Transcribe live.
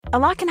A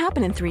lot can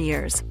happen in 3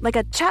 years, like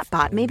a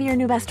chatbot may be your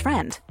new best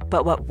friend.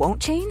 But what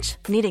won't change?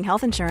 Needing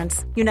health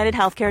insurance. United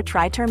Healthcare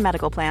Tri-Term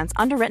Medical Plans,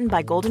 underwritten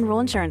by Golden Rule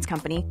Insurance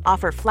Company,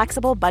 offer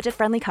flexible,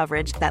 budget-friendly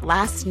coverage that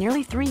lasts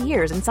nearly 3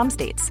 years in some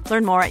states.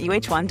 Learn more at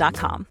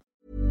uh1.com.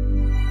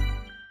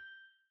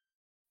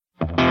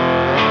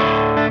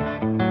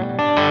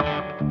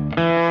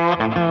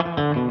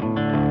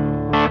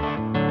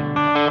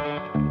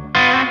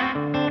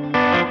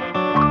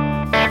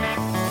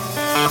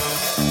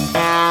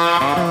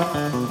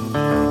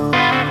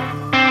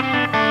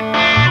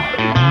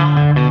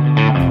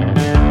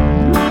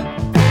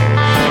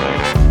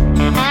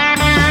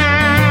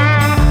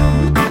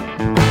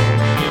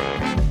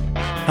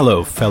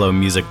 Hello, fellow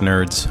music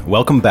nerds.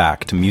 Welcome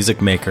back to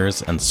Music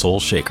Makers and Soul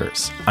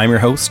Shakers. I'm your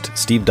host,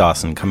 Steve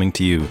Dawson, coming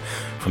to you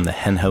from the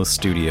Hen House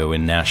Studio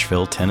in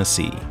Nashville,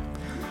 Tennessee.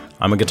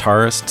 I'm a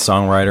guitarist,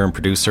 songwriter, and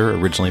producer,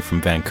 originally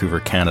from Vancouver,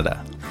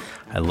 Canada.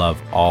 I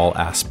love all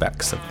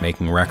aspects of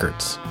making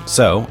records,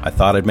 so I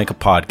thought I'd make a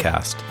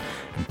podcast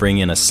and bring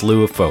in a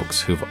slew of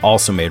folks who've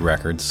also made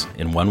records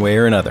in one way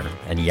or another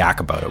and yak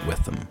about it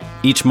with them.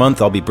 Each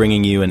month I'll be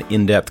bringing you an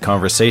in-depth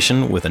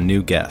conversation with a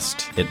new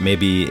guest. It may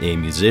be a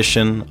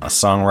musician, a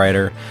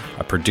songwriter,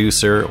 a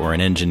producer, or an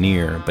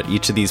engineer, but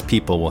each of these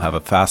people will have a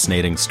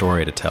fascinating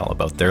story to tell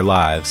about their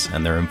lives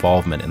and their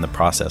involvement in the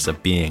process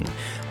of being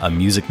a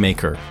music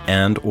maker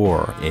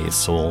and/or a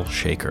soul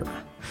shaker.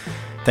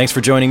 Thanks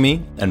for joining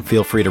me, and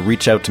feel free to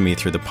reach out to me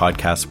through the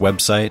podcast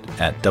website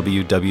at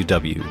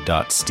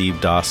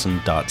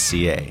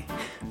www.stevedawson.ca.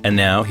 And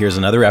now, here's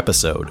another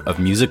episode of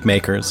Music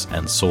Makers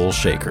and Soul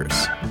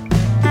Shakers.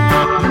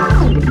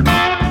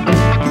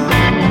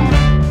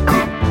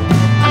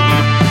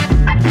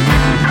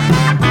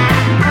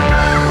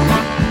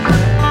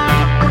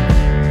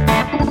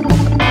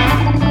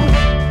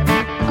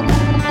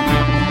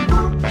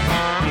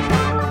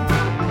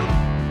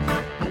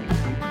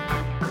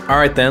 All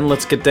right, then,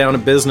 let's get down to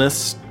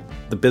business.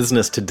 The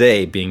business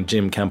today being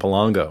Jim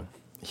Campilongo.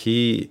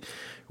 He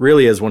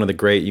really is one of the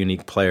great,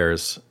 unique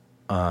players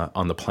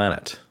on the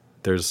planet.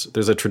 There's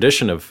a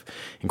tradition of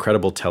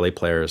incredible telly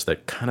players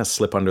that kind of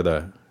slip under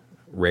the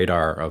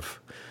radar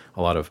of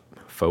a lot of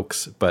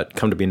folks, but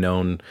come to be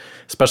known,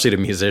 especially to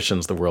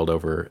musicians the world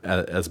over,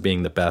 as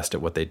being the best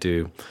at what they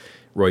do.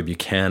 Roy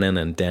Buchanan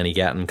and Danny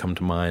Gatton come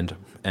to mind,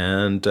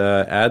 and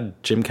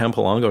add Jim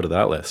Campilongo to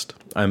that list.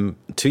 I'm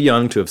too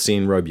young to have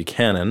seen Roy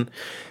Buchanan,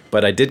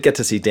 but I did get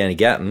to see Danny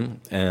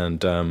Gatton,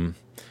 and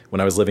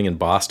when I was living in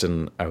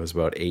Boston, I was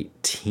about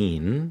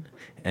 18,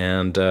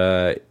 and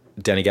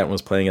Danny Gatton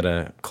was playing at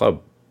a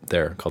club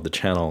there called The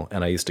Channel,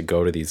 and I used to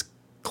go to these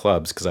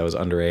clubs because I was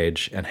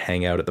underage and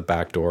hang out at the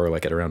back door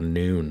like at around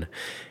noon,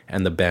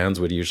 and the bands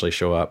would usually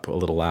show up a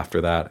little after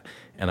that,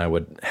 and I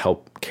would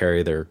help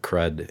carry their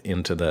crud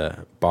into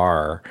the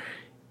bar,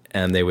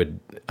 and they would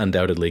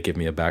undoubtedly give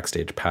me a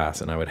backstage pass,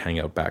 and I would hang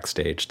out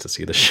backstage to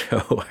see the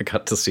show. I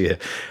got to see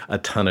a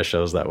ton of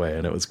shows that way,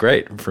 and it was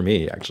great for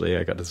me, actually.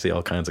 I got to see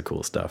all kinds of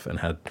cool stuff and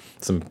had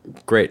some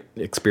great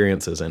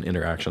experiences and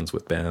interactions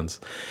with bands.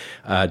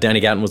 Danny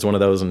Gatton was one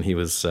of those, and he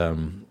was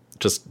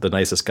just the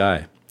nicest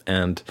guy.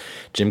 And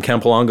Jim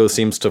Campilongo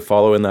seems to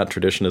follow in that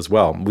tradition as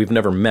well. We've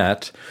never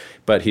met,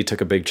 but he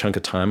took a big chunk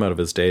of time out of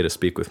his day to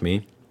speak with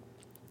me.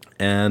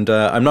 And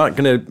I'm not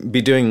going to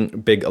be doing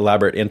big,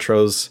 elaborate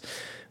intros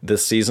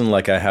this season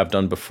like I have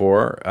done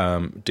before,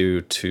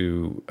 due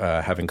to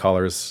having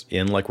callers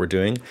in like we're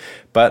doing.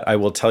 But I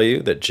will tell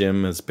you that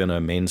Jim has been a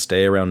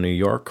mainstay around New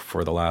York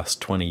for the last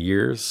 20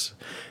 years,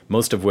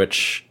 most of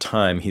which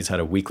time he's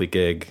had a weekly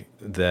gig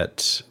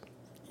that,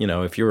 you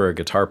know, if you were a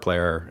guitar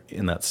player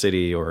in that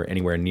city or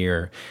anywhere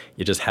near,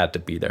 you just had to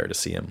be there to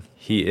see him.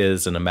 He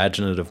is an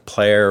imaginative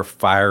player,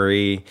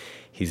 fiery.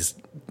 He's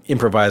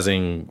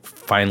improvising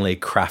finely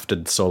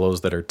crafted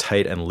solos that are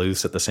tight and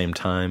loose at the same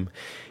time.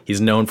 He's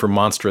known for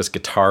monstrous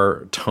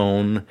guitar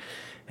tone,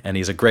 and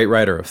he's a great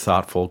writer of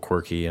thoughtful,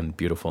 quirky, and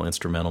beautiful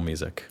instrumental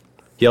music.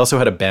 He also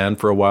had a band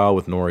for a while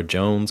with Nora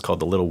Jones called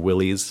the Little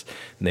Willies,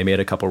 and they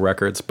made a couple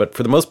records. But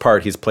for the most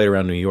part, he's played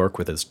around New York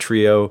with his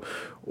trio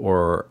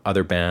or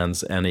other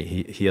bands, and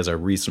he has a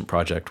recent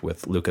project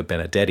with Luca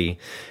Benedetti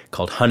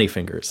called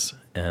Honeyfingers,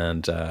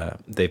 and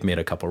they've made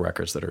a couple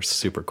records that are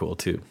super cool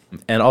too.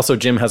 And also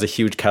Jim has a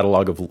huge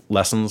catalog of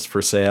lessons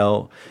for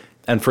sale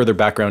and further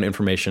background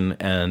information,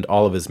 and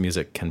all of his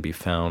music can be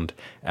found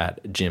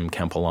at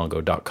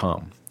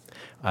jimcampilongo.com.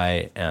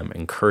 I am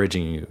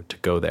encouraging you to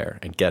go there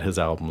and get his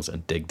albums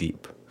and dig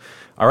deep.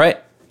 All right,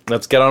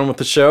 let's get on with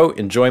the show.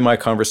 Enjoy my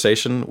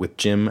conversation with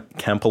Jim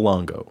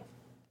Campilongo.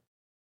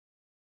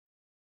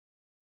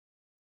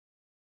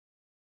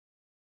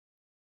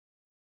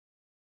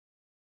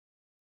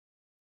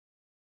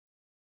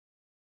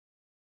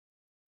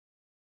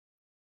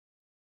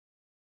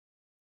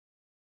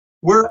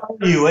 Where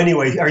are you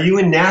anyway? Are you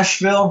in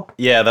Nashville?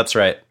 Yeah, that's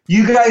right.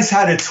 You guys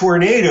had a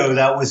tornado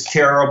that was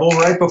terrible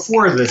right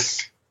before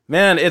this.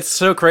 Man, it's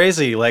so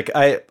crazy. Like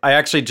I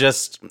actually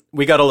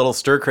we got a little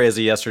stir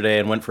crazy yesterday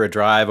and went for a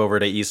drive over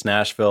to East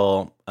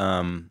Nashville.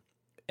 And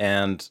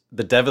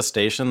the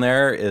devastation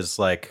there is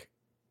like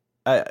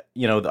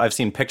I've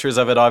seen pictures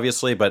of it,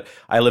 obviously, but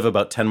I live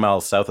about 10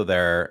 miles south of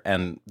there,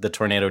 and the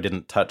tornado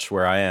didn't touch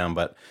where I am.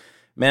 But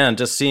man,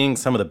 just seeing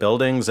some of the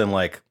buildings and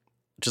like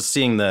just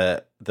seeing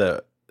the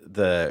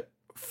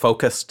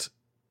focused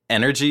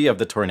energy of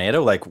the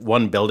tornado, like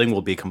one building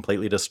will be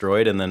completely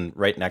destroyed, and then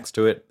right next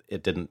to it,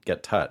 it didn't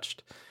get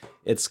touched.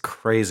 It's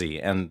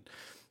crazy. And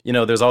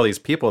there's all these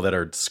people that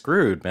are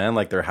screwed, man.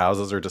 Like their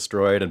houses are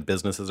destroyed and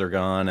businesses are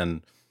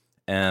gone,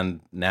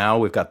 and now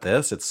we've got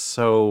this. It's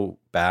so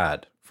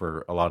bad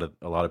for a lot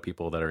of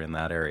people that are in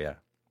that area.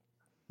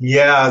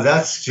 Yeah,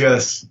 that's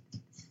just,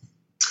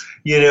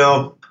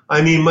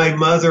 my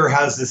mother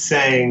has a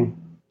saying,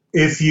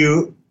 if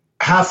you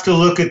have to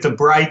look at the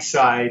bright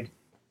side,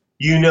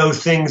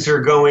 things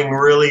are going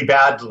really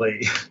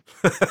badly.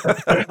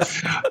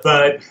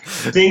 But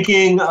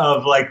thinking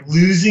of like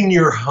losing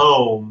your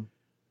home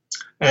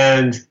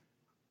and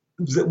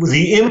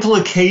the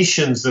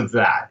implications of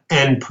that,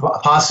 and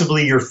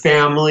possibly your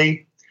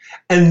family,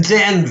 and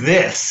then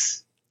this.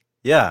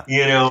 Yeah.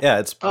 Yeah,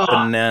 it's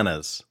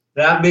bananas.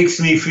 That makes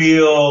me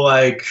feel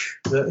like,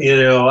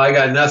 I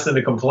got nothing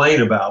to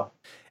complain about.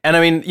 And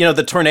I mean,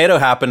 the tornado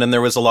happened and there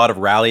was a lot of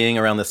rallying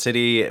around the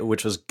city,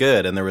 which was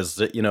good. And there was,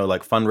 like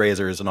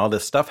fundraisers and all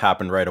this stuff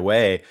happened right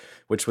away,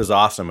 which was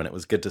awesome. And it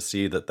was good to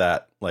see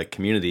that like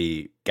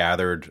community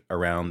gathered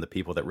around the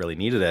people that really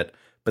needed it.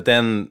 But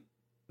then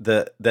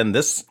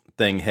this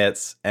thing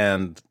hits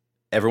and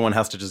everyone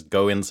has to just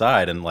go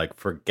inside and like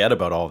forget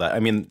about all that. I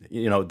mean,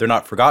 they're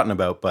not forgotten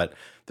about, but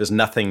there's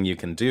nothing you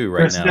can do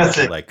right now.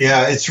 Nothing.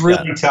 Yeah, it's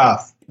really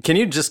tough. Can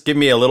you just give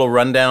me a little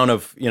rundown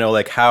of,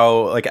 like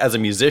how, like as a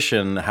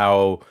musician,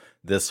 how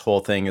this whole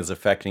thing is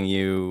affecting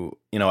you?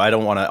 I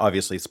don't want to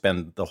obviously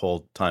spend the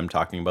whole time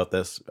talking about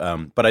this,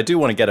 but I do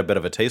want to get a bit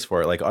of a taste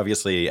for it. Like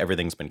obviously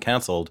everything's been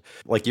canceled.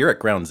 Like you're at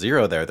ground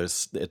zero there.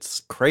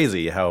 It's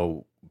crazy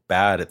how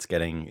bad it's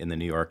getting in the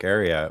New York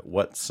area.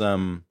 What's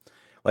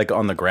like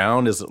on the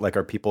ground? Is it like,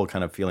 are people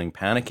kind of feeling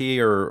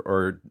panicky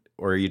or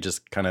are you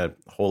just kind of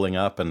holding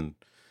up and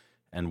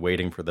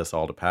waiting for this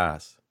all to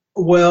pass?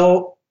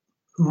 Well,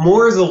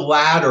 more the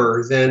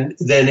latter than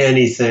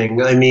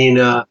anything. I mean,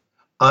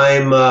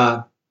 I'm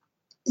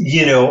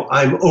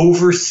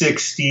over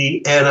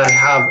 60 and I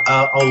have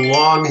a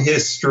long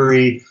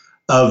history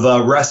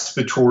of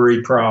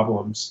respiratory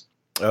problems.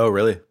 Oh,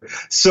 really?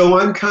 So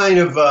I'm kind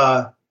of,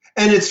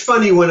 and it's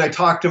funny when I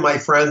talk to my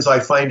friends, I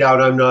find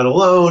out I'm not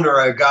alone, or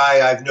a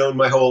guy I've known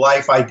my whole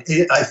life. I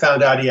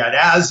found out he had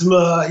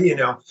asthma,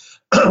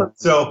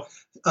 So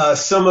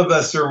some of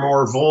us are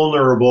more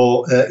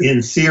vulnerable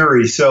in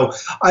theory. So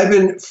I've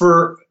been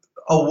for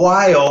a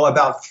while,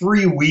 about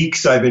 3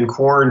 weeks, I've been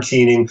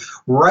quarantining.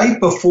 Right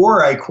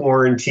before I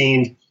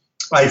quarantined,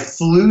 I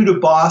flew to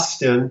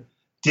Boston,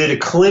 did a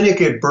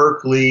clinic at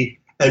Berkeley,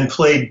 and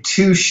played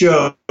 2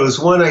 shows.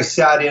 One I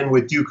sat in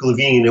with Duke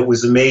Levine. It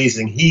was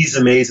amazing. He's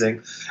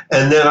amazing.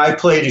 And then I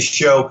played a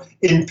show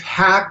in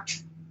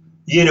packed,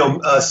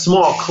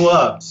 small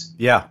clubs.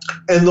 Yeah.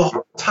 And the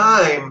whole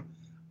time,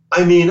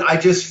 I mean, I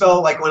just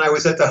felt like when I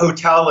was at the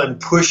hotel and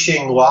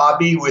pushing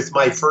lobby with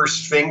my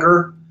first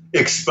finger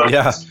exposed.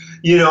 Yeah.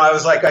 I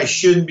was like, I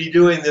shouldn't be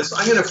doing this.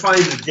 I'm going to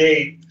find the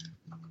date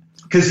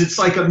because it's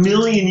like a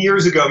million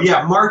years ago.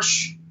 Yeah,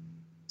 March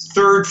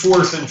 3rd,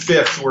 4th, and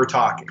 5th we're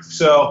talking.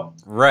 So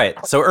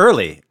right. So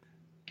early.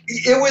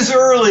 It was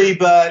early,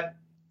 but,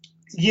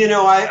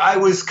 I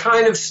was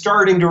kind of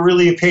starting to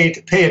really pay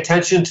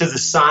attention to the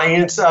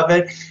science of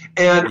it.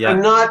 And yeah.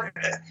 I'm not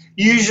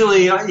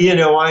usually,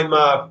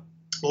 I'm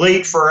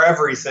late for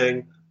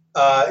everything,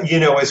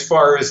 as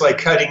far as like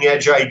cutting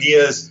edge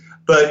ideas.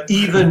 But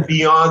even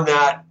beyond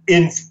that,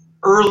 in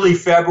early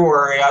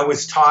February, I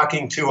was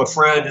talking to a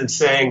friend and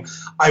saying,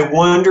 I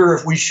wonder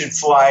if we should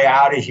fly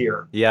out of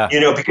here. Yeah.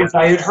 Because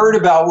I had heard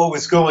about what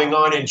was going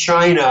on in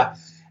China,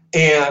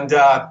 and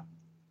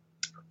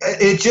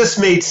it just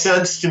made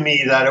sense to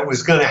me that it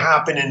was going to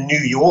happen in New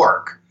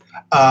York.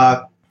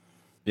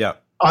 Yeah.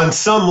 On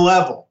some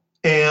level.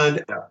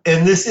 And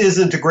this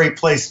isn't a great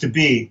place to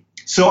be.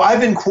 So I've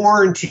been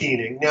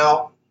quarantining.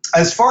 Now,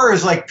 as far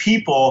as like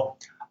people,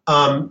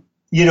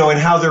 and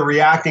how they're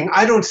reacting,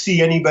 I don't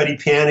see anybody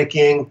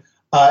panicking.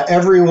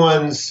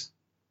 Everyone's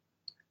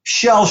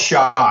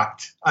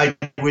shell-shocked, I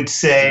would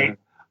say,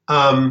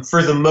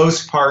 for the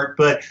most part.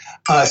 But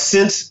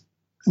since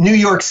New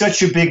York's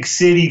such a big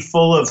city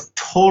full of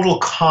total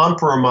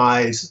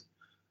compromise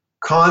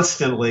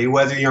constantly,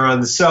 whether you're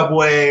on the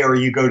subway or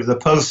you go to the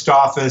post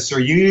office or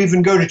you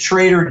even go to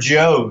Trader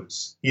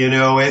Joe's,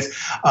 it's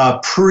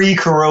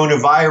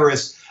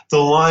pre-coronavirus, the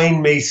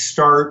line may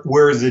start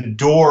where the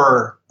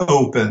door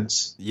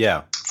opens.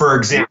 Yeah. For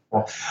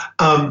example.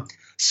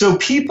 So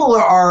people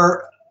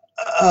are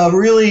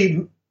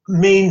really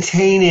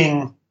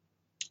maintaining,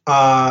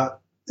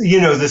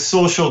 the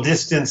social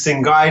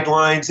distancing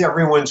guidelines.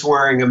 Everyone's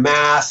wearing a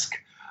mask.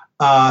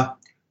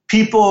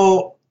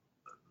 People,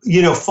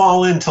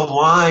 fall into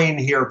line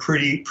here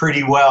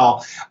pretty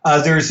well.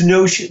 There's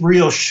no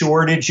real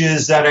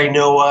shortages that I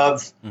know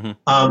of. Mm-hmm.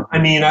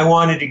 I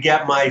wanted to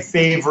get my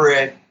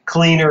favorite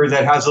cleaner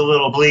that has a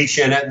little bleach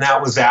in it, and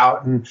that was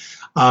out. And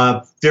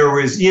there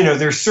was,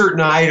 there's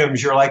certain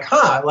items you're like,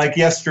 like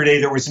yesterday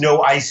there was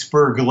no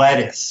iceberg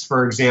lettuce,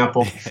 for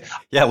example.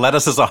 Yeah,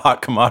 lettuce is a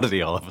hot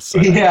commodity all of a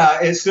sudden. Yeah,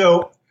 and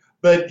so,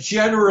 but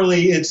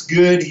generally it's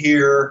good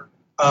here,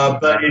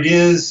 but it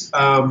is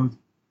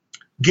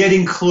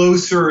getting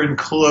closer and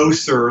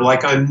closer.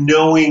 Like I'm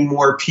knowing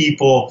more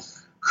people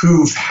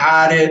who've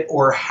had it,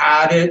 or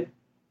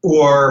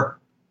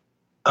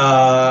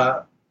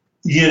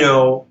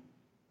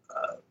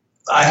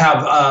I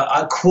have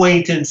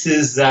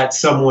acquaintances that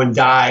someone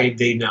died,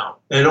 they know,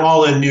 and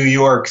all in New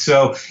York.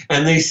 So,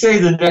 and they say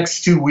the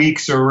next 2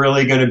 weeks are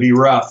really going to be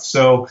rough.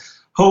 So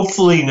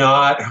hopefully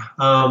not.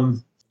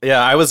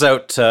 Yeah, I was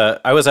out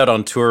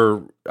on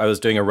tour. I was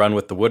doing a run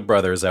with the Wood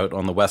Brothers out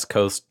on the west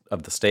coast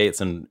of the States,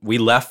 and we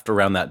left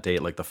around that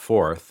date, like the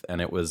 4th,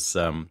 and it was,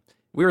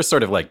 we were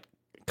sort of like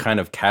kind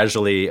of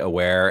casually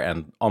aware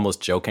and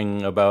almost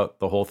joking about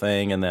the whole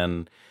thing. And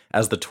then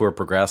as the tour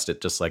progressed, it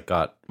just like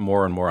got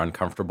more and more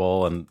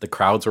uncomfortable, and the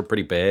crowds were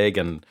pretty big,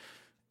 and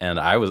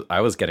I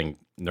was getting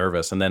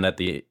nervous. And then at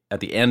the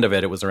end of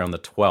it, it was around the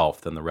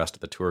 12th, and the rest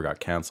of the tour got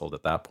canceled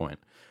at that point.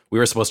 We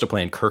were supposed to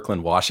play in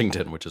Kirkland,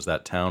 Washington, which is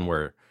that town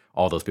where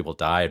all those people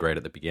died right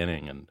at the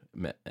beginning, and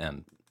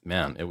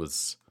man, it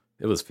was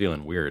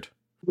feeling weird.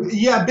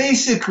 Yeah,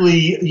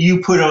 basically,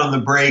 you put on the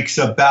brakes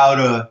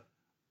about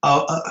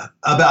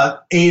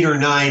about 8 or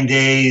 9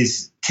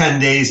 days, 10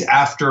 days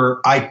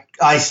after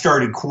I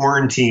started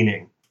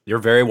quarantining. You're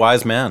a very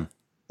wise man.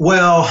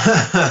 Well,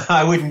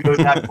 I wouldn't go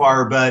that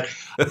far, but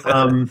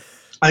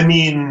I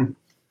mean,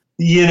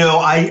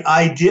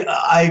 I did.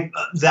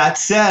 That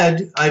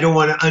said, I don't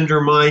want to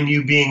undermine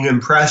you being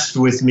impressed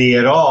with me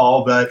at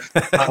all, but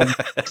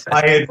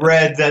I had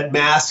read that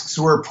masks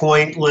were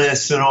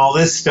pointless and all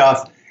this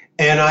stuff,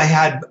 and I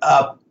had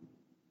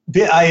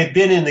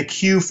been in the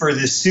queue for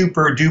this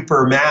super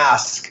duper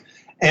mask,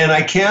 and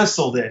I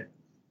canceled it.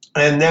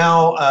 And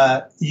now,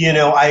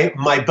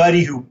 my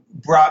buddy who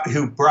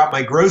brought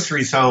my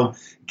groceries home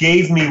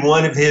gave me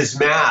one of his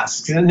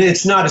masks, and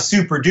it's not a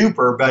super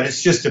duper, but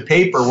it's just a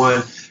paper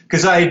one,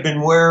 because I had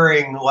been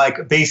wearing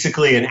like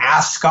basically an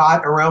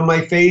ascot around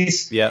my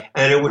face. Yeah.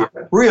 And it was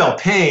real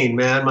pain,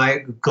 man. My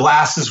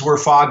glasses were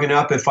fogging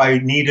up if I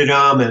needed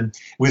them, and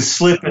was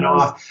slipping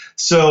off.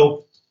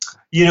 So,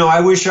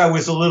 I wish I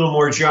was a little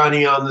more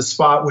Johnny on the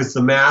spot with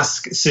the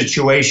mask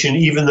situation,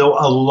 even though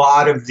a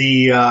lot of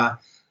the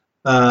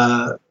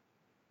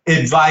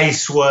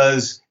advice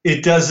was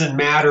it doesn't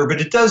matter,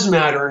 but it does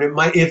matter. And it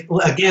might,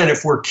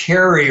 if we're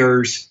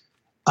carriers,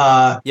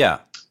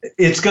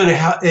 it's going to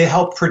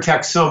help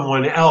protect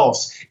someone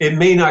else. It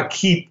may not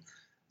keep,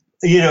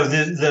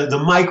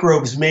 the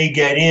microbes may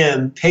get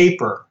in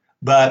paper,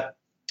 but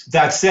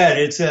that said,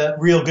 it's a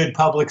real good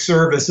public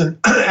service. And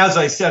as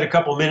I said a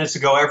couple minutes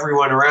ago,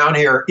 everyone around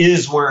here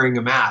is wearing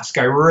a mask.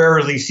 I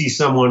rarely see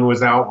someone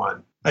without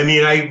one. I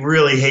mean, I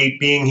really hate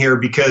being here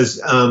because,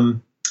 I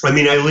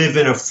live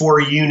in a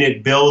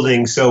 4-unit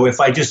building. So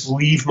if I just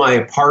leave my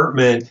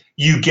apartment,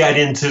 you get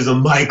into the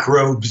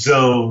microbe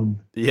zone.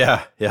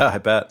 Yeah, I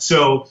bet.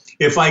 So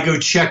if I go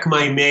check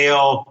my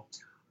mail,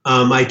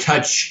 I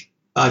touch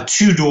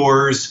 2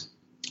 doors,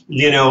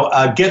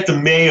 get the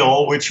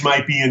mail, which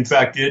might be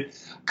infected,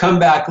 come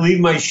back,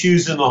 leave my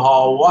shoes in the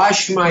hall,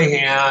 wash my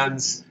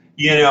hands,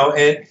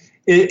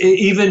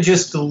 even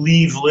just to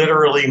leave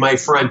literally my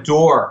front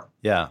door.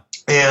 Yeah.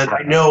 And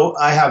I know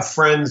I have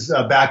friends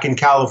back in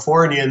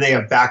California, and they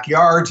have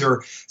backyards,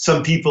 or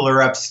some people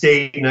are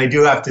upstate. And I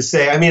do have to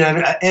say,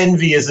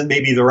 envy isn't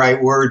maybe the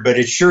right word, but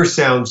it sure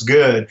sounds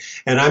good.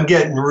 And I'm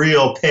getting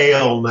real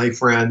pale, my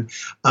friend.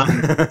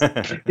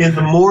 In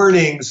the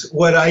mornings,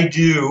 what I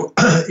do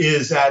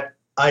is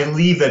I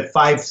leave at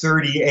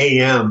 5:30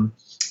 a.m.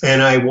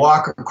 and I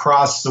walk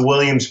across the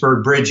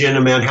Williamsburg Bridge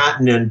into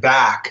Manhattan and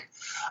back.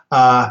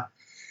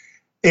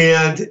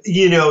 And,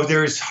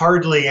 there's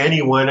hardly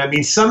anyone.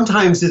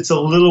 Sometimes it's a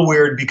little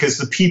weird because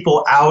the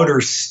people out are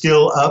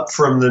still up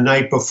from the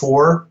night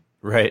before.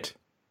 Right.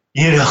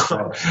 And,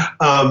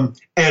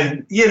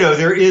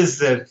 there is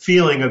the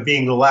feeling of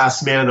being the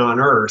last man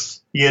on earth,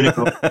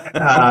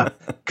 because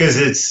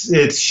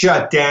it's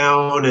shut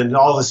down and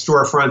all the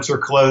storefronts are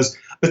closed.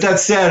 But that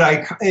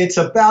said, it's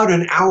about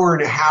an hour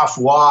and a half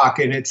walk,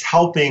 and it's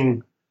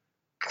helping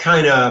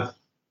kind of,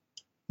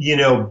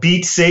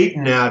 beat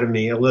Satan out of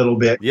me a little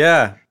bit.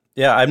 Yeah.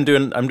 I'm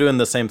doing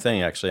the same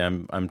thing, actually.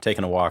 I'm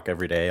taking a walk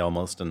every day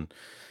almost, and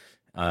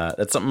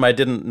that's something I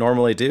didn't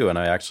normally do, and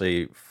I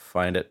actually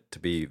find it to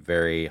be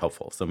very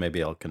helpful. So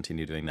maybe I'll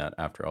continue doing that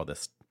after all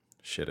this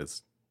shit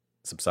is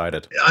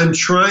subsided. I'm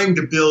trying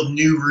to build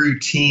new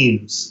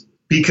routines,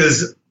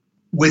 because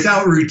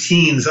without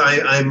routines,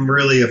 I'm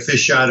really a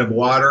fish out of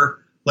water.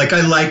 Like,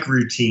 I like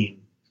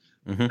routine.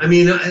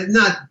 Mm-hmm.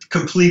 Not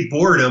complete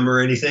boredom or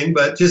anything,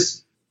 but just,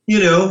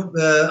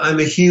 I'm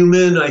a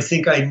human. I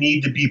think I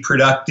need to be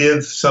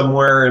productive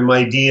somewhere in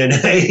my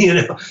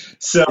DNA,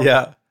 So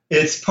yeah.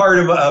 It's part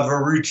of a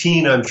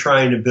routine I'm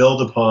trying to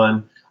build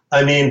upon.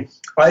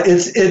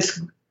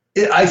 It's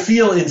I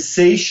feel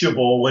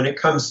insatiable when it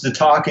comes to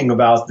talking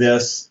about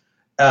this.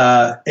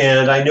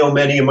 And I know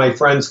many of my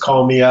friends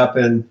call me up,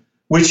 and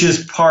which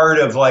is part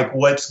of like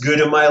what's good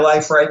in my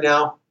life right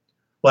now.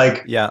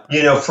 Like, Yeah.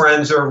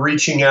 Friends are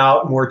reaching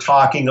out and we're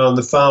talking on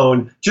the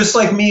phone, just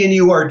like me and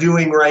you are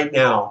doing right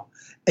now.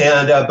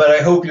 And but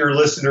I hope your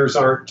listeners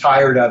aren't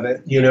tired of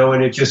it,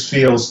 and it just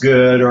feels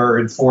good or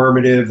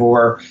informative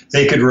or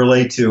they could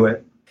relate to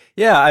it.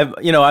 Yeah,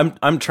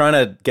 I'm trying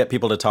to get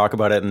people to talk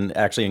about it and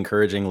actually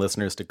encouraging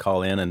listeners to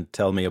call in and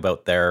tell me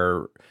about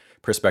their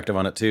perspective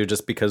on it too,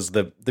 just because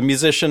the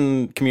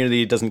musician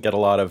community doesn't get a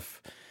lot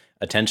of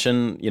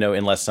attention,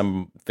 unless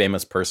some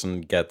famous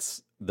person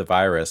gets the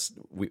virus,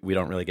 we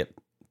don't really get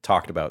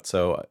talked about.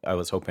 So I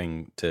was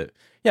hoping to,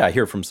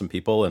 hear from some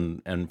people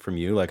and from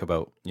you, like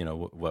about,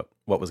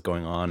 what was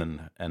going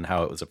on and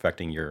how it was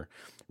affecting your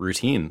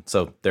routine.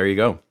 So there you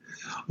go.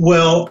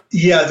 Well,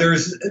 yeah,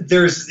 there's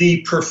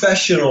the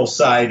professional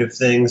side of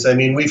things. I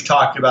mean, we've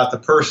talked about the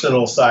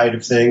personal side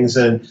of things,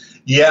 and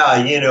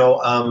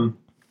none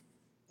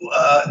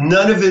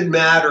of it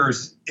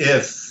matters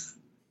if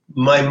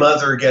my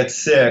mother gets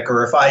sick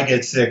or if I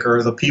get sick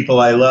or the people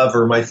I love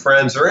or my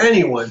friends or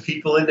anyone,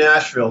 people in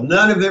Nashville.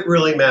 None of it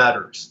really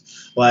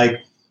matters.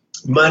 Like,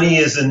 money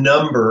is a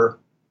number,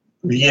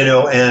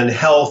 and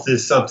health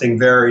is something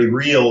very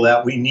real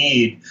that we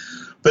need.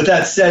 But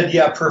that said,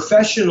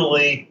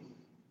 professionally,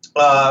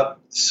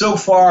 so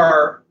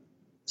far,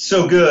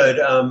 so good.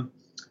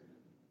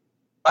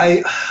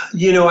 I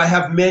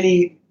have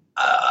many.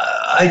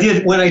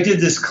 When I did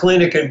this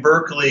clinic in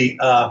Berkeley,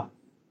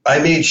 I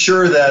made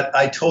sure that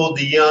I told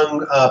the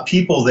young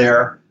people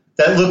there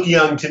that look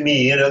young to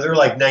me. They're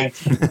like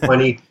 19,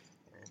 20.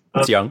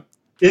 It's young.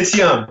 It's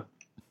young.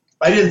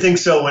 I didn't think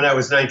so when I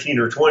was 19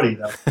 or 20,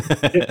 though.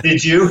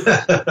 Did you?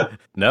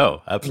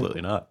 No,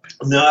 absolutely not.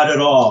 Not at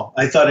all.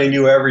 I thought I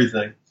knew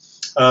everything.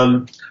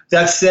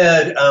 That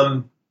said,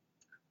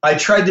 I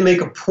tried to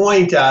make a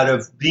point out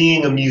of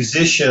being a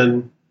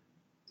musician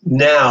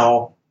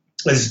now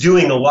as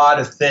doing a lot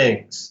of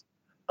things.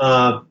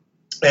 And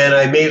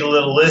I made a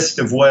little list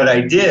of what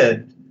I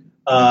did.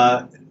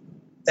 And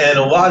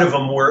a lot of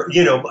them were,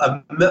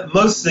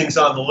 most things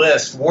on the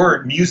list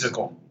weren't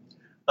musical.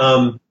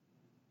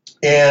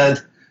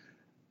 And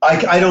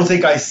I don't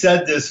think I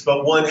said this,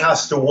 but one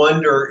has to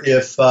wonder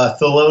if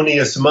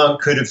Thelonious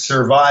Monk could have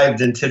survived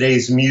in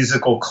today's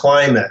musical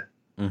climate.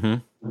 Mm-hmm.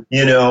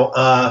 And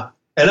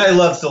I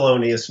love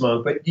Thelonious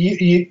Monk, but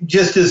you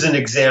just as an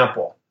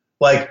example,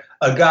 like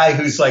a guy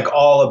who's like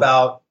all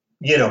about,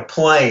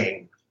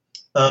 playing.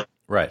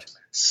 Right.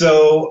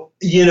 So,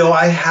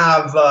 I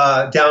have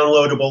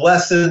downloadable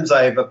lessons.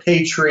 I have a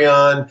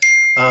Patreon.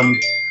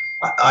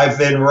 I've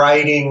been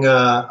writing,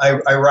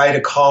 I write a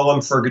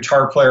column for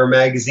Guitar Player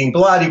magazine,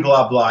 blah,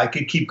 blah, blah. I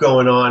could keep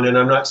going on, and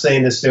I'm not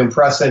saying this to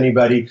impress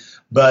anybody,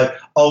 but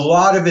a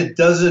lot of it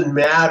doesn't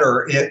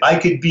matter. I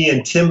could be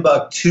in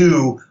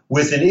Timbuktu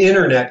with an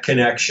internet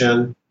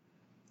connection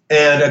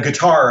and a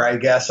guitar, I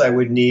guess I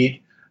would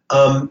need,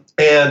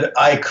 and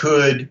I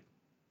could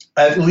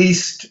at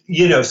least,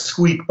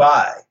 squeak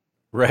by.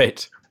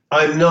 Right.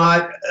 I'm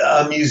not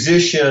a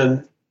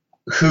musician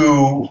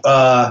who...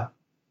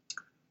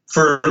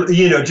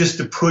 just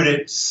to put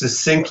it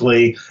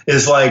succinctly,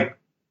 is like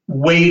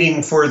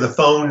waiting for the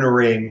phone to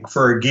ring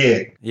for a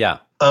gig. Yeah.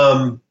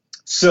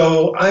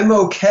 So I'm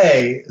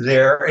okay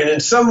there. And in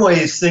some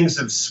ways, things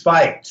have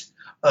spiked.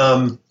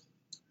 A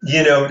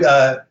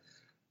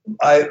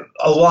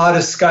lot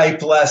of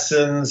Skype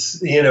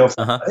lessons,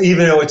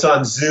 even though it's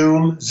on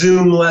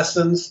Zoom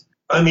lessons.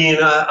 I mean,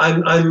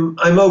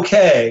 I'm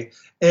okay.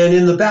 And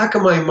in the back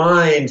of my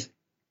mind,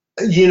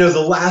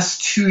 the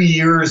last 2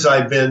 years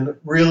I've been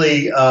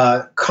really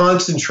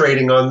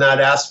concentrating on that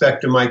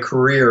aspect of my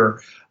career,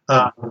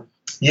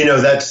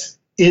 that's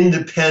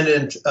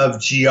independent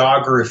of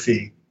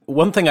geography.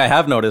 One thing I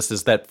have noticed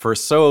is that for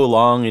so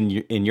long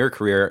in your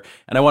career,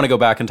 and I want to go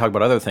back and talk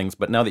about other things,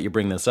 but now that you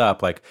bring this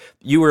up, like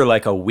you were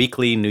like a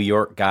weekly New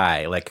York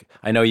guy. Like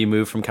I know you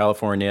moved from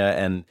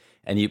California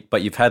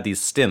but you've had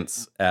these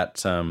stints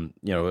at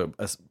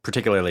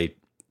particularly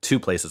two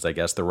places, I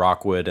guess, the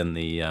Rockwood and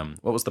the,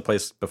 what was the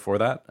place before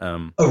that?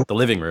 The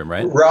Living Room,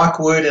 right?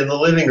 Rockwood and the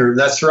Living Room,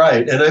 that's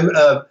right. And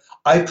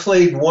I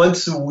played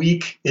once a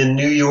week in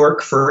New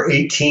York for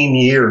 18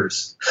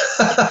 years.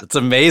 It's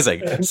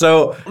amazing.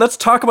 So let's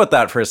talk about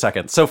that for a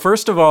second. So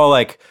first of all,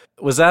 like,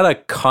 was that a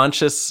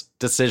conscious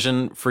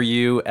decision for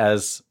you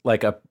as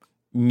like a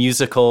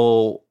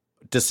musical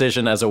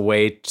decision as a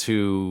way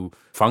to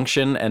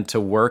function and to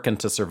work and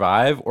to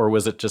survive? Or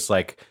was it just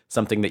like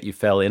something that you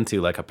fell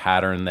into, like a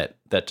pattern that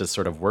just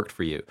sort of worked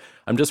for you?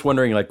 I'm just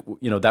wondering, like,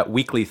 that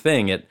weekly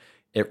thing, it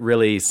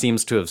really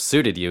seems to have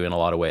suited you in a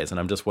lot of ways. And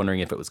I'm just wondering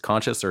if it was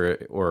conscious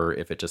or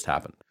if it just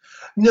happened.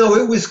 No,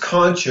 it was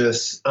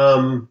conscious.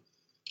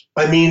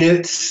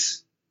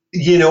 It's,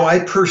 I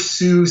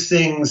pursue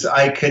things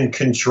I can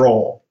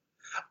control.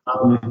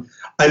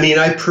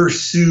 I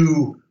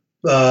pursue,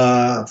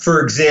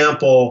 for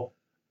example,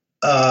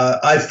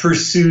 I've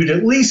pursued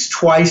at least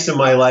twice in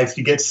my life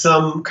to get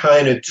some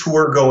kind of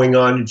tour going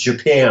on in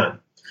Japan.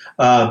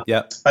 I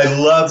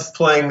love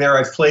playing there.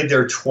 I've played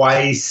there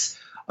twice.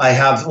 I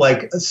have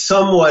like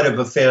somewhat of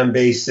a fan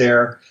base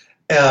there.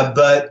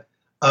 But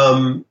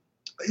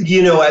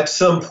at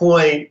some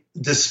point,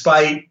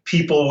 despite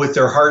people with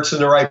their hearts in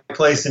the right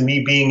place and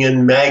me being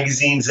in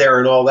magazines there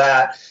and all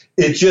that,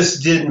 it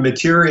just didn't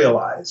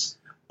materialize.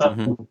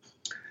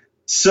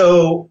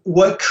 So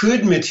what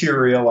could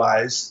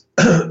materialize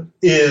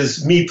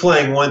is me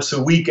playing once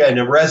a week in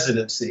a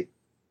residency.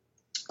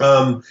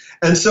 And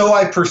so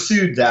I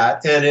pursued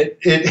that, and it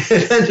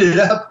ended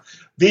up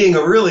being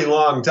a really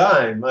long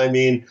time. I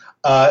mean,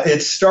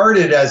 it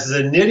started as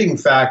the Knitting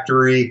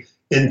Factory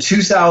in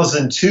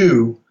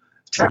 2002,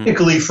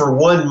 technically for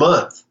 1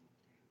 month.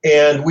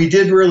 And we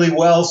did really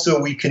well, so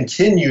we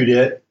continued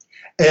it.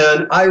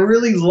 And I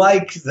really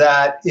liked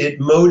that it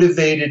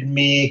motivated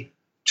me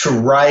to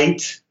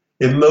write.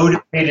 It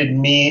motivated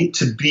me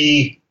to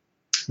be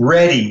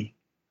ready,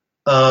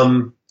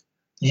 to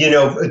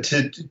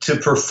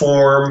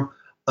perform.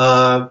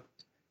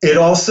 It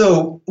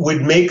also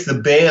would make the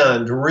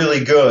band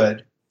really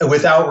good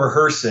without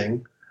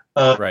rehearsing,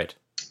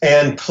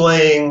 and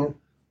playing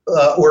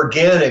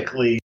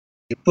organically.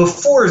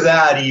 Before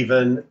that,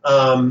 even,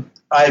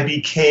 I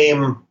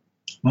became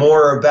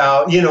more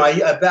about,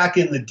 back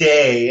in the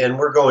day, and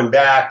we're going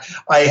back,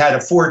 I had a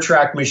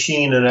 4-track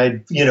machine, and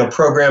I'd,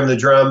 program the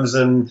drums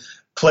and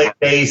play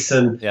bass,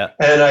 and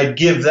I'd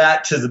give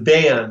that to the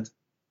band.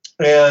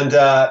 And,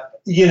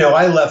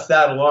 I left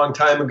that a long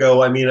time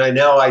ago. I mean,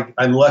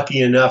 I'm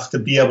lucky enough to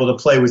be able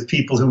to play with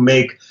people who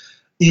make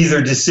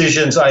either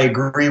decisions I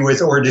agree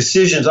with or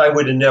decisions I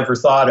would have never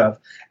thought of.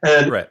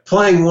 And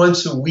playing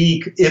once a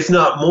week, if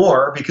not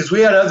more, because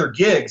we had other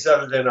gigs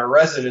other than our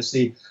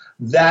residency,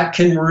 that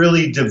can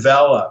really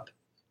develop.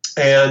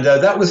 And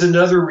that was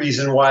another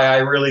reason why I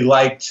really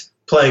liked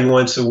playing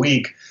once a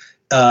week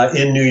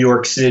in New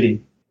York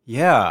City.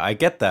 Yeah, I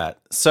get that.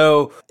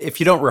 So if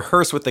you don't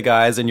rehearse with the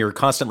guys and you're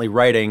constantly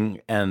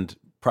writing and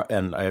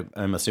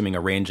I'm assuming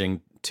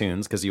arranging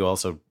tunes, because you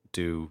also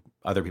do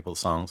other people's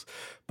songs,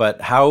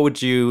 but how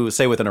would you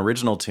say with an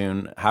original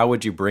tune, how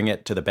would you bring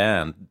it to the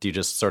band? Do you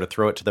just sort of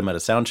throw it to them at a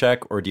sound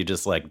check, or do you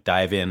just like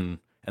dive in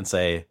and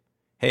say,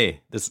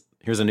 hey,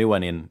 here's a new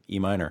one in E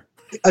minor?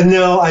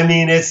 No, I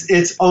mean,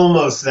 it's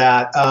almost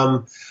that.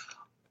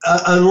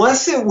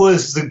 Unless it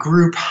was the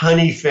group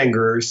Honey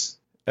Fingers.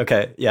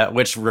 Okay, yeah,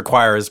 which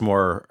requires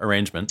more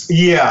arrangement.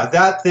 Yeah,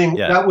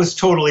 that was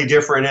totally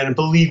different. And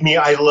believe me,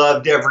 I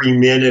loved every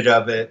minute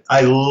of it.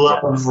 I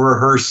love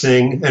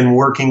rehearsing and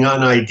working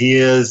on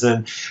ideas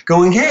and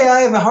going, hey,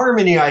 I have a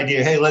harmony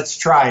idea. Hey, let's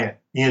try it,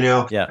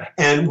 Yeah.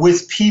 And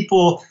with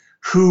people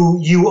who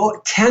you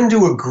tend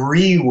to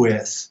agree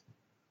with,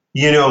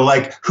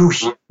 like who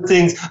hear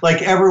things,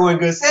 like everyone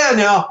goes,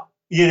 no,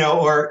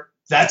 or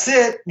that's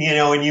it,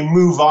 and you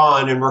move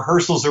on, and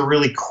rehearsals are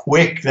really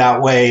quick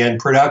that way and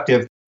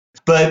productive.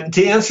 But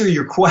to answer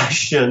your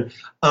question,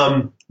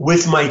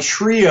 with my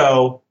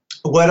trio,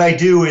 what I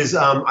do is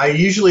I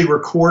usually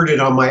record it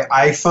on my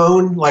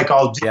iPhone, like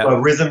I'll do a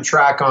rhythm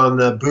track on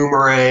the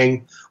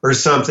Boomerang or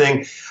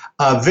something,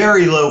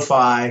 very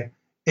lo-fi,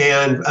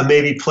 and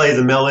maybe play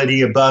the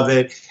melody above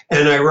it,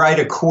 and I write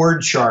a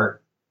chord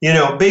chart.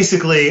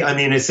 Basically, I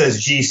mean, it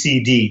says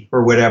GCD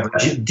or whatever,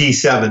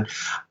 D7.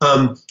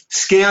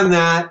 Scan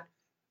that,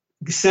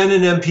 send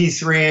an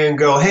MP3 and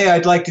go, hey,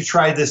 I'd like to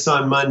try this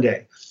on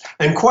Monday.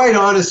 And quite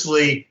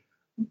honestly,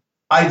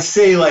 I'd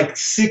say like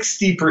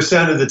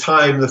 60% of the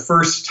time, the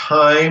first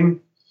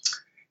time,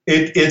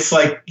 it's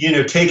like,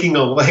 taking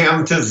a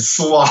lamb to the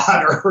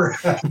slaughter,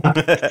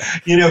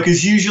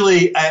 because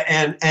usually,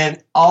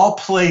 and I'll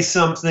play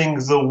something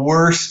the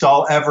worst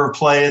I'll ever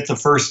play it the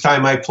first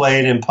time I play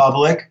it in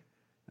public.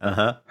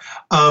 No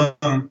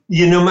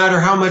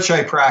matter how much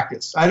I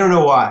practice. I don't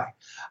know why.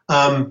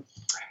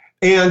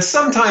 And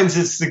sometimes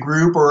it's the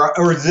group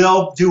or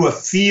they'll do a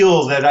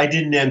feel that I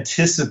didn't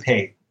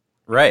anticipate.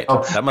 Right.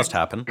 That must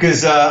happen.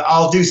 Because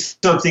I'll do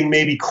something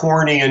maybe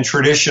corny and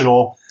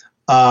traditional,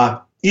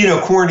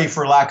 corny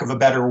for lack of a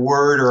better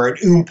word, or an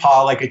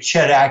oompa, like a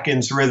Chet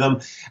Atkins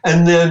rhythm.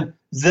 And then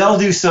they'll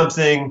do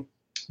something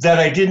that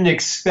I didn't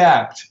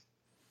expect.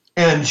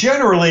 And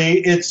generally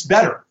it's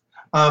better.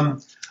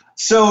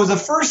 So the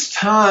first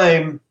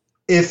time,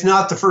 if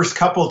not the first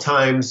couple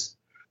times,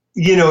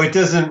 it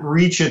doesn't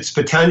reach its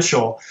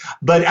potential.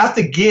 But at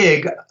the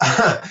gig,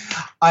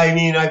 I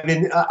mean,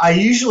 I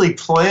usually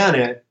plan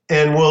it,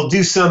 and we'll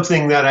do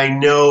something that I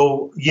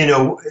know,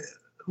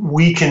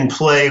 we can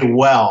play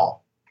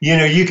well.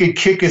 You could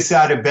kick us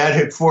out of bed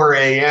at 4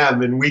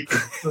 a.m. and we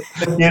could,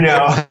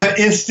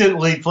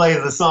 instantly play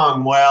the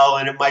song well,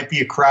 and it might be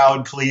a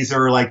crowd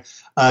pleaser, like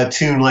a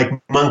tune like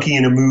Monkey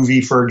in a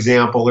Movie, for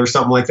example, or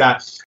something like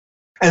that.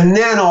 And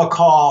then I'll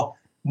call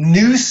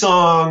new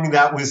song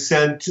that was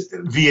sent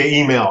via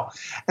email.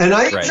 And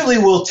I usually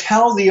will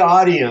tell the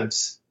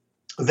audience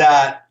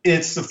that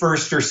it's the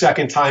first or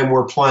second time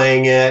we're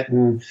playing it.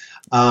 And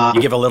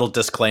you give a little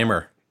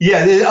disclaimer.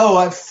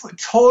 Yeah.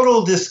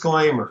 Total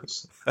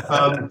disclaimers.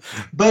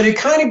 But it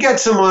kind of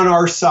gets them on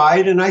our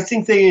side, and I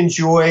think they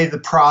enjoy the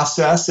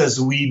process as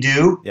we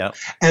do. Yeah.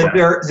 And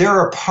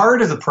they're a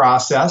part of the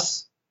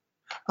process.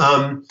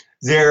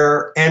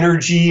 Their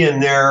energy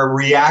and their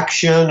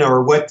reaction,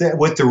 or what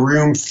the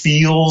room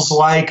feels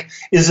like,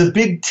 is a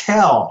big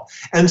tell.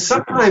 And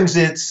sometimes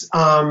it's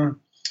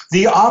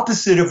the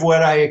opposite of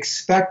what I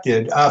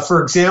expected.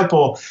 For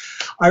example,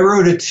 I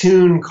wrote a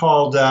tune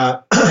called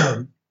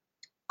Coal,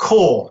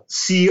 Coal.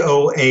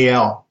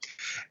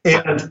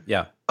 And,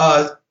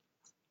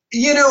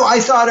 I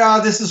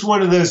thought, this is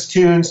one of those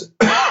tunes,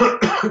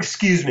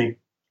 excuse me,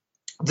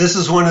 this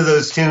is one of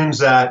those tunes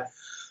that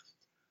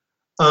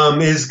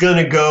is going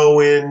to go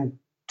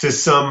into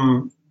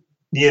some,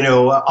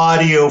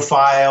 audio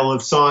file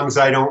of songs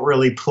I don't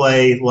really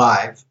play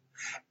live.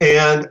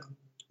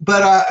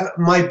 But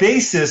my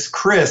bassist,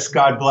 Chris,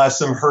 God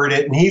bless him, heard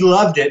it and he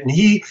loved it. And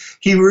he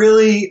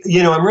really,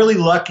 I'm really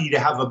lucky to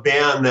have a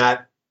band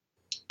that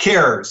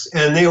cares.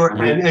 And they were,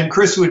 and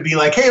Chris would be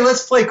like, hey,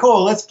 let's play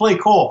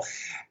Coal.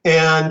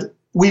 And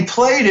we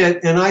played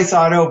it and I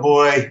thought, oh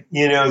boy,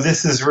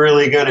 this is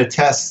really going to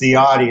test the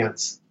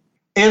audience.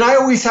 And I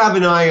always have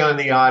an eye on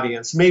the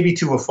audience, maybe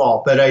to a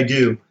fault, but I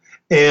do.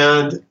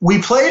 And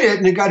we played it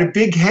and it got a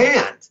big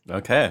hand.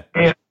 Okay.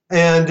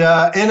 And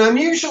I'm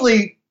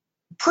usually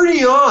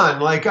pretty on.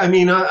 Like, I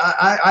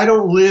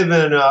don't live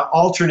in an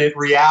alternate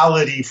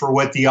reality for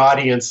what the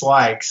audience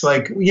likes.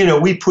 Like,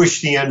 we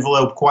push the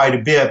envelope quite a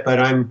bit, but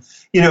I'm,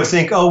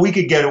 think, oh, we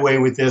could get away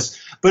with this.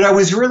 But I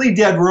was really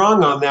dead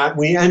wrong on that.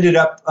 We ended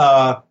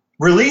up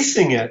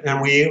releasing it,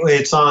 and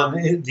it's on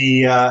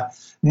the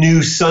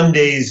new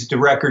Sunday's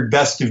record,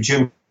 Best of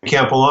Jim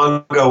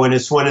Campilongo, and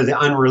it's one of the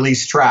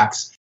unreleased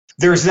tracks.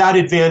 There's that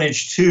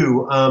advantage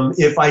too.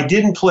 If I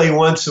didn't play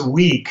once a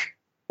week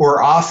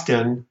or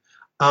often,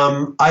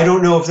 I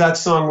don't know if that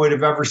song would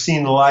have ever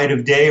seen the light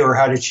of day or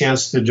had a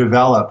chance to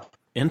develop.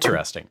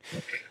 Interesting.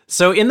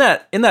 So in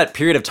that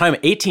period of time,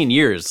 18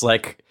 years,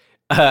 like,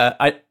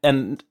 I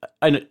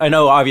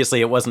know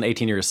obviously it wasn't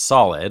 18 years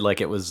solid,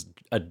 like it was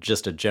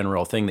just a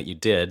general thing that you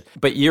did,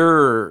 but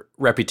your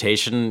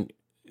reputation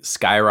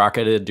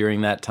skyrocketed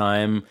during that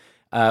time.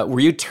 Were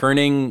you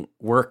turning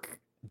work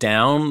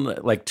down,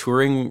 like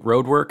touring,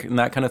 road work and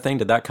that kind of thing?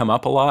 Did that come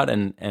up a lot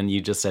and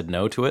you just said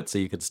no to it so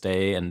you could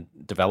stay and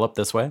develop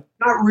this way?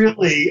 Not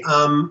really.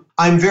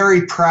 I'm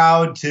very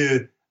proud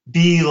to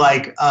be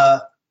like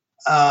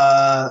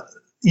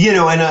in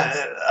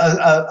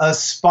a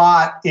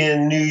spot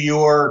in New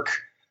York.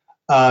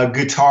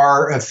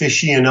 Guitar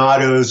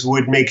aficionados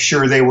would make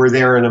sure they were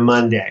there on a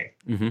Monday.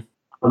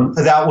 Mm-hmm.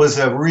 That was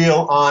a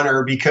real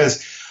honor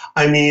because,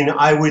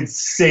 I would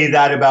say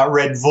that about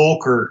Red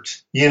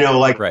Volkert.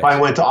 Right. If I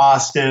went to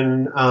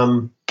Austin,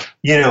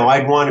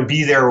 I'd want to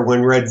be there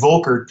when Red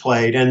Volkert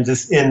played, and to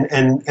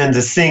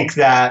think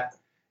that,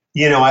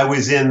 I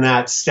was in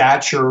that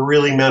stature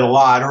really meant a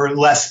lot. Or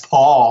Les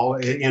Paul,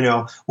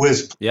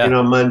 was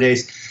on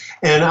Mondays.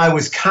 And I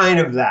was kind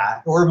of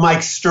that. Or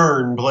Mike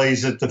Stern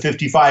plays at the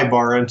 55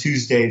 Bar on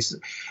Tuesdays.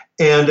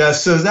 And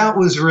so that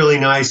was really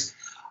nice.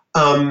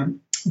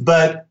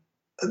 But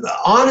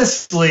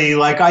honestly,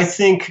 like, I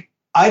think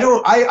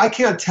I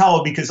can't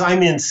tell because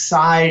I'm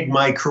inside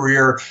my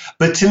career.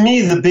 But to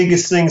me, the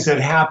biggest things that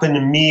happened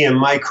to me in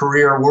my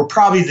career were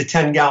probably the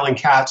 10 Gallon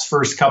Cat's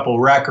first couple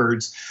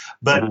records.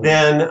 But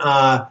then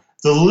the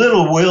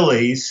Little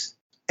Willies.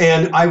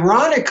 And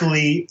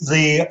ironically,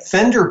 the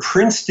Fender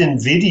Princeton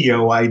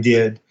video I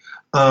did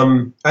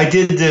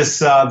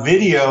this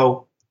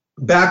video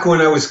back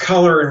when I was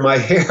coloring my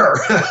hair.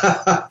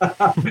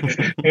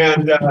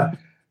 And,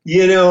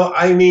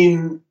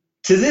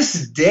 to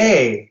this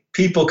day,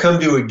 people come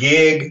to a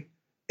gig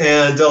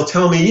and they'll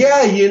tell me,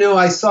 yeah,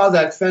 I saw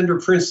that Fender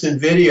Princeton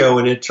video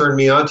and it turned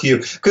me on to you.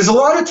 Because a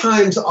lot of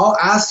times I'll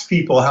ask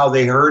people how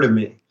they heard of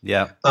me.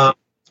 Yeah.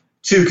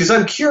 Too, because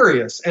I'm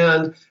curious.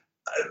 And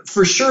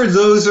for sure,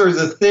 those are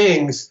the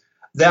things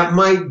that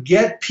might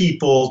get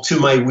people to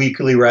my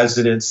weekly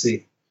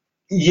residency.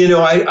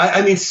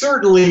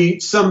 Certainly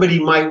somebody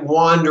might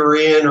wander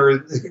in or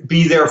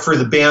be there for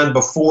the band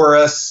before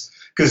us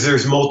because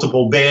there's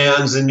multiple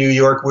bands in New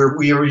York where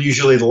we were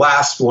usually the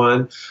last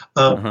one.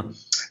 And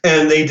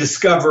they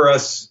discover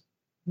us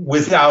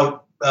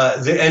without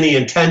any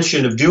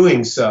intention of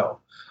doing so.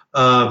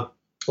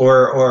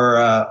 Or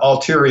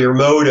ulterior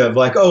motive,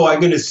 like, oh, I'm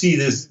going to see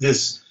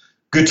this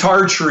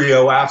guitar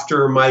trio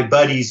after my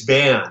buddy's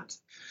band.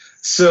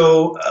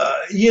 So,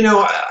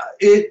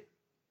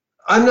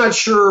 I'm not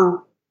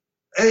sure.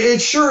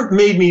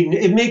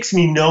 It makes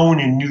me known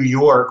in New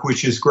York,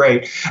 which is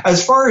great.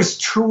 As far as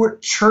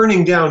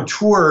turning down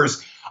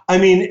tours,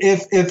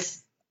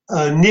 if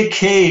Nick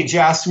Cage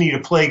asked me to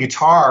play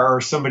guitar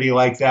or somebody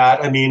like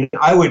that,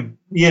 I would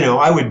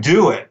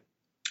do it.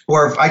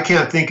 Or if I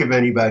can't think of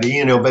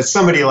anybody, but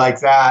somebody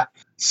like that.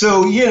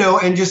 So,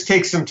 and just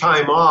take some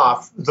time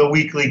off the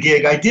weekly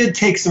gig. I did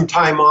take some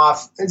time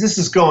off. This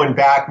is going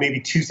back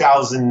maybe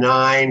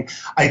 2009.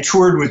 I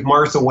toured with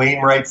Martha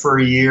Wainwright for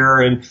a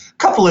year, and a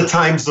couple of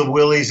times the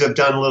Willies have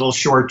done little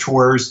short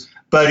tours,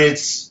 but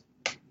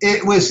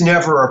it was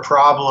never a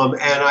problem,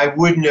 and I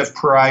wouldn't have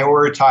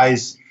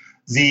prioritized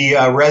the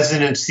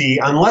residency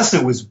unless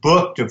it was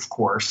booked, of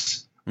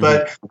course.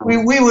 But we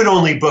would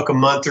only book a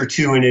month or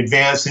two in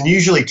advance, and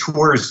usually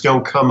tours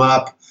don't come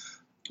up.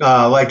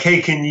 Like,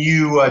 hey, can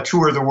you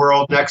tour the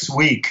world next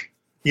week?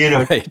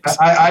 Right.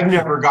 I've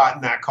never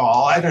gotten that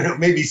call. I don't know.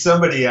 Maybe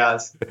somebody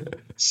has.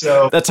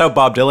 So that's how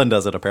Bob Dylan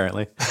does it,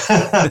 apparently.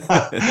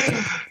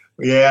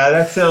 Yeah,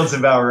 that sounds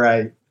about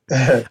right.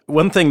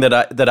 One thing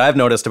that I've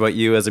noticed about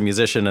you as a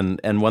musician,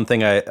 and one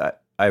thing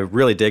I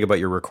really dig about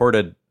your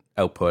recorded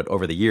output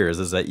over the years,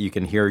 is that you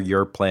can hear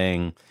your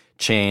playing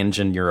change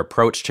and your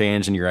approach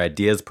change and your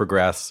ideas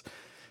progress.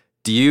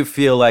 Do you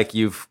feel like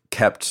you've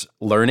kept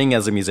learning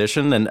as a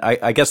musician? And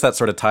I guess that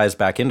sort of ties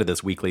back into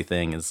this weekly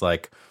thing. Is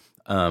like,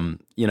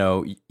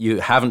 you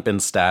haven't been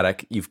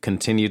static. You've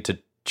continued to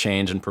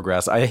change and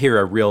progress. I hear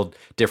a real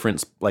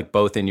difference, like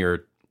both in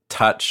your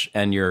touch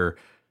and your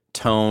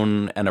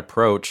tone and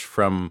approach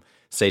from,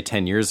 say,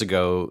 10 years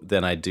ago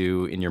than I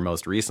do in your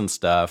most recent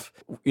stuff.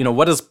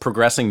 What does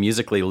progressing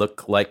musically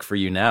look like for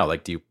you now?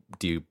 Like, do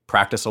you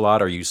practice a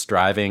lot? Are you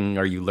striving?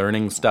 Are you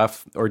learning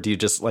stuff? Or do you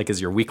just, like,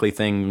 is your weekly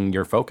thing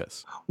your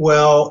focus?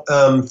 Well,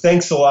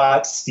 thanks a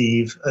lot,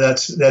 Steve.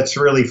 That's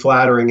really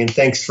flattering, and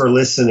thanks for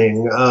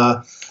listening.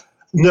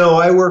 No,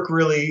 I work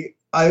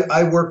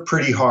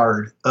pretty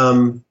hard,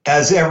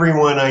 as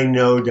everyone I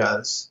know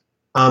does.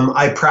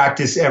 I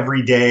practice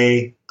every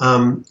day.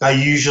 And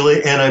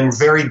I'm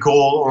very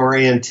goal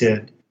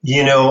oriented.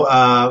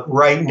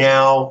 Right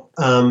now,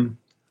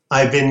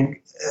 I've been,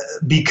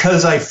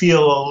 because I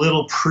feel a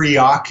little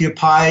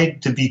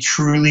preoccupied to be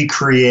truly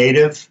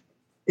creative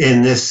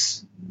in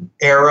this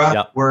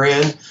era we're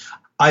in.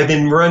 I've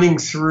been running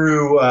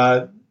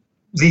through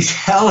these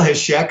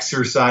hellish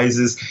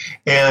exercises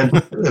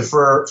and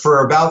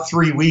for about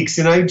 3 weeks.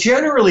 And I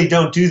generally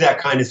don't do that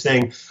kind of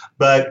thing,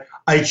 but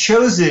I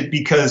chose it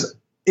because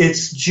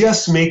it's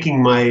just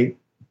making my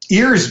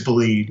ears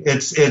bleed.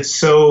 It's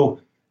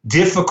so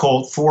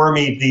difficult for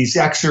me, these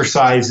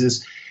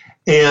exercises.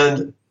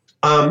 And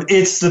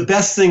it's the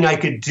best thing I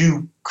could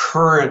do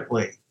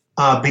currently,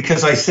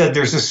 because I said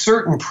there's a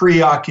certain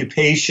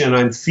preoccupation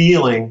I'm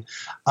feeling,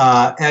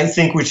 I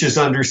think, which is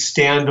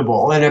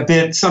understandable. And a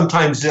bit,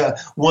 sometimes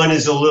one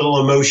is a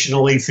little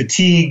emotionally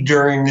fatigued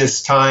during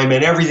this time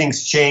and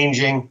everything's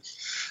changing.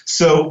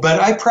 So, but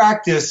I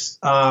practice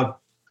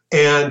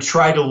and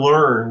try to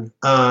learn.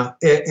 And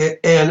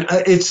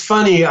it's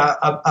funny,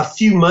 a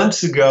few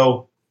months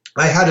ago,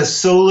 I had a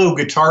solo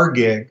guitar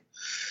gig,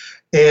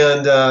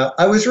 and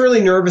I was really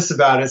nervous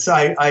about it. So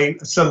I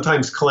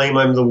sometimes claim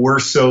I'm the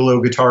worst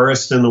solo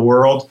guitarist in the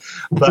world,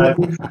 but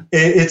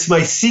it's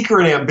my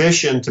secret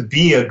ambition to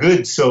be a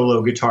good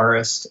solo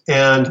guitarist.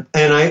 And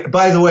I,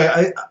 by the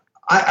way,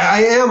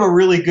 I am a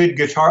really good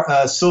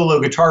solo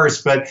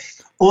guitarist, but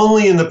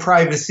only in the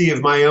privacy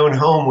of my own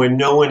home when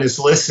no one is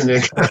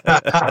listening.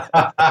 But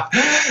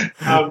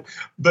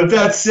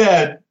that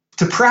said,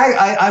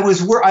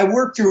 I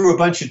worked through a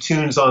bunch of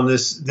tunes on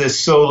this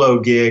solo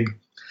gig,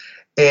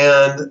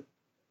 and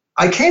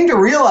I came to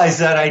realize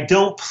that I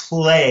don't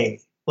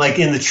play, like,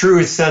 in the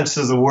truest sense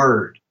of the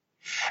word.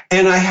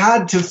 And I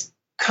had to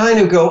kind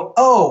of go,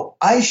 oh,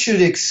 I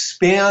should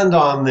expand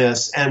on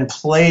this and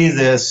play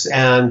this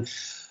and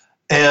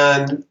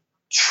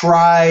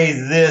try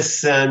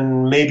this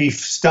and maybe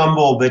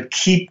stumble, but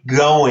keep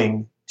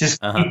going.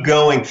 Just keep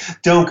going.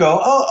 Don't go,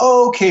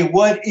 oh, okay,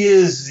 what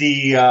is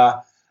the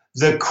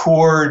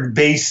chord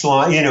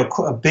baseline, a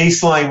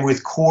baseline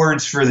with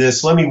chords for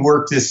this? Let me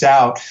work this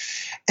out.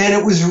 And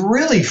it was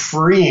really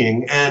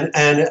freeing. And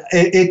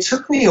it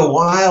took me a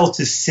while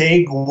to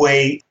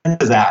segue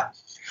into that.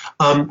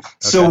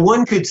 So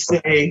one could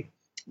say,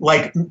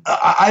 like,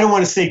 I don't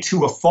want to say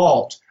to a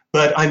fault,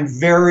 but I'm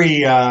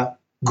very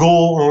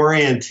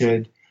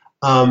goal-oriented.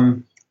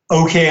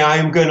 Okay,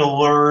 I'm going to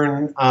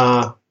learn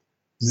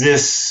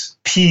this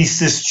piece,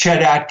 this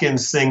Chet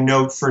Atkins thing,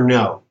 note for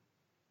note.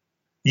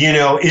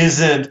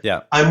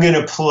 I'm going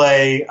to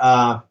play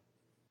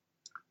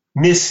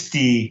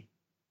Misty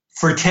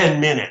for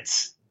 10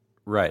 minutes.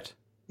 Right.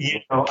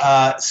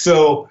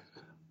 So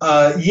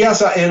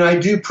yes, and I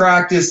do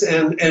practice,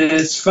 and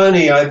it's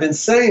funny, I've been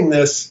saying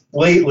this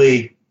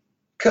lately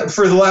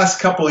for the last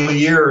couple of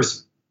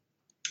years.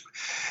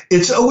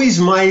 It's always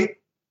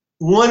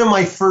one of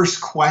my first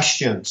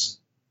questions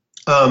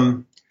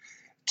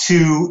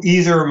to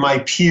either my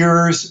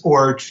peers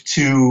or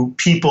to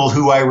people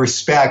who I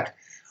respect.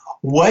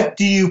 What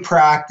do you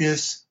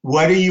practice?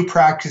 What are you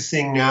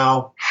practicing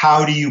now?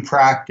 How do you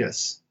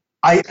practice?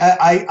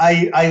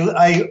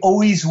 I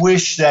always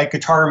wish that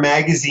guitar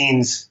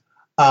magazines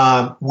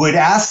would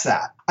ask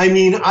that. I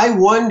mean, I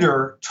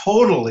wonder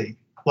totally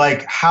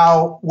like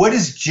what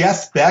does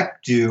Jeff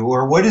Beck do,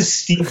 or what does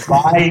Steve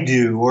Vai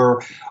do,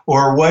 or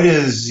what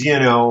does,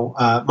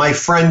 my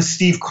friend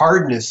Steve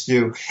Cardenas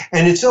do?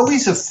 And it's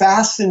always a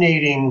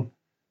fascinating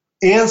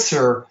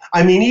answer.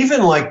 I mean,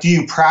 even like, do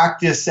you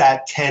practice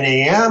at 10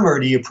 a.m. or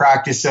do you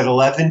practice at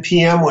 11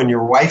 p.m. when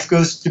your wife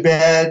goes to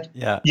bed?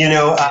 Yeah.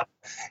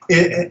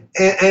 And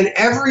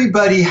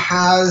everybody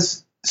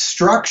has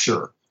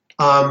structure.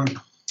 I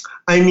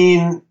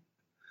mean,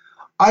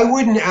 I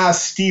wouldn't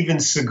ask Steven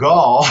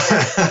Seagal,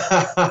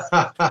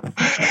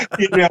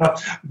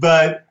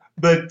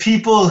 but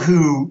people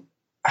who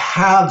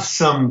have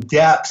some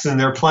depth in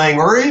their playing,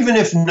 or even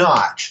if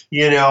not,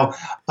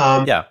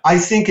 I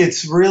think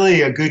it's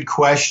really a good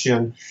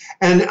question.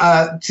 And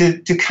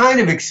to kind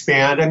of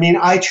expand, I mean,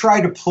 I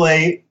try to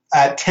play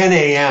at 10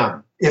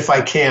 a.m. if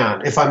I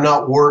can, if I'm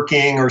not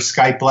working or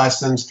Skype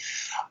lessons.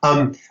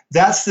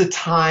 That's the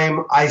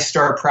time I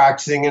start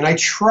practicing, and I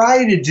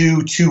try to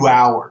do 2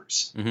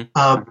 hours.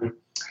 Mm-hmm.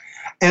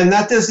 And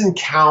that doesn't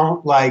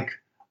count like,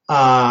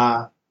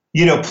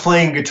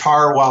 playing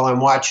guitar while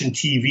I'm watching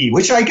TV,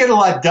 which I get a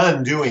lot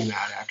done doing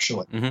that,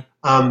 actually.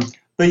 Mm-hmm.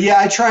 But yeah,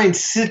 I try and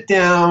sit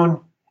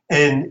down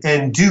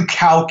and do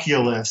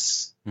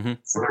calculus mm-hmm.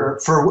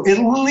 for at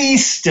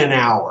least an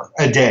hour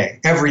a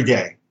day, every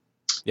day.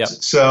 Yeah.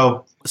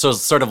 So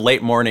sort of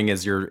late morning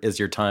is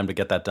your time to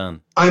get that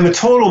done. I'm a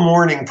total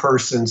morning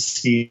person,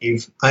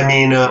 Steve. I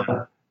mean,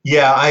 and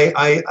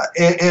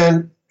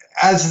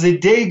as the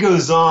day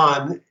goes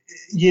on,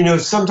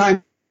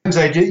 sometimes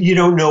you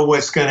don't know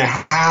what's going to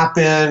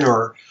happen,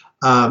 or,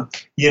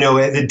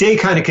 the day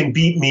kind of can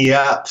beat me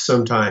up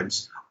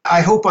sometimes.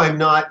 I hope I'm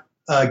not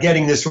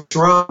getting this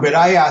wrong, but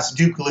I asked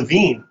Duke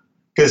Levine,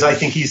 because I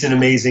think he's an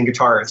amazing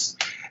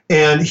guitarist,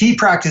 and he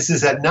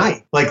practices at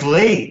night, like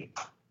late.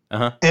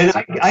 Uh-huh. And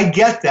I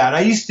get that. I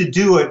used to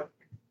do it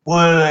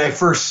when I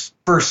first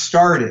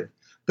started,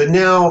 but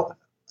now,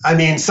 I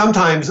mean,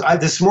 sometimes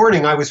this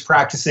morning I was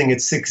practicing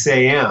at 6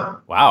 a.m.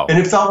 Wow. And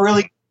it felt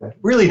really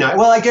nice.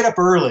 Well, I get up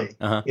early,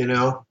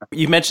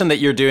 You mentioned that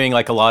you're doing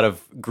like a lot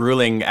of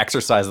grueling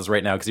exercises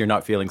right now because you're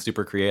not feeling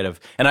super creative.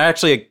 And I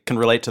actually can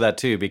relate to that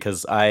too,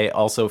 because I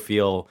also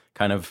feel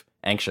kind of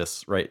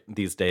anxious right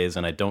these days,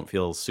 and I don't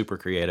feel super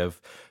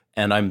creative.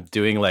 And I'm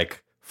doing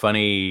like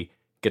funny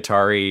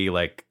guitar-y,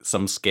 like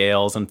some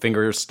scales and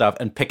finger stuff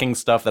and picking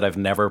stuff that I've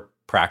never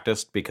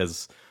practiced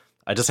because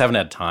I just haven't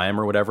had time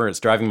or whatever. It's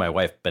driving my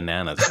wife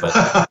bananas.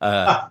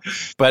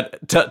 But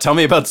tell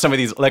me about some of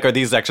these. Like, are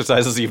these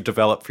exercises you've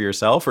developed for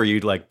yourself, or are you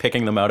like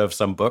picking them out of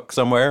some book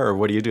somewhere, or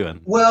what are you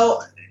doing?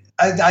 Well,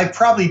 I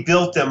probably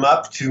built them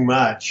up too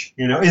much.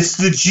 It's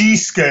the G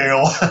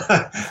scale.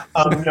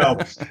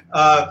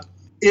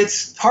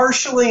 It's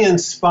partially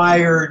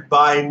inspired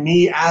by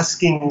me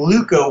asking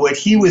Luca what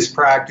he was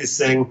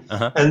practicing.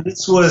 Uh-huh. And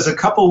this was a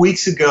couple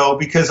weeks ago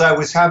because I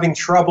was having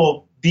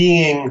trouble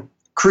being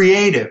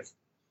creative.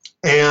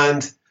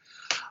 And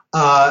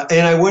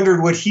I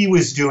wondered what he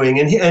was doing.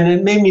 And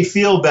it made me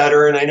feel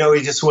better. And I know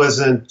he just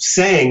wasn't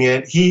saying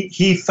it.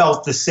 He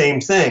felt the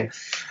same thing.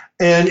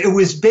 And it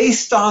was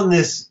based on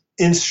this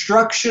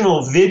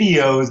instructional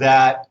video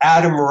that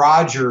Adam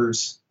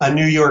Rogers, a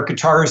New York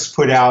guitarist,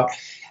 put out.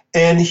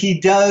 And he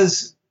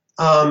does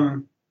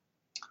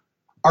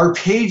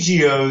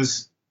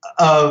arpeggios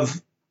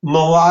of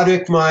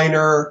melodic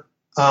minor,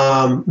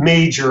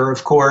 major,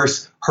 of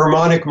course,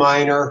 harmonic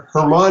minor,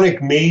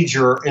 harmonic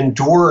major, and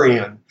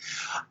Dorian.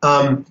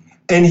 And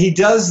he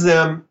does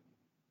them,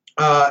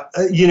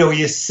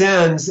 he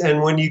ascends,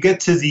 and when you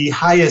get to the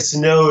highest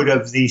note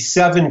of the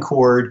 7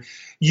 chord,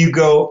 you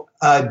go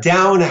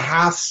down a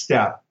half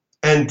step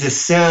and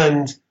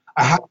descend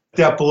a half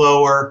step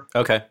lower.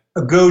 Okay.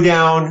 Go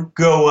down,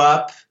 go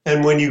up,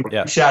 and when you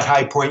reach that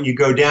high point, you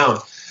go down.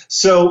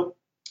 So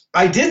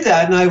I did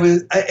that,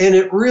 and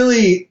it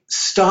really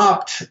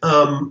stopped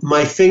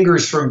my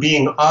fingers from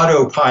being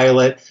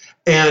autopilot.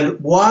 And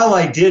while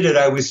I did it,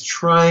 I was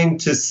trying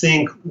to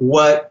think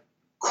what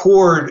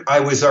chord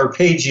I was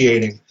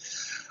arpeggiating.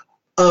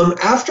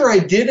 After I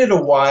did it a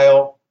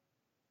while,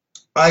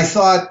 I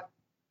thought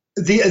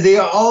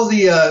all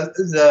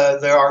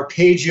the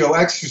arpeggio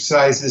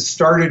exercises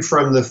started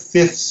from the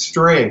 5th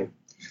string.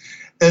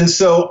 And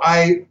so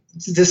I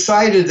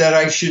decided that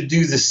I should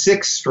do the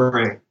 6th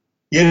string,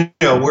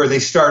 where they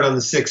start on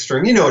the 6th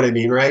string. You know what I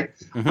mean, right?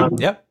 Mm-hmm.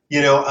 Yep.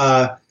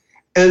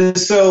 And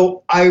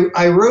so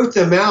I wrote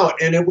them out,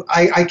 and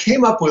I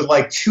came up with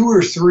like 2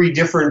 or 3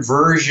 different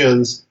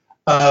versions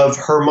of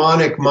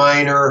harmonic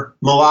minor,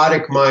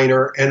 melodic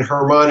minor, and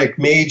harmonic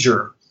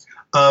major,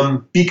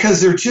 because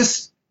they're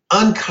just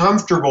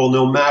uncomfortable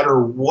no matter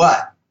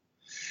what.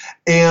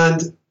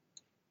 And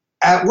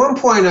at one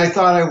point I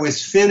thought I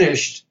was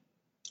finished,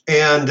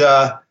 and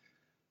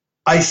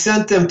I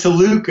sent them to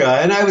Luca,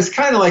 and I was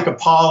kind of like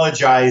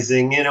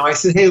apologizing. I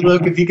said, hey,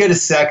 look, if you get a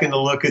second to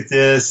look at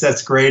this,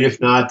 that's great. If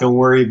not, don't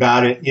worry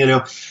about it,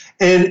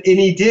 And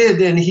he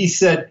did, and he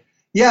said,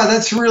 yeah,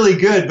 that's really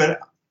good. But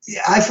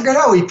I forgot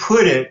how he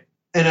put it.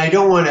 and I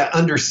don't want to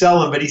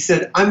undersell him, but he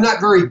said, I'm not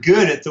very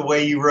good at the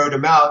way you wrote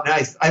them out.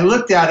 And I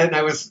looked at it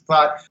and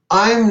thought,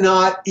 I'm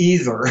not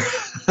either.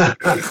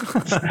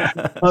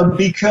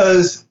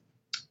 Because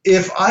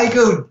if I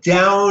go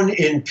down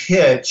in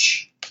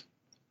pitch,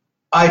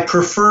 I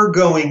prefer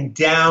going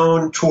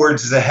down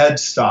towards the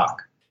headstock.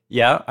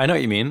 Yeah, I know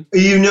what you mean.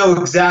 You know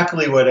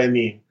exactly what I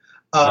mean.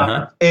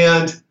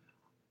 And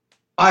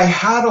I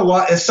had a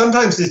lot,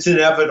 sometimes it's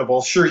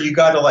inevitable. Sure, you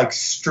got to like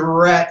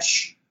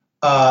stretch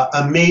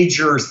a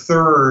major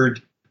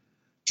third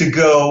to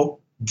go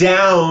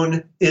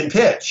down in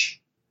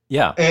pitch.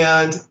 Yeah.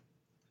 And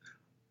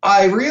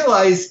I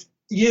realized,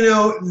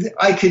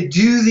 I could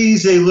do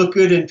these, they look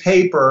good in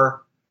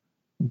paper,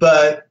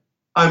 but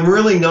I'm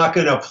really not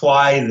going to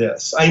apply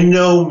this. I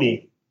know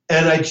me,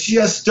 and I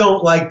just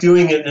don't like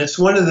doing it. And it's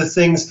one of the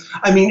things,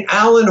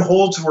 Alan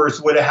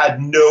Holdsworth would have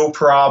had no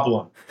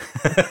problem.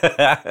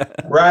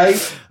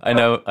 Right? I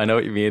know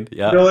what you mean.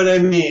 Yeah. You know what I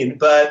mean?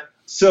 But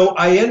so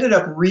I ended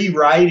up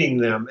rewriting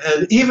them.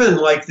 And even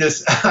like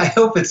this, I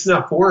hope it's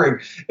not boring.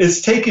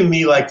 It's taken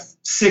me like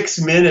 6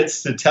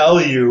 minutes to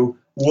tell you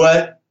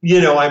what,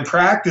 I'm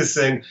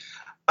practicing.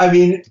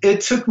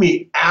 It took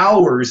me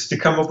hours to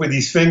come up with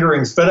these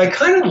fingerings, but I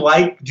kind of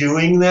like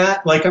doing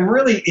that. Like I'm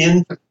really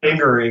into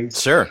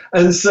fingerings. Sure.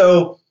 And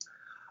so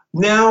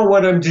now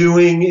what I'm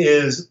doing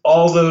is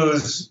all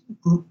those,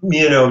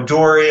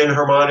 Dorian,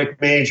 harmonic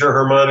major,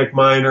 harmonic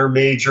minor,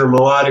 major,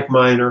 melodic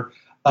minor,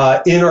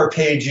 in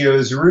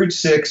arpeggios, root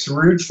 6,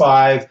 root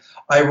 5.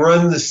 I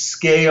run the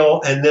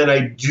scale and then I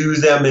do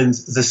them in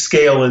the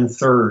scale in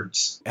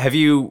thirds. Have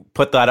you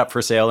put that up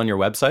for sale on your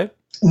website?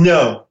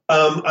 No.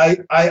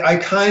 I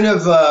kind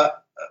of,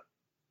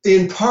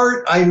 in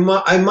part, I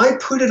might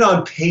put it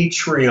on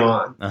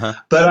Patreon,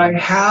 but I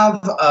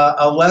have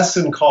a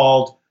lesson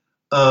called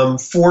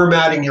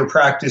Formatting Your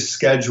Practice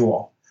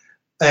Schedule,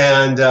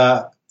 and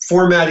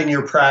Formatting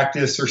Your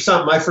Practice or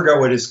something. I forgot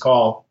what it's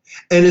called.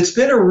 And it's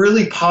been a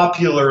really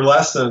popular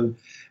lesson.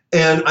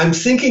 And I'm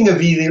thinking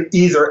of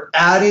either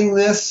adding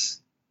this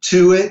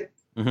to it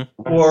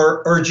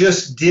or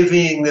just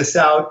divvying this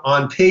out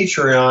on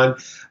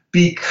Patreon,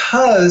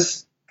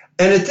 because,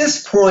 and at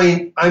this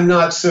point, I'm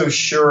not so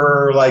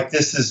sure like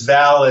this is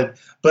valid,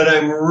 but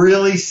I'm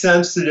really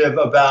sensitive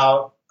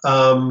about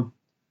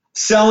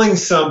selling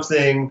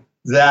something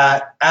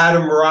that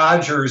Adam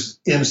Rogers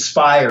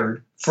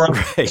inspired from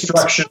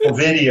instructional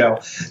video.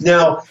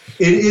 Now,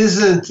 it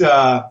isn't...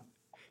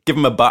 give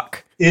him a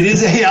buck. It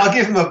is I'll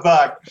give him a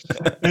buck.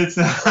 It's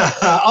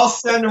I'll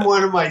send him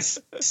one of my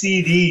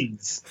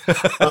CDs.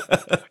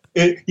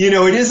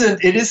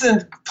 It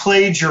isn't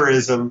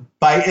plagiarism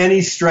by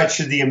any stretch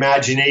of the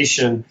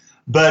imagination,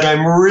 but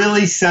I'm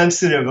really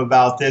sensitive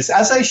about this,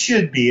 as I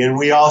should be, and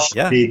we all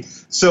should be.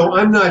 So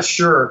I'm not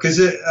sure,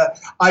 because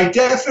I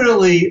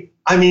definitely,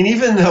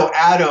 even though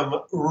Adam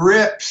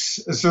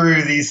rips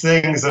through these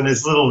things on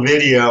his little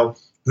video,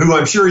 who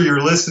I'm sure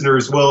your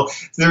listeners will,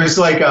 there's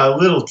like a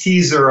little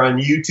teaser on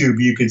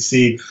YouTube you could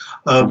see.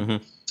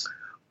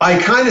 I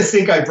kind of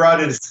think I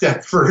brought it a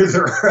step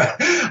further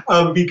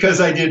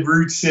because I did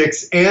root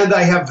 6 and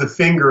I have the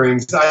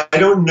fingerings. I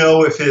don't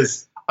know if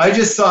I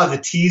just saw the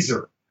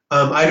teaser.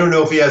 I don't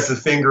know if he has the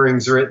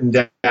fingerings written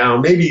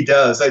down. Maybe he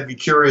does. I'd be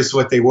curious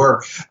what they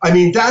were.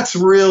 That's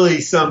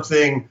really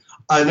something.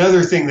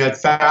 Another thing that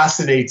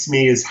fascinates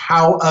me is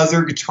how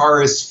other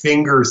guitarists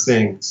finger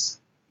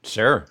things.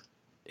 Sure.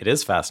 It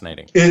is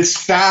fascinating. It's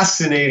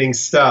fascinating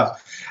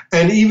stuff.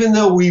 And even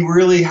though we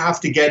really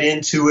have to get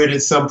into it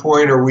at some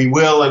point, or we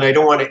will, and I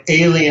don't want to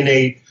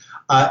alienate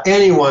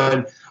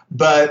anyone,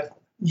 but,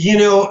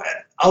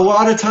 a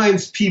lot of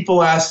times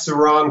people ask the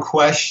wrong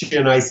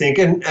question, I think.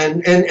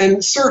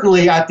 And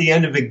certainly at the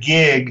end of a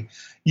gig,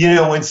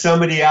 when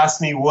somebody asks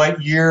me, what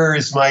year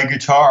is my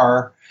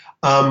guitar?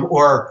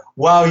 Or,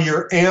 wow,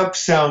 your amp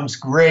sounds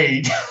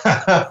great.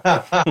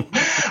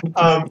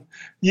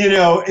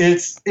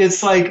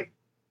 It's like,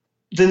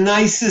 the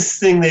nicest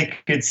thing they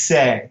could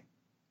say.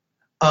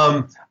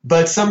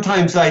 But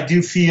sometimes I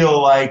do feel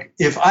like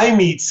if I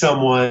meet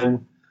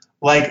someone,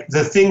 like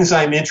the things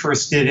I'm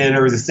interested in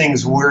are the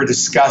things we're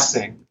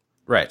discussing.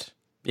 Right.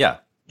 Yeah.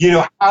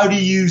 How do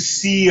you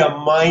see a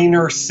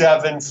minor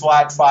 7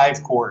 flat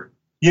 5 chord?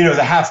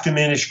 The half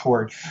diminished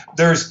chord.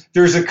 There's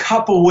a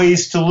couple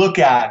ways to look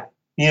at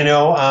it.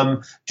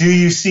 Do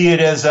you see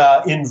it as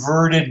a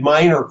inverted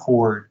minor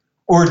chord?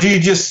 Or do you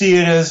just see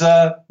it as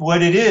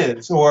what it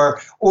is, or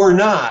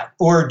not?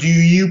 Or do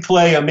you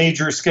play a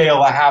major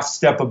scale a half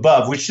step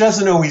above, which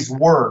doesn't always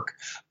work?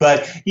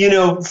 But,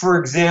 for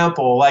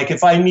example, like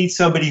if I meet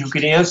somebody who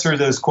could answer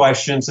those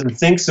questions and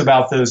thinks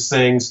about those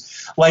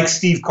things, like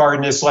Steve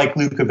Cardenas, like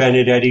Luca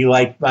Benedetti,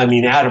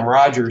 Adam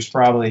Rogers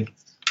probably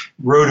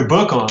wrote a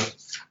book on it.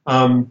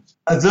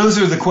 Those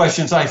are the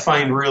questions I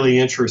find really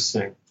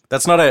interesting.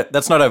 That's not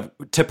a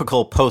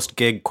typical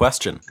post-gig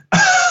question.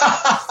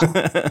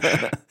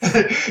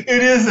 It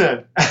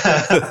isn't.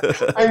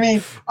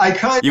 I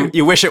kind of...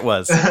 You wish it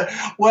was.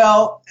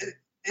 Well,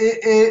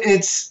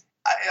 it's...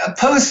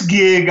 Post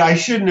gig, I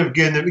shouldn't have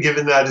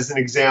given that as an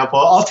example.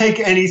 I'll take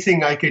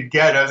anything I could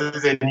get other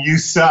than "you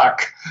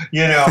suck,"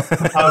 you know.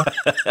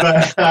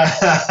 But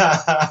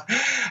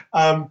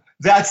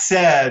that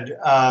said,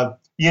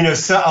 you know,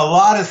 so a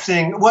lot of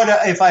things. What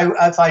if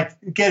I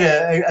get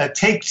a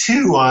take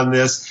two on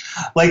this?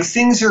 Like,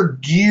 things are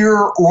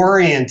gear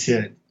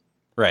oriented.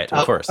 Right,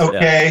 of course.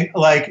 Okay, yeah.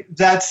 Like,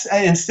 that's,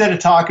 instead of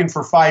talking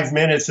for 5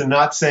 minutes and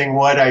not saying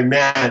what I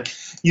meant,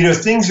 you know,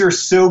 things are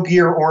so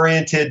gear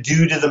oriented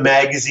due to the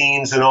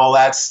magazines and all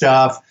that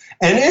stuff.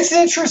 And it's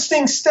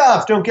interesting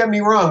stuff, don't get me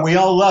wrong. We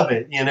all love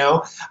it, you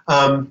know.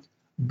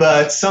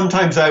 But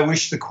sometimes I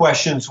wish the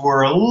questions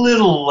were a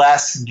little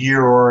less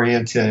gear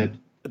oriented.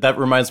 That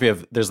reminds me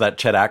of, there's that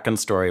Chet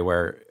Atkins story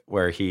where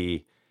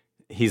he's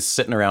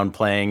sitting around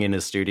playing in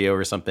his studio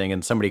or something,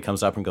 and somebody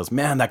comes up and goes,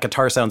 "Man, that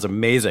guitar sounds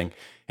amazing."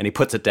 And he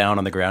puts it down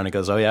on the ground and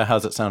goes, "Oh yeah,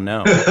 how's it sound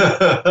now?"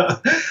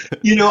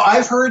 You know,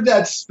 I've heard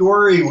that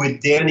story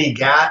with Danny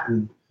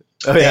Gatton.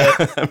 Oh yeah.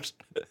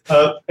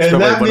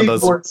 And that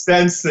makes more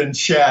sense than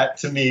Chet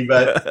to me,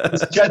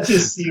 but Chet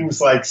just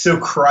seems like so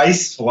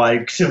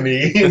Christ-like to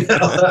me. You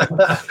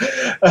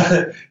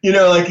know? You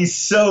know, like, he's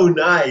so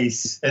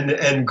nice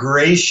and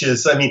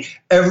gracious. I mean,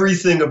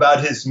 everything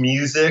about his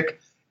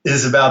music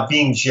is about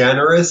being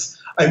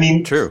generous. I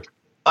mean, true.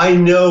 I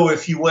know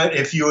if you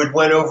had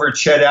went over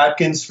Chet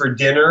Atkins for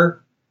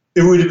dinner,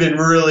 it would have been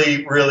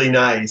really, really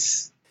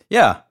nice.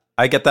 Yeah,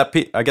 I get that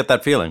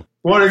feeling.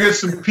 Want to get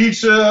some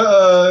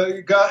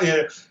pizza?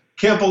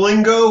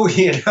 Campilongo,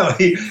 you know,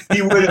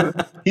 he would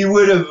have.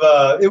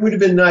 It would have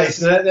been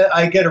nice, and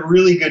I get a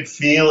really good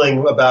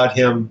feeling about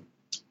him.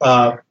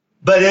 But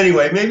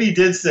anyway, maybe he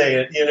did say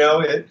it. You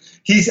know,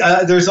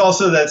 there's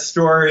also that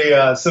story.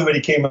 Somebody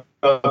came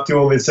up to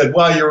him and said,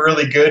 "Wow, you're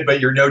really good, but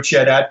you're no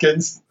Chet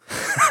Atkins."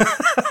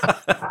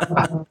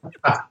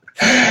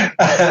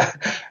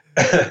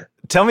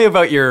 Tell me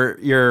about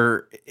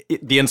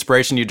the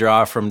inspiration you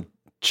draw from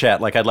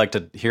Chet. Like, I'd like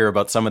to hear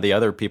about some of the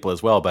other people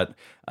as well, but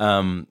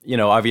you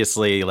know,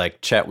 obviously,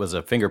 like, Chet was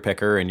a finger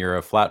picker and you're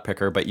a flat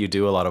picker, but you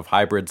do a lot of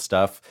hybrid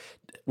stuff.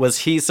 Was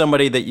he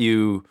somebody that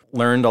you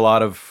learned a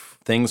lot of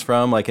things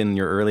from, like, in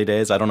your early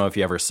days? I don't know if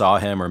you ever saw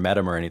him or met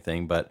him or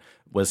anything, but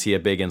was he a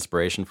big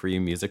inspiration for you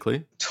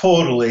musically?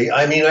 Totally.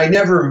 I mean, I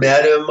never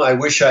met him. I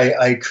wish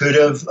I could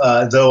have,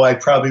 though I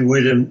probably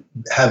wouldn't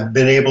have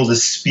been able to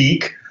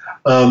speak.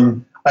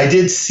 I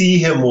did see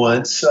him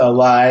once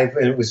live,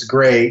 and it was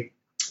great.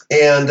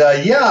 And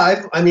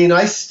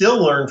I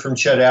still learn from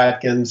Chet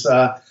Atkins.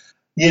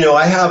 You know,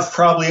 I have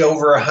probably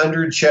over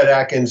 100 Chet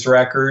Atkins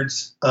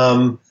records.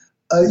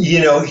 You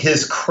know,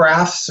 his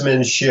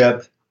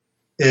craftsmanship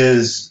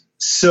is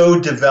so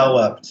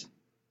developed.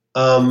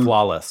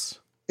 Flawless.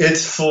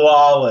 It's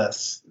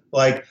flawless.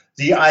 Like,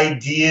 the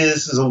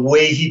ideas, the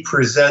way he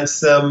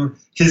presents them,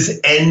 his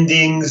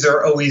endings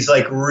are always,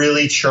 like,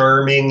 really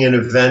charming and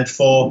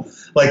eventful.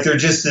 Like, they're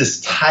just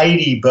this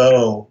tidy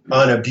bow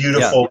on a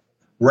beautiful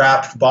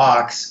wrapped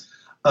box.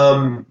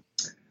 You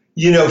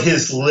know,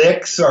 his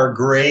licks are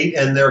great,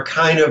 and they're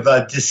kind of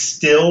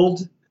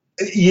distilled.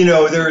 You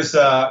know, there's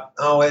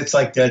it's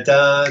like da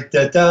da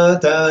da da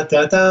da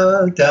da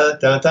da da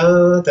da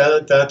da da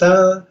da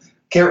da.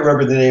 Can't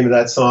remember the name of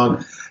that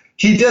song.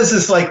 He does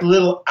this, like,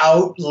 little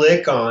out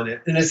lick on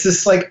it, and it's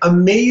this, like,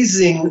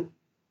 amazing,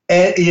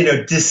 you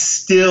know,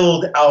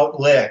 distilled out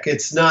lick.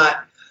 It's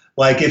not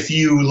like if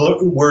you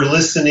were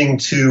listening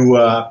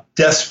to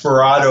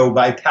Desperado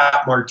by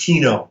Pat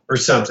Martino or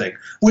something,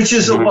 which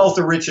is a wealth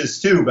of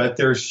riches too, but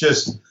there's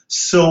just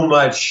so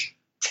much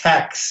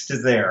text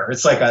there.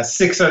 It's like a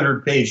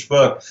 600-page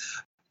book.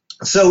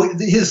 So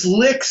his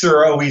licks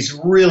are always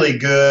really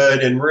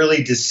good and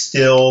really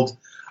distilled.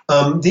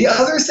 The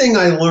other thing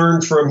I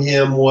learned from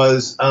him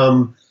was,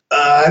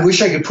 I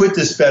wish I could put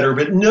this better,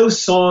 but no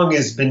song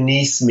is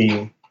beneath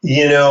me.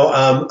 You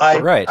know,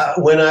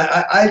 when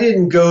I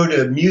didn't go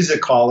to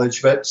music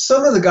college, but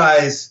some of the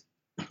guys,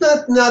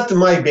 not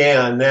my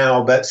band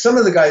now, but some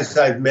of the guys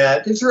that I've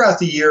met throughout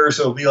the years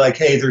will be like,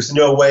 "Hey, there's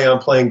no way I'm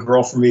playing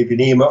Girl from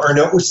Ipanema," or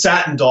 "No,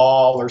 Satin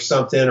Doll," or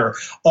something, or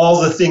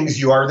 "All the Things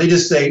You Are." They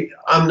just say,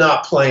 "I'm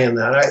not playing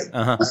that.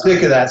 I'm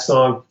sick of that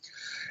song,"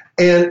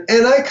 and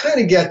I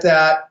kind of get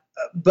that.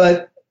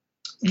 But,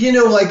 you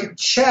know, like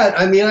Chet,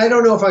 I mean, I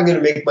don't know if I'm going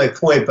to make my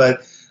point,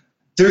 but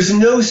there's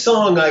no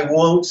song I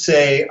won't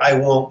say I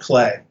won't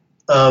play.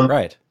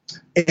 Right.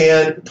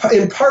 And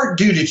in part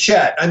due to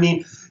Chet. I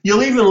mean,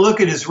 you'll even look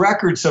at his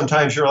record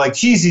sometimes, you're like,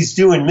 geez, he's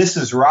doing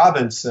Mrs.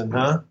 Robinson,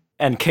 huh?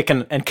 And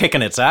kicking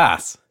its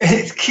ass.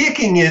 It's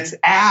kicking its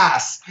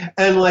ass.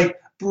 And, like,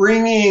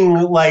 bringing,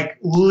 like,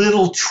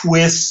 little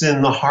twists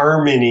in the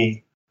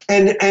harmony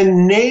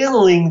and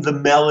nailing the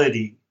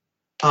melody.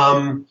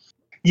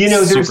 You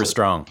know, super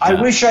strong. Yeah.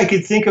 I wish I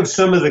could think of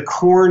some of the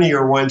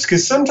cornier ones,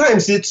 because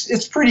sometimes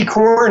it's pretty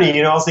corny.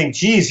 You know, I'll think,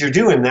 geez, you're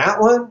doing that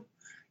one?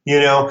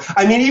 You know,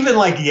 I mean, even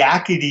like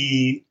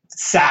Yakety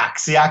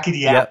Sax.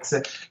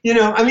 You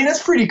know, I mean,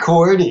 that's pretty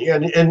corny.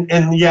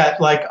 And yet,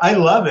 like, I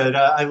love it.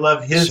 I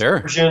love his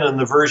version and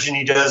the version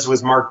he does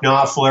with Mark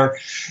Knopfler.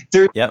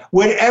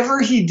 Whatever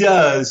he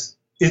does,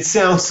 It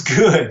sounds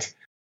good.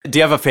 Do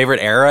you have a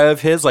favorite era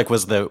of his? Like, were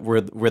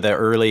the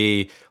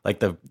early, like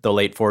the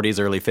late 40s,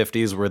 early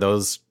 50s, were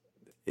those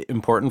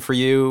important for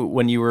you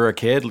when you were a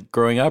kid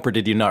growing up, or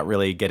did you not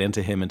really get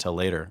into him until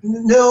later?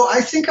 No, I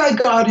think I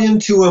got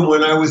into him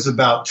when I was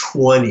about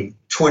 20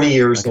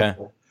 years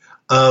old.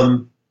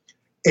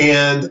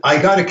 And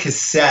I got a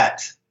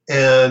cassette,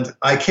 and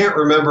I can't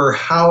remember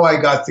how I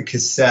got the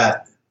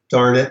cassette,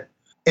 darn it.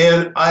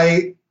 And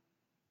I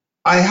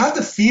had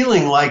the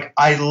feeling like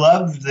I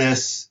loved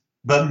this,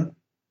 but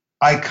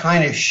I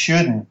kind of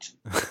shouldn't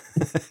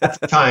at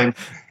the time.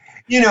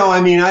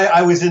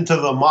 I was into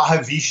the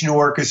Mahavishnu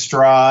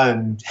Orchestra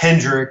and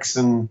Hendrix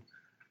and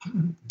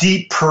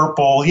Deep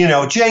Purple,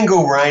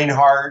 Django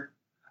Reinhardt.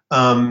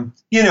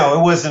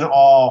 It wasn't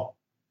all,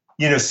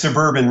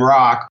 suburban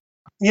rock.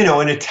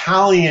 An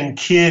Italian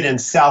kid in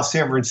South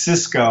San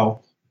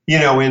Francisco,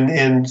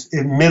 in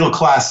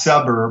middle-class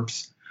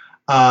suburbs.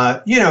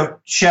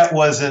 Chet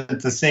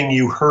wasn't the thing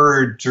you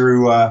heard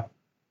through,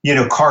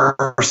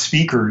 car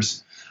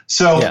speakers.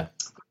 So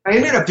I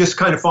ended up just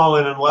kind of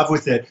falling in love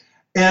with it.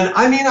 And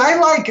I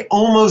like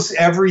almost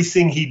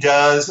everything he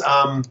does.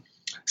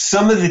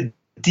 Some of the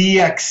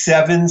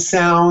DX7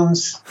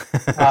 sounds.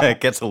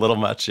 It gets a little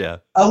much, yeah.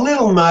 A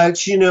little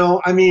much,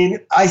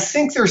 I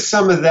think there's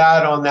some of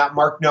that on that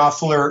Mark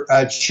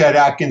Knopfler, Chet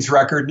Atkins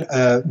record,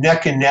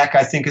 Neck and Neck,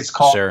 I think it's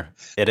called. Sure,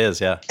 it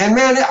is, yeah. And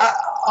man,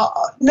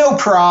 no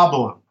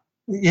problem.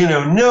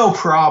 No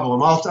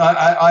problem.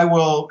 I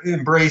will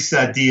embrace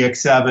that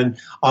DX7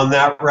 on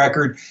that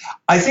record.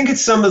 I think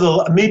it's some of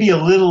the, maybe a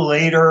little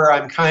later,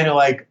 I'm kind of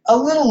like a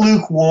little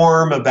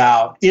lukewarm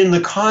about in the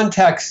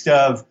context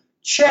of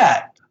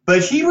Chet,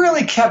 but he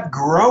really kept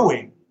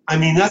growing.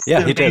 That's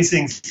the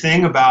amazing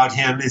thing about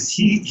him is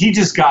he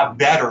just got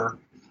better.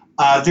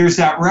 There's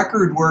that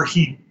record where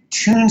he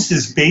tunes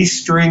his bass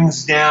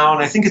strings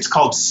down. I think it's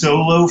called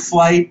Solo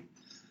Flight.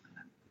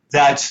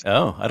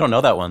 I don't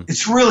know that one.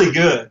 It's really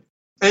good.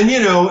 And,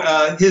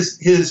 his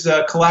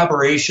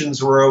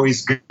collaborations were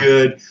always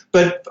good.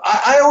 But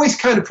I always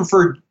kind of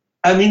preferred,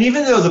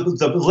 even though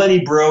the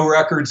Lenny Breau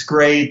record's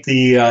great,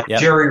 the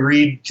Jerry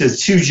Reed,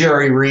 just two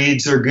Jerry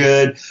Reeds are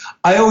good,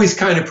 I always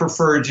kind of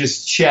prefer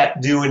just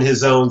Chet doing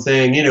his own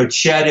thing.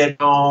 Chet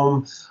at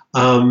Home.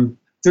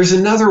 There's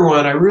another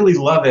one, I really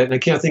love it, and I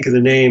can't think of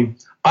the name.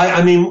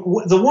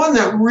 The one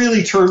that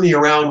really turned me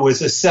around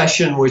was a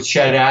session with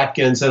Chet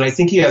Atkins, and I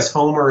think he has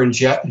Homer and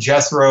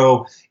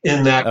Jethro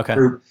in that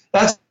group.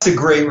 That's a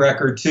great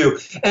record, too.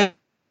 And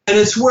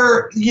it's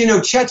where,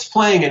 Chet's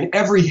playing and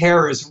every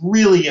hair is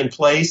really in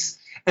place.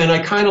 And I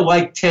kind of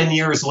like 10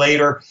 years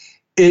later,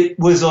 it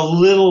was a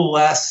little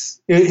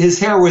less, his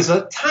hair was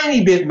a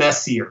tiny bit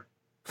messier.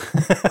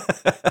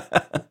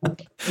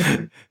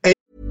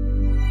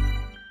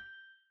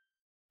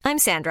 I'm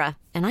Sandra,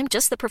 and I'm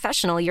just the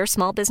professional your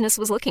small business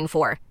was looking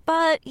for.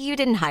 But you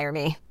didn't hire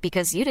me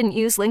because you didn't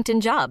use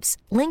LinkedIn Jobs.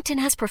 LinkedIn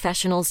has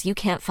professionals you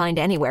can't find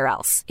anywhere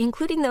else,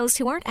 including those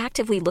who aren't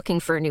actively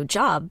looking for a new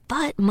job,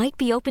 but might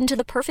be open to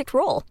the perfect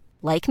role,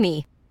 like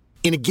me.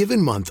 In a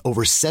given month,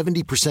 over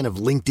 70% of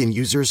LinkedIn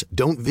users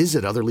don't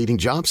visit other leading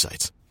job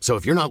sites. So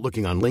if you're not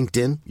looking on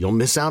LinkedIn, you'll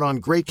miss out on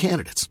great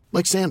candidates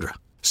like Sandra.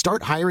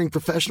 Start hiring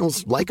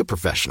professionals like a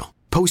professional.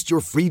 Post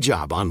your free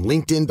job on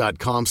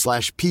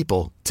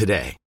linkedin.com/people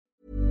today.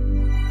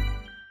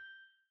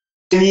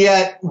 And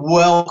yet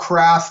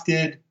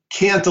well-crafted,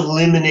 can't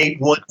eliminate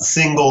one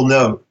single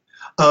note.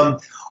 I'm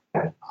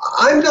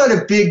not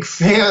a big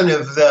fan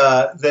of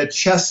the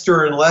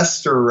Chester and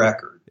Lester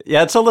record.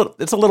 Yeah, it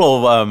gets a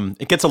little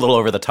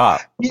over the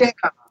top. Yeah.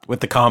 With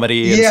the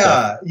comedy and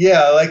stuff.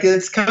 Yeah, like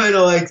it's kind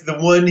of like the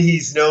one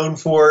he's known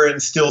for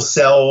and still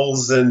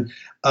sells. And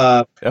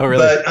oh, really?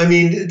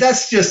 But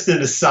that's just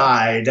an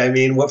aside.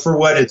 For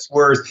what it's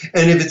worth.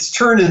 And if it's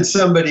turning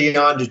somebody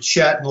on to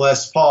Chet and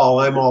Les Paul,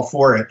 I'm all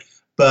for it.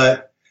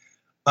 But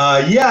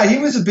he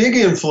was a big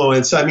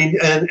influence. And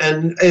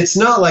it's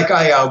not like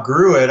I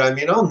outgrew it.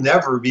 I'll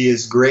never be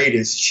as great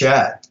as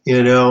Chet.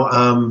 It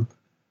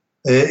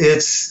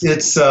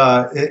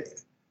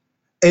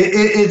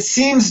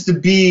seems to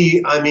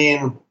be,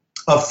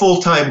 a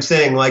full-time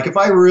thing. Like if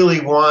I really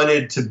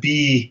wanted to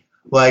be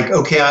like,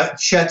 okay,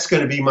 Chet's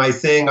going to be my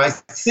thing, I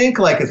think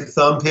like a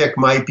thumb pick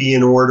might be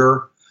in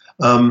order.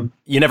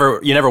 You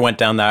never went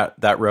down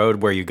that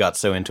road where you got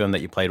so into him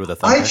that you played with a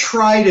thumb pick? I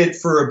tried it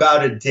for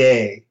about a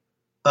day.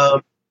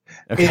 And,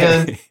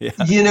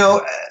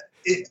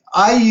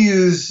 I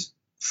use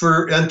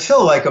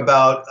until like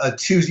about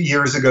 3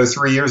 years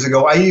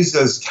ago, I used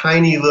those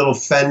tiny little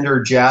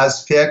Fender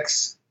jazz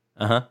picks.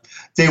 Uh-huh.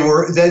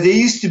 They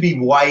used to be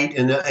white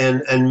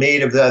and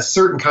made of a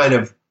certain kind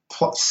of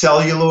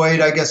celluloid,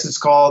 I guess it's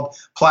called,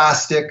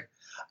 plastic.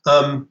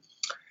 And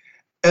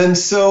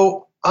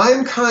so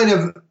I'm kind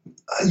of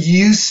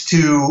used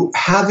to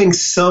having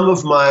some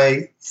of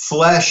my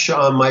flesh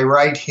on my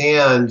right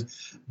hand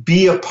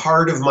be a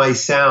part of my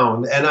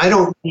sound. And I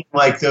don't mean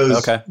like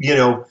those,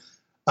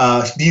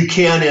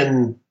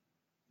 Buchanan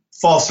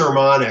false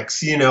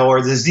harmonics,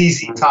 or the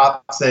ZZ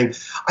Top thing.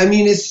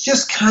 It's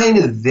just kind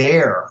of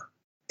there.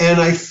 and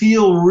I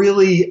feel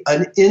really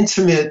an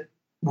intimate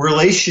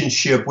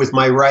relationship with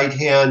my right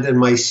hand and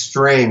my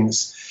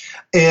strings.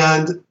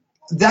 And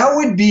that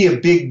would be a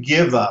big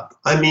give up.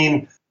 I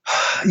mean,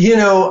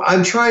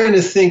 I'm trying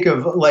to think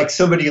of like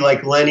somebody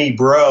like Lenny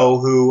Breau,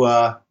 who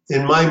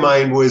in my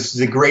mind was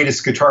the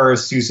greatest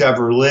guitarist who's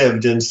ever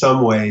lived in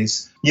some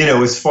ways,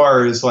 as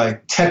far as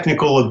like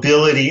technical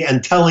ability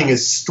and telling a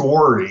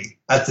story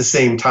at the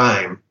same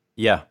time.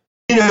 Yeah.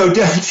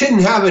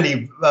 Didn't have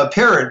any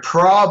apparent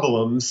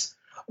problems,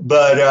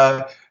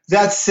 but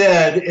that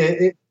said,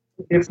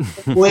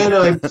 if when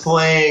I'm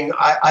playing,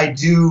 I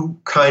do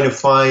kind of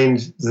find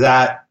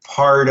that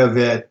part of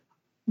it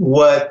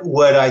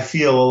what I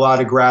feel a lot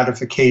of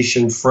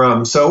gratification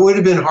from. So it would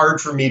have been hard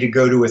for me to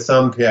go to a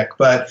thumb pick,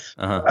 but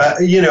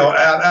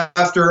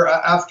after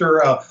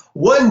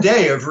one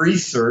day of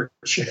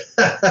research,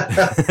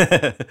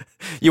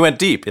 you went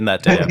deep in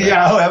that day.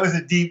 Yeah, that was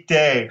a deep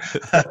day.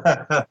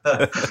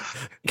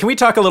 Can we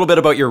talk a little bit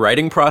about your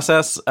writing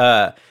process?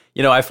 I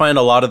find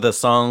a lot of the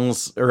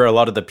songs or a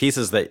lot of the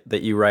pieces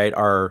that you write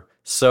are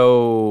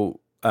so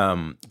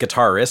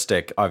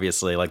guitaristic,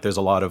 obviously. Like there's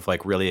a lot of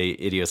like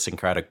really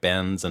idiosyncratic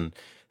bends and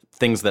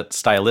things that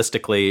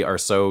stylistically are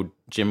so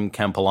Jim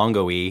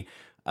Campilongo-y.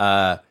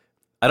 I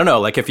don't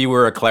know, like if you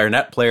were a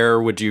clarinet player,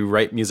 would you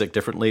write music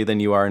differently than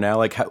you are now?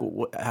 Like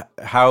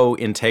how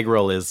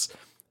integral is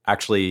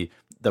actually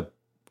the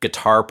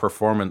guitar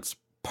performance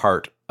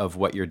part of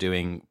what you're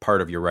doing, part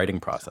of your writing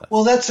process?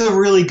 Well, that's a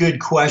really good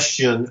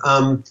question.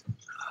 I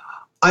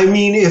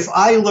mean, if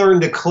I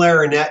learned a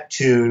clarinet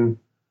tune,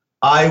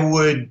 I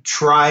would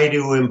try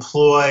to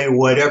employ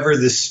whatever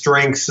the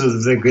strengths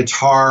of the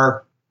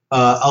guitar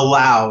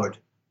allowed.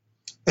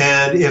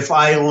 And if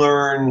I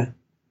learn,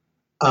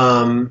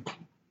 a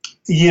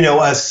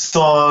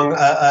song,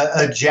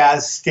 a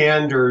jazz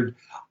standard,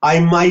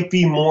 I might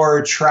be more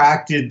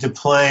attracted to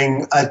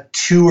playing a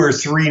 2 or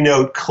 3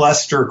 note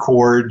cluster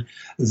chord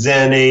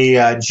than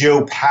a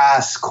Joe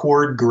Pass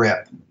chord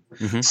grip.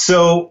 Mm-hmm.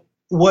 So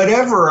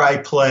whatever I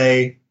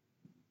play,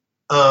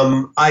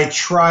 I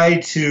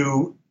try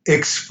to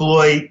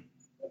exploit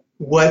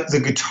what the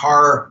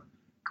guitar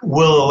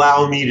will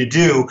allow me to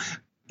do,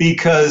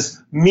 because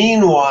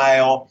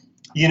meanwhile,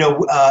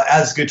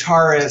 as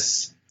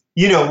guitarists,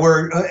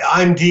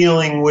 I'm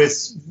dealing with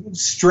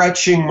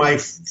stretching my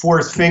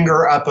fourth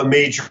finger up a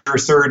major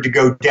third to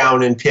go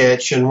down in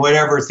pitch, and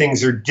whatever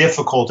things are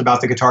difficult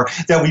about the guitar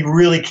that we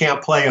really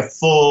can't play a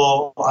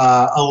full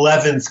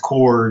 11th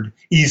chord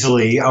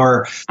easily,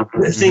 or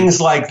things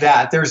like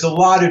that. There's a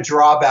lot of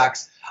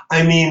drawbacks.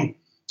 I mean,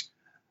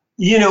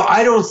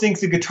 I don't think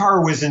the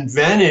guitar was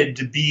invented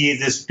to be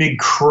this big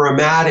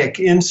chromatic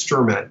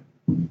instrument.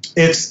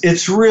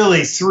 It's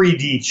really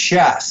 3D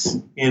chess,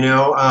 and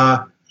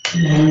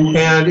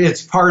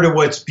it's part of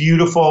what's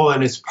beautiful,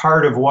 and it's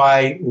part of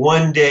why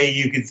one day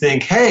you could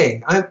think,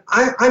 hey,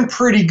 I'm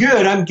pretty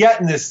good, I'm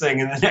getting this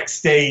thing, and the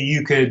next day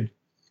you could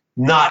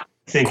not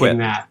thinking quit.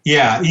 That.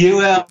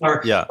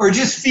 Yeah, or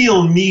just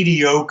feel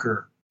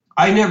mediocre.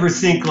 I never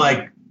think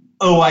like,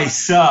 oh, I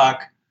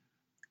suck.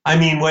 I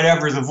mean,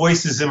 whatever, the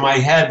voices in my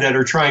head that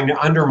are trying to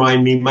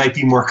undermine me might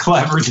be more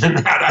clever than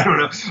that. I don't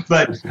know.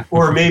 But,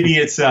 or maybe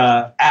it's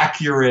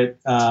accurate,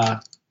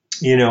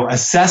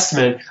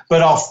 assessment,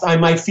 but I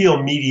might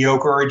feel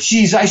mediocre, or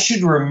geez, I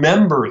should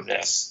remember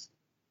this.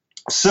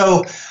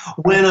 So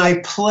when I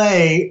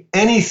play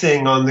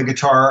anything on the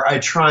guitar, I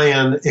try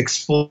and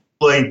exploit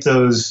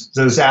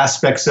those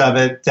aspects of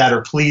it that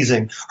are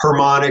pleasing.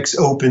 Harmonics,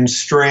 open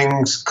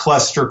strings,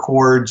 cluster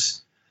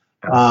chords,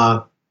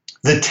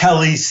 the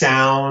telly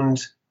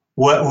sound,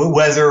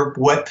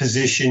 what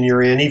position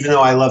you're in, even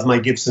though I love my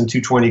Gibson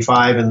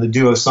 225 and the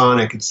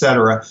Duosonic,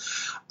 etc.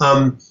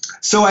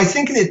 So I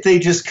think that they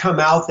just come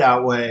out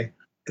that way,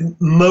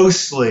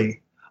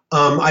 mostly.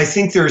 I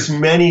think there's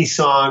many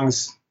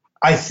songs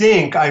I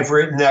think I've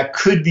written that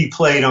could be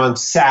played on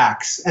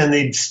sax and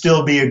they'd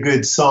still be a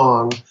good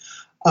song.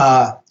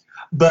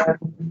 But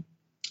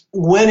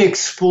when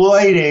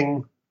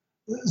exploiting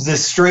the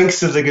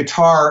strengths of the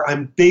guitar,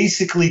 I'm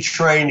basically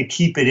trying to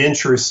keep it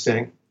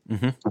interesting.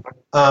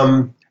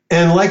 Mm-hmm.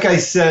 And like I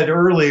said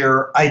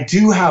earlier, I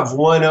do have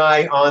one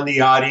eye on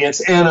the audience,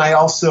 and I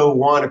also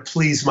want to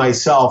please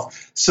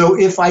myself. So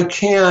if I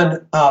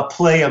can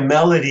play a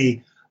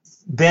melody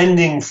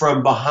bending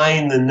from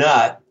behind the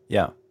nut,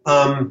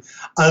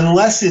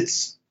 unless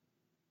it's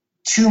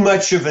too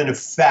much of an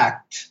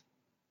effect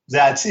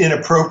that's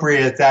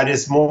inappropriate, that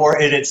is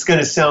more, and it's going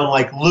to sound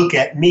like "Look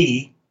at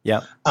Me,"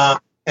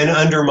 and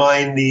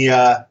undermine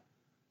the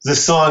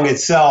song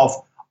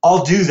itself,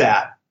 I'll do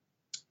that.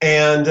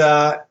 And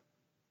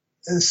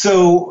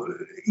so,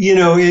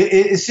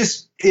 it's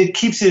just, it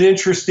keeps it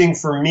interesting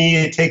for me.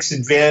 It takes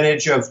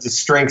advantage of the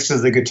strengths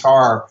of the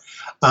guitar.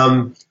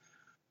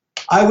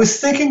 I was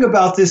thinking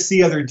about this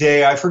the other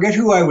day. I forget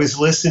who I was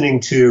listening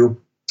to.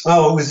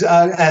 Oh, it was,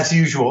 as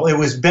usual, it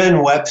was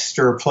Ben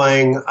Webster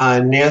playing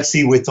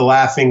Nancy with the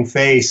Laughing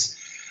Face.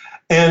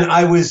 And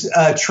I was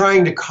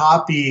trying to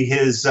copy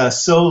his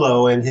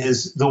solo and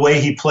the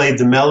way he played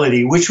the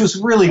melody, which was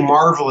really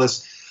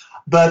marvelous.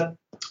 But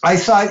I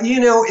thought,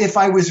 if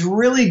I was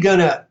really going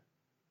to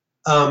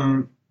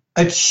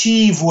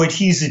achieve what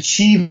he's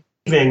achieving,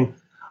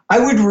 I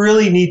would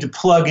really need to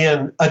plug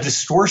in a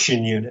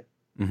distortion unit,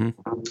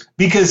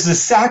 because the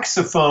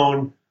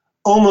saxophone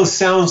almost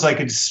sounds like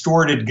a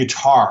distorted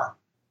guitar.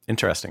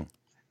 Interesting.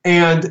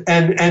 And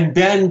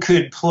Ben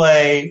could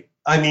play.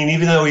 I mean,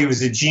 even though he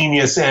was a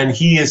genius, and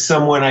he is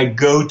someone I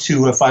go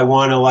to if I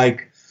want to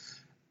like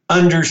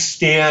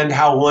understand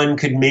how one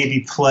could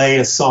maybe play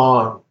a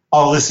song,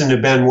 I'll listen to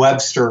Ben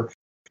Webster.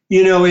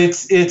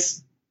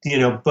 It's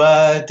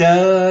ba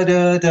da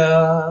da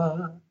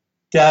da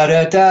da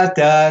da da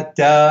da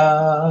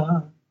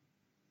da.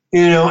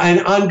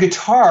 And on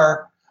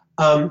guitar,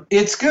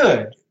 it's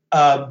good.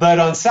 But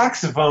on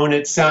saxophone,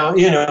 it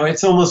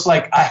it's almost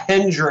like a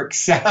Hendrix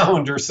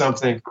sound or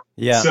something.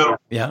 Yeah. So,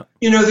 yeah.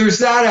 There's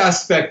that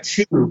aspect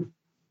too,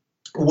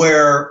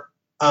 where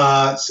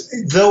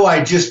though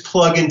I just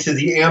plug into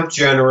the amp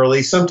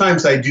generally,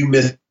 sometimes I do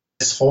miss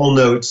whole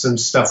notes and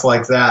stuff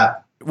like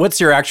that.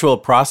 What's your actual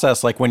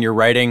process like when you're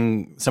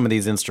writing some of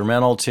these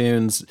instrumental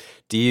tunes?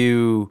 Do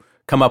you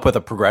come up with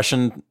a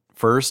progression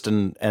first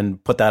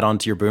and put that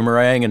onto your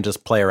boomerang and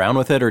just play around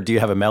with it, or do you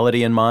have a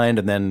melody in mind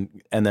and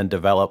then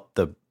develop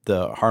the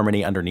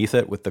harmony underneath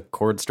it with the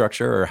chord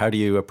structure, or how do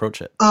you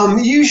approach it?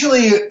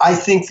 Usually I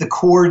think the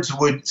chords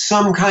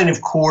some kind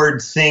of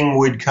chord thing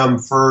would come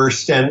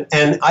first, and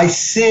I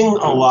sing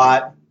a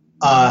lot.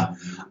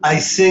 I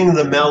sing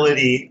the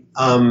melody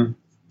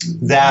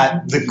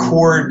that the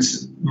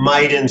chords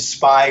might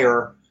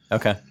inspire.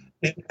 Okay.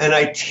 And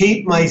I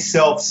tape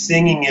myself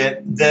singing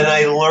it, then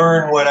I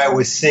learn what I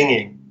was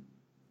singing.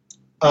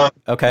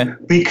 Okay.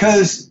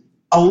 Because,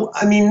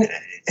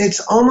 it's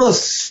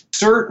almost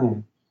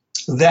certain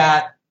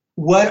that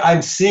what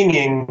I'm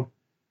singing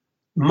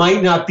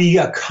might not be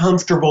a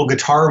comfortable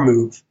guitar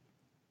move.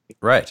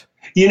 Right.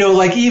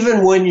 Like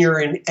even when you're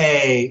in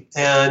A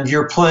and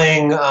you're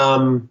playing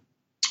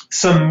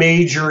some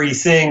majory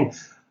thing,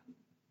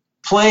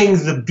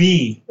 playing the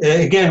B,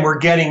 again, we're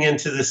getting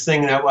into this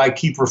thing that I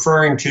keep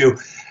referring to.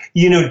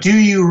 Do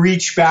you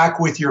reach back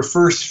with your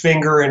first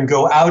finger and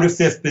go out of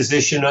fifth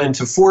position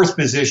into fourth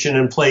position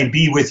and play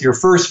B with your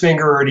first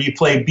finger, or do you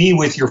play B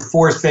with your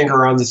fourth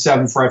finger on the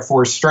 7th fret,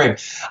 4th string?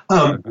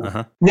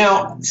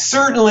 Now,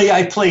 certainly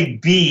I play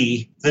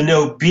B, the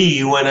note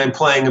B, when I'm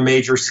playing a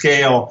major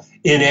scale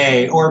in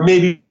A, or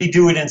maybe you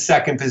do it in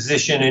second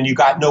position and you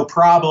got no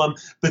problem,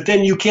 but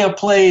then you can't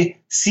play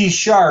C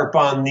sharp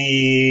on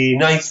the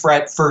 9th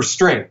fret, 1st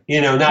string,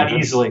 not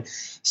easily.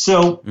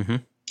 So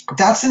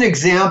that's an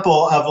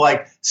example of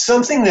like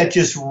something that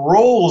just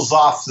rolls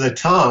off the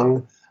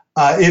tongue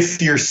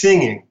if you're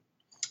singing.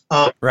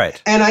 Right.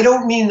 And I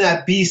don't mean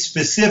that B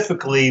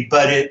specifically,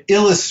 but it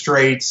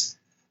illustrates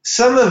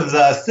some of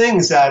the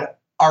things that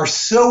are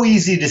so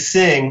easy to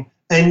sing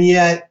and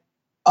yet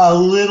a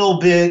little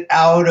bit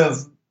out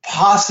of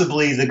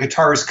possibly the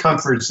guitar's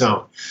comfort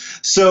zone.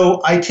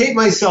 So I tape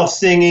myself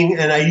singing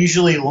and I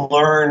usually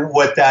learn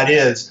what that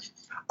is.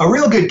 A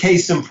real good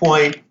case in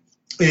point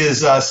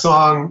is a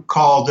song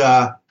called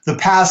The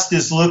Past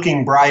is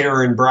Looking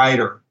Brighter and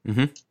Brighter.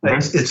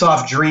 It's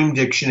off Dream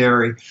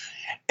Dictionary.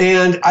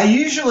 And I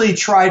usually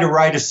try to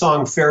write a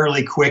song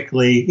fairly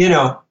quickly,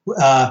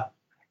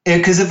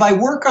 because if I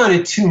work on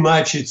it too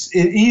much,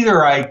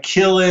 either I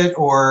kill it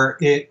or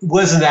it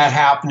wasn't that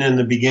happening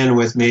to begin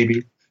with,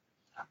 maybe.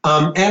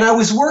 And I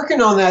was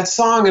working on that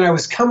song and I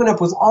was coming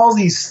up with all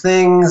these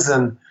things,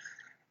 and,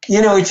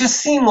 it just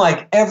seemed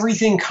like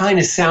everything kind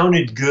of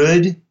sounded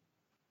good.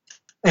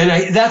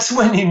 And that's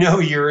when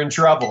you're in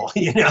trouble,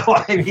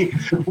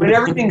 when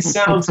everything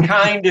sounds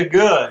kind of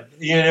good,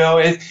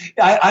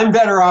 I'm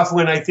better off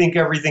when I think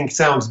everything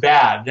sounds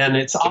bad, and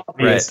it's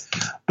obvious.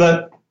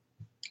 Right.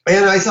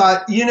 And I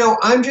thought,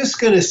 I'm just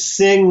going to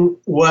sing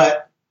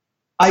what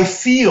I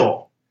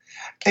feel.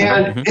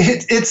 And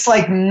it's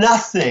like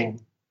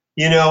nothing,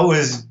 it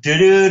was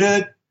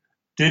do-do-do,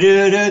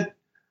 do-do-do,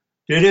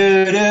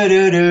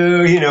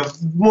 do-do-do-do-do,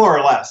 more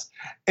or less.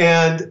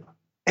 And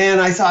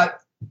I thought,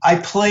 I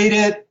played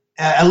it,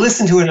 I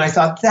listened to it, and I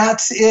thought,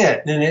 that's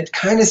it. And it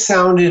kind of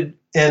sounded,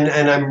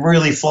 and I'm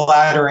really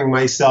flattering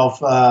myself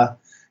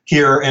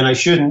here, and I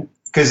shouldn't,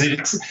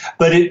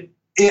 but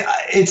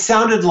it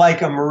sounded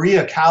like a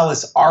Maria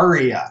Callas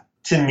aria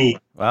to me.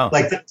 Wow.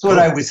 Like that's what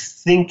I was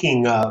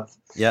thinking of.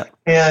 Yeah.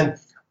 And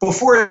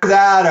before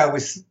that, I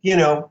was,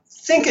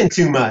 thinking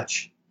too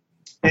much.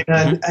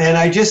 And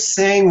I just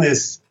sang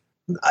this.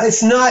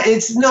 It's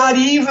not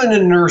even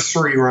a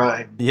nursery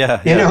rhyme.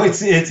 Yeah.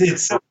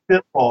 It's so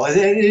simple. It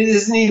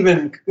isn't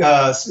even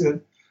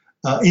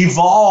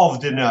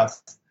evolved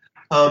enough.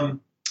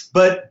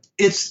 But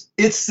it's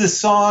the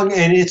song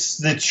and it's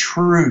the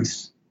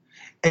truth.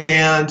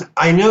 And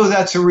I know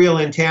that's a real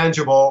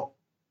intangible,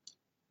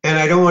 and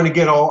I don't want to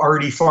get all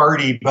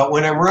arty-farty, but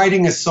when I'm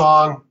writing a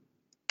song,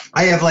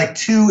 I have like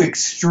two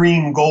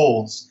extreme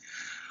goals.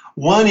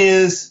 One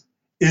is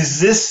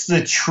this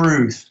the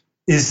truth?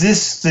 Is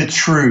this the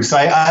truth?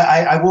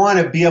 I want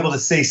to be able to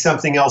say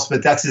something else,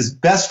 but that's the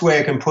best way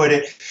I can put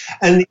it.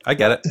 And I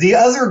get it. The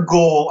other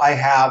goal I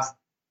have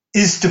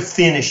is to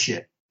finish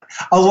it.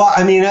 A lot.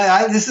 I mean,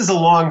 this is a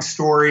long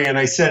story, and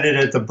I said it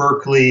at the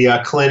Berkeley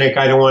clinic.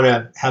 I don't want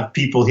to have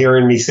people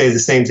hearing me say the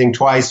same thing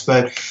twice,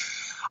 but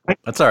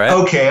that's all right.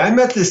 Okay, I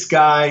met this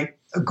guy,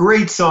 a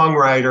great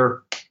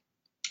songwriter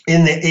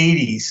in the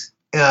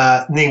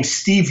 80s named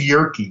Steve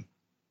Yerke.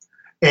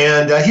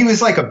 And he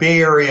was like a Bay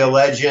Area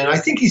legend. I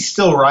think he's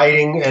still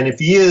writing, and if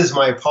he is,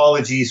 my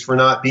apologies for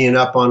not being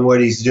up on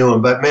what he's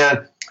doing. But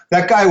man,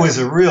 that guy was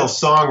a real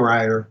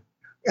songwriter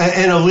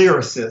and a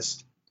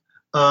lyricist.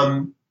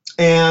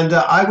 And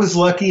I was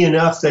lucky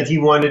enough that he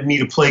wanted me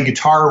to play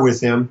guitar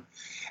with him.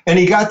 And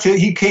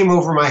he came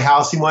over my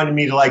house. He wanted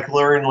me to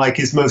learn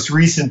his most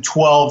recent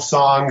 12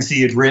 songs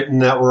he had written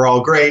that were all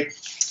great.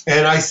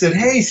 And I said,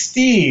 hey,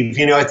 Steve,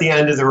 at the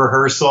end of the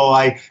rehearsal,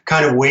 I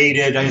kind of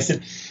waited. I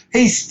said,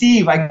 hey,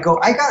 Steve, I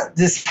got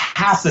this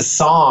half a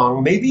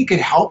song. Maybe you could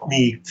help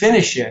me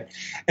finish it.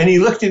 And he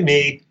looked at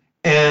me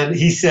and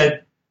he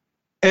said,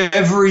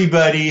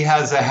 everybody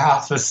has a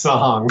half a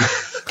song.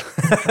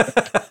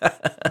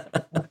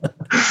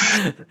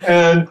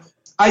 And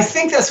I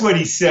think that's what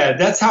he said.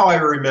 That's how I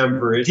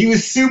remember it. He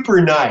was super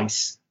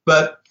nice,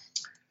 and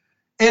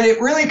it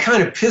really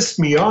kind of pissed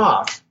me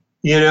off,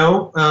 but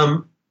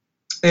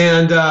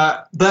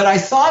I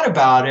thought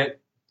about it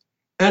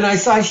and I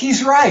thought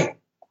he's right.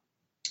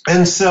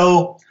 And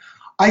so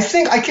I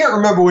can't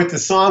remember what the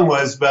song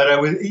was, but I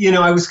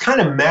was kind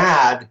of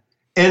mad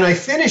and I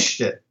finished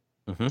it.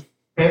 Mm-hmm.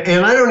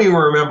 And I don't even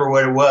remember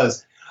what it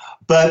was,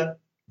 but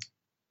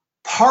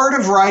part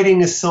of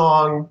writing a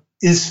song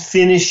is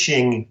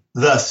finishing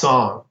the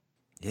song.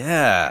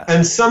 Yeah.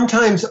 And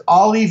sometimes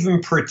I'll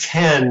even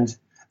pretend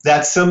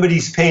that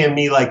somebody's paying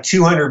me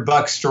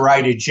 $200 to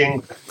write a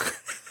jingle.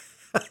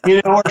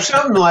 Or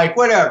something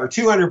whatever,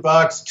 $200,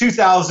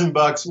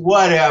 $2,000,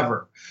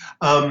 whatever.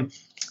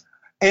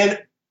 And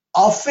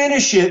I'll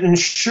finish it, and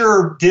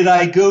sure, did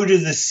I go to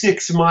the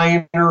 6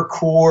 minor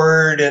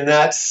chord, and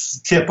that's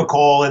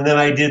typical, and then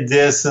I did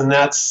this, and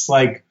that's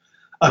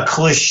a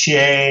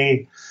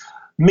cliche,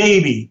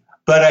 maybe.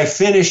 But I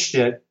finished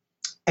it,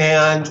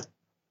 and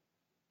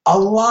a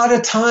lot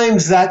of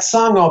times that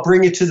song, I'll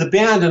bring it to the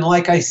band, and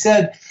like I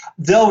said,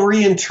 they'll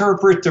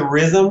reinterpret the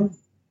rhythm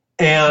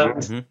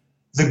and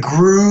the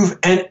groove,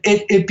 and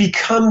it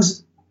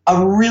becomes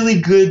a really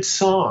good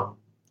song.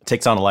 It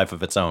takes on a life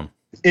of its own.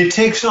 It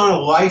takes on a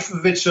life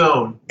of its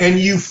own, and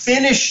you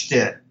finished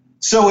it,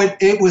 so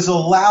it was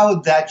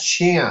allowed that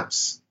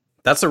chance.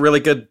 That's a really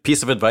good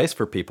piece of advice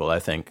for people, I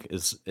think,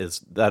 is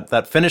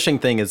that finishing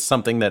thing is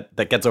something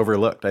that gets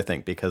overlooked, I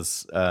think,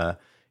 because, I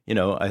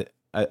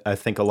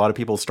think a lot of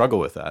people struggle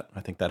with that. I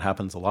think that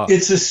happens a lot.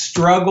 It's a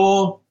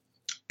struggle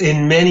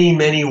in many,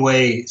 many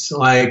ways.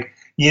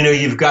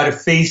 You've got to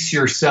face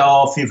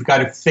yourself. You've got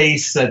to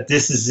face that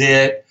this is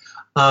it.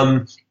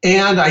 And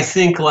I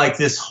think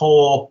this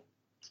whole,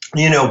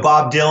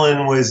 Bob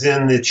Dylan was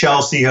in the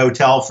Chelsea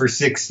Hotel for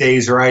 6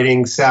 days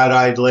writing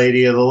Sad-Eyed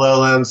Lady of the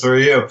Lowlands for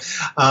You.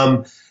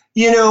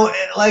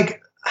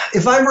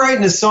 If I'm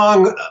writing a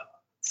song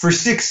for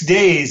 6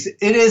 days,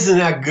 it isn't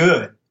that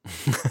good.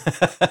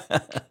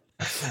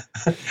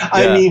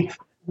 I mean,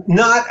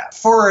 not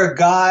for a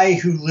guy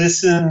who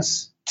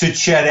listens to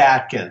Chet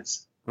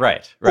Atkins.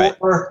 Right.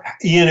 Or,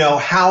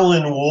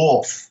 Howlin'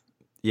 Wolf.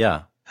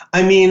 Yeah.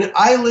 I mean,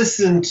 I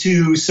listen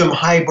to some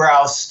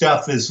highbrow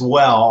stuff as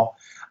well.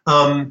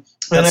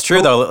 That's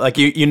true,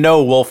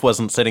 though. Wolf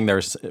wasn't sitting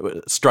there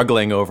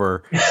struggling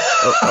over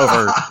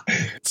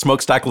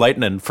Smokestack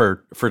Lightning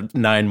for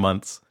 9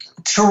 months.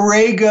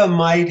 Terega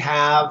might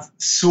have,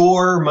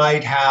 Soar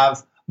might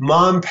have,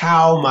 Mom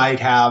Pow might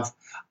have.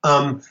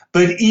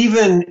 But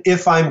even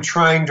if I'm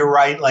trying to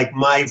write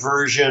my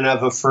version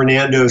of a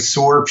Fernando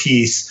Soar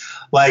piece,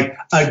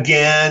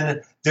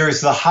 again,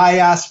 there's the high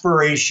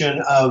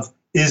aspiration of,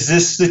 is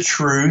this the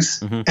truth?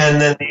 Mm-hmm.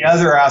 And then the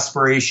other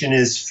aspiration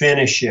is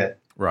finish it.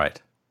 Right.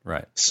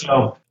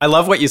 So I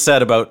love what you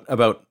said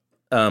about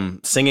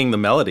singing the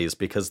melodies,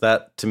 because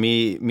that to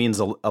me means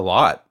a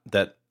lot,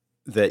 that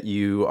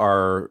you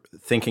are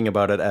thinking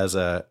about it as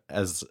a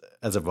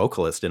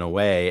vocalist in a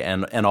way,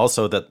 and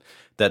also that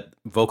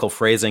vocal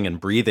phrasing and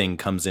breathing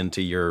comes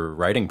into your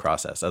writing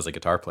process as a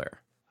guitar player.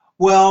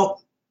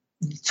 Well,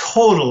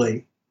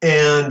 totally.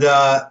 And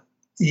a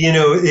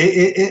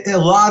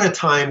lot of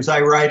times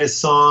I write a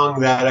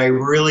song that I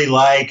really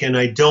like and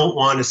I don't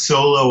want to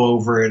solo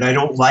over it. I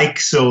don't like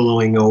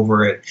soloing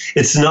over it.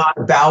 It's not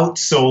about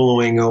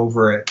soloing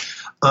over it.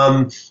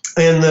 And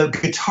the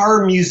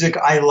guitar music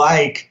I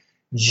like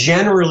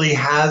generally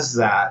has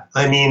that.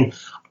 I mean,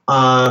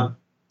 I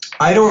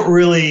don't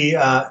really,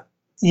 I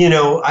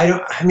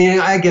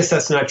guess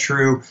that's not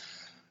true.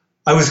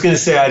 I was going to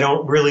say I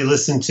don't really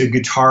listen to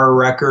guitar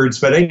records,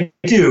 but I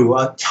do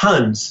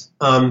tons.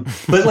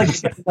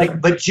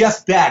 But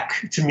Jeff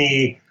Beck to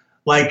me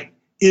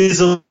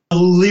is a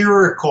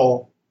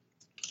lyrical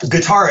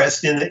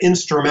guitarist in the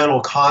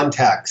instrumental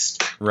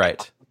context.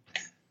 Right.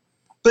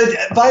 But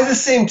by the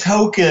same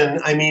token,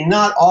 I mean,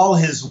 not all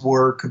his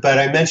work, but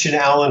I mentioned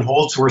Alan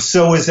Holdsworth.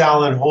 So is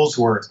Alan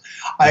Holdsworth.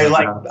 I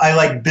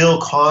like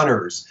Bill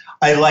Connors.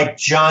 I like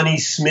Johnny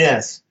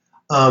Smith.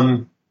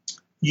 I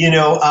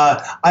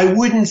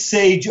wouldn't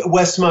say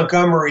Wes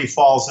Montgomery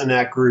falls in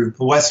that group.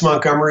 Wes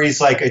Montgomery is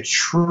like a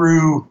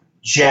true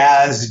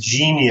jazz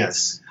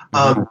genius.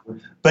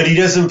 But he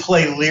doesn't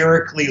play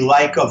lyrically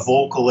like a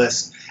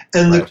vocalist.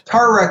 And the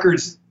guitar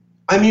records,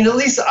 I mean, at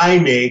least I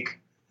make,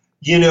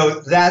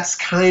 that's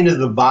kind of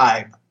the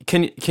vibe.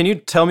 Can you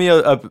tell me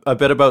a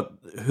bit about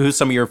who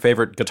some of your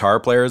favorite guitar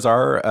players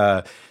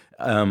are?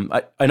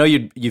 I know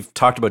you've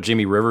talked about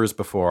Jimmy Rivers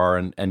before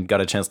and got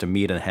a chance to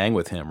meet and hang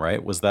with him,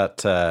 right? Was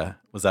that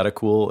a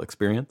cool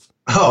experience?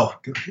 Oh,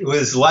 it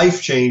was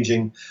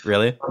life-changing.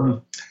 Really?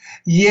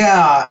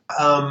 Yeah.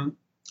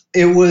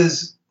 It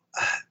was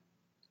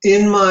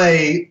in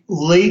my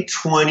late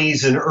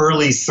 20s and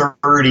early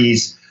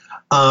 30s.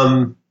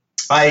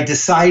 I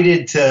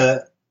decided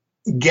to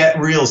get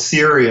real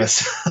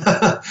serious,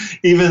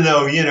 even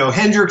though,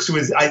 Hendrix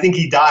I think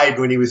he died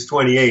when he was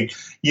 28.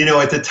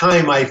 At the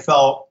time I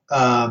felt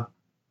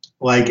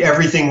like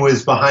everything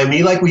was behind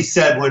me. Like we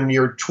said, when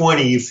you're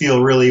 20, you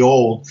feel really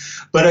old.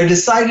 But I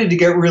decided to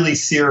get really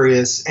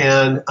serious.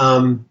 And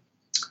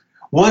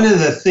one of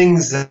the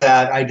things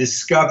that I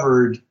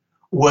discovered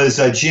was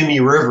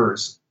Jimmy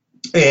Rivers.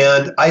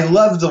 And I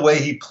loved the way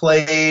he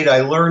played.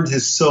 I learned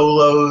his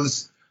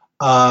solos,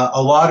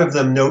 a lot of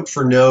them note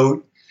for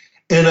note.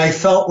 And I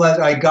felt that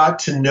I got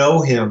to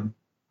know him.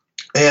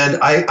 And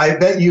I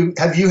bet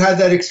have you had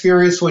that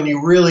experience when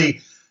you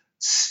really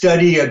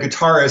study a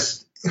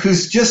guitarist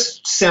who's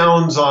just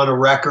sounds on a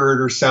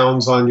record or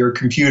sounds on your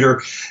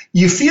computer?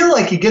 You feel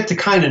like you get to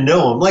kind of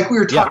know him. Like we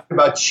were talking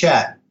about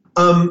Chet.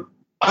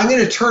 I'm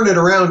going to turn it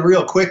around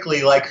real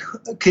quickly. Like,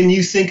 can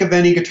you think of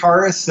any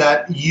guitarists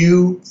that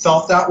you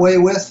felt that way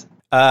with?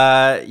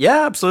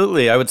 Yeah,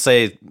 absolutely. I would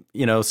say,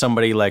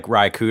 somebody like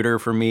Ry Cooder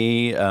for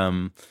me.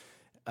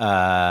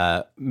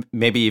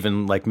 Maybe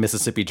even like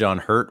Mississippi John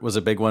Hurt was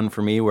a big one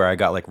for me, where I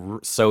got like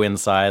so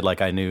inside,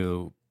 like I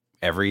knew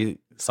every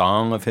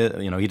song of his.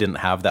 He didn't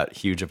have that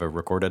huge of a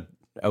recorded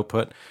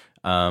output.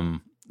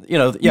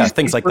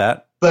 Things like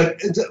that. But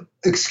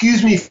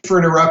excuse me for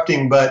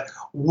interrupting, but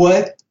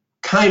what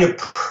kind of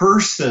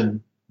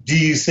person do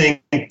you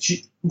think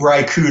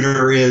Ry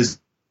Cooder is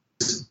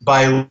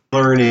by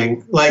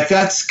learning? Like,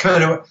 that's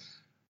kind of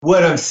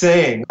what I'm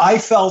saying. I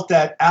felt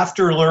that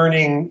after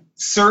learning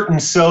certain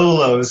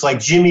solos, like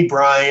Jimmy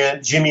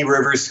Bryant, Jimmy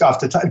Rivers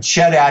off the top,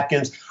 Chet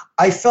Atkins,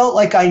 I felt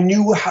like I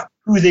knew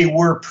who they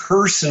were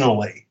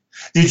personally.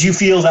 Did you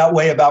feel that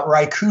way about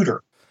Ry Cooder?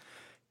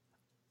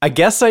 I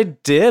guess I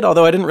did,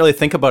 although I didn't really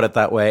think about it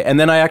that way. And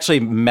then I actually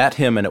met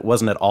him, and it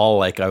wasn't at all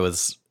like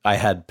I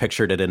had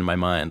pictured it in my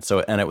mind.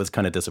 And it was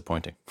kind of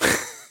disappointing.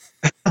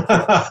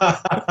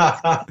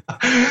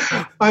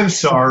 I'm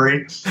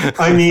sorry.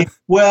 I mean,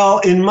 well,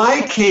 in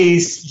my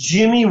case,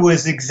 Jimmy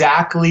was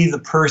exactly the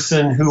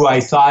person who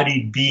I thought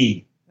he'd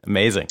be.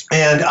 Amazing.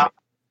 And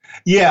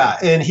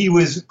and he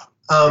was,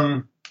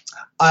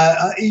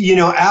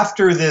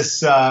 after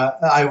this,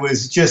 I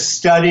was just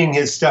studying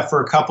his stuff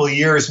for a couple of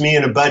years. Me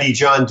and a buddy,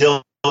 John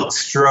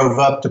Dilks, drove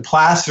up to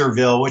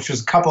Placerville, which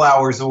was a couple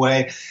hours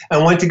away,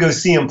 and went to go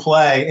see him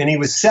play. And he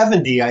was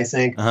 70, I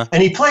think,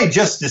 and he played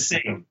just the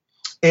same.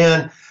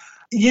 And,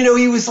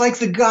 he was like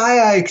the guy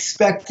I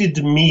expected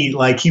to meet.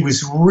 Like, he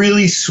was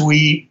really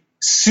sweet,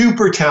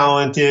 super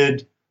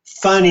talented,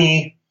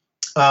 funny.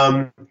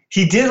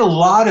 He did a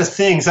lot of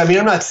things. I mean,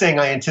 I'm not saying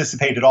I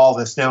anticipated all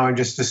this now. I'm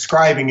just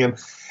describing him.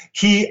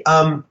 He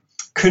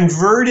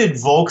converted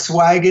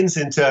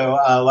Volkswagens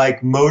into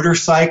like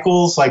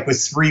motorcycles, like with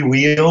 3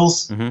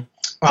 wheels. Mm-hmm.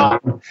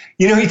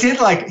 He did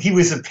he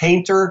was a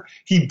painter.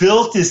 He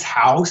built his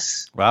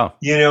house. Wow.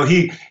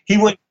 He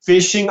went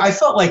fishing. I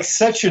felt like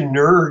such a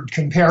nerd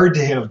compared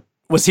to him.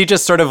 Was he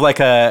just sort of like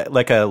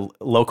a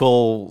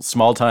local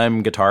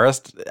small-time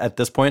guitarist at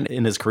this point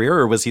in his career,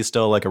 or was he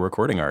still like a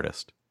recording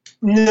artist?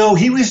 No,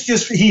 he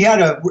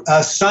had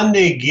a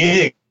Sunday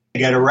gig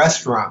at a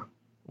restaurant.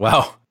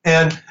 Wow.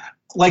 And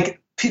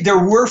there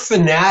were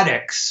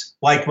fanatics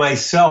like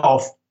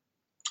myself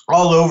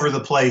all over the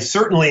place,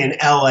 certainly in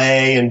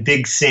LA and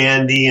Big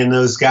Sandy and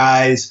those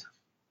guys.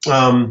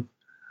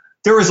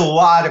 There was a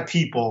lot of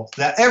people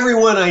that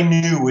everyone I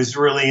knew was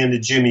really into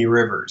Jimmy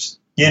Rivers.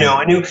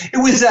 I knew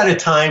it was at a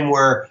time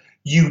where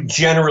you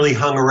generally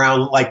hung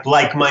around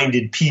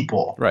like-minded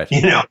people. Right.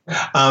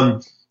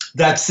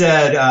 That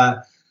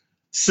said,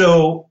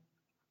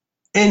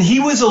 and he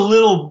was a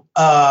little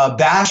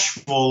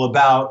bashful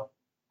about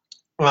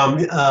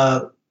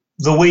the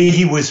way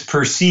he was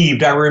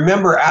perceived. I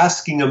remember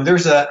asking him,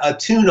 there's a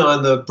tune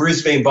on the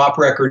Brisbane Bop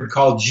record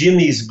called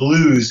Jimmy's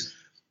Blues.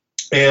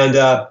 And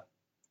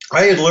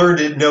I had learned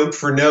it note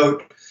for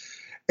note.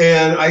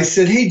 And I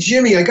said, hey,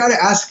 Jimmy, I got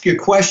to ask you a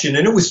question.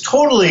 And it was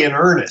totally in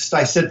earnest.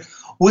 I said,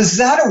 was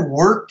that a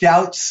worked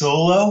out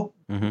solo?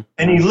 Mm-hmm.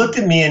 And he looked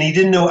at me and he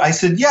didn't know. I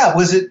said, yeah,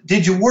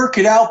 did you work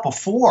it out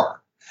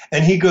before?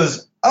 And he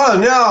goes, oh,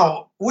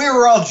 no. we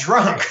were all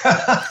drunk.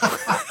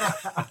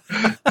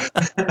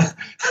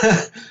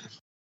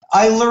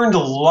 I learned a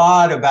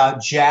lot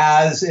about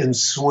jazz and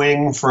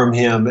swing from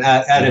him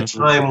at a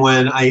time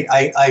when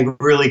I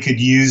really could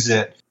use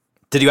it.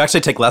 Did you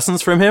actually take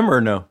lessons from him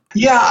or no?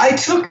 Yeah, I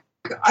took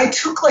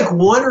like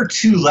 1 or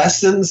 2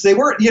 lessons. They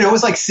weren't, it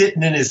was like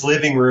sitting in his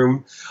living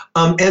room,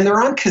 and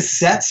they're on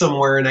cassette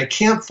somewhere, and I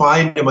can't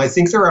find them. I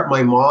think they're at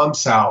my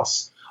mom's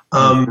house.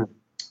 And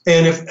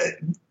if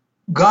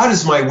God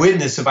is my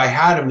witness, if I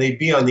had them, they'd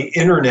be on the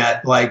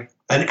internet like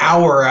an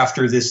hour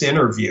after this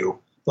interview.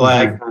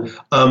 But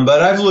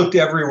I've looked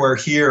everywhere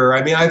here.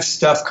 I mean, I have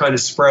stuff kind of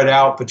spread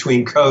out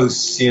between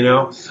coasts,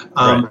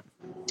 Right.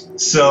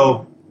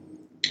 So,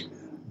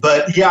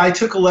 but yeah, I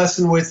took a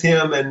lesson with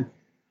him, and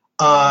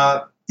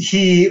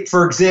he,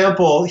 for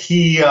example,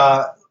 he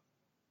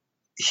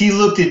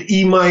looked at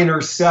E minor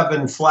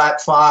 7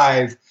 flat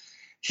 5.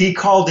 He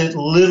called it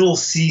little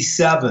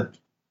C7.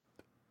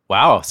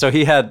 Wow. So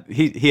he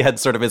had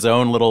sort of his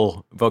own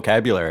little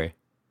vocabulary.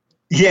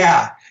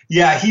 Yeah.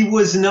 He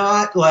was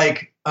not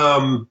like,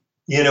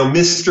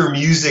 Mr.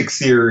 Music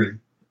Theory.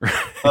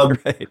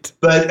 Right.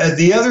 But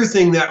the other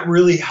thing that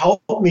really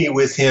helped me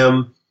with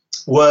him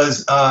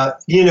was,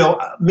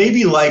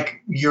 maybe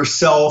like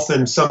yourself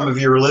and some of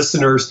your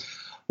listeners,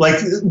 like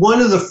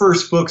one of the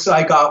first books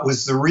I got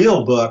was the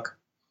Real Book.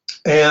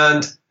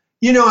 And,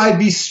 I'd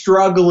be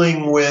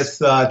struggling with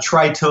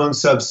tritone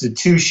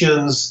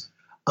substitutions,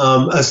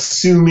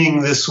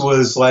 assuming this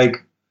was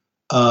like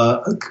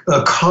a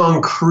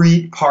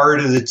concrete part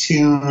of the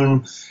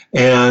tune,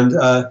 and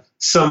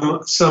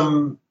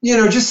some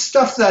just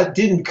stuff that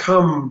didn't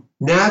come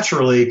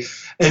naturally.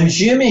 And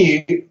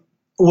Jimmy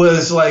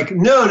was like,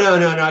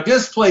 no,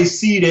 just play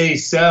C to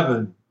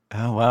A7.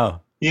 Oh,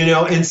 wow.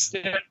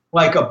 Instead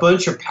like a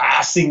bunch of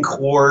passing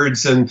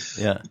chords and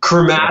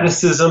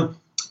chromaticism.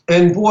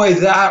 And boy,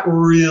 that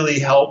really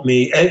helped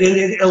me. And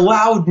it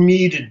allowed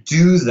me to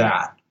do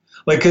that.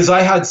 Like, because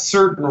I had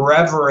certain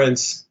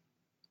reverence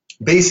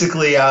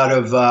basically out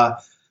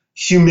of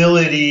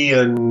humility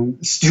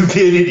and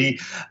stupidity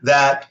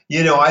that,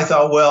 I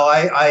thought, well,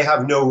 I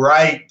have no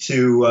right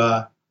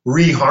to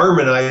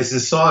reharmonize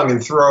this song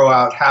and throw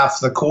out half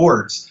the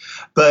chords.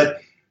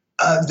 But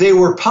they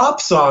were pop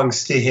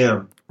songs to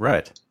him.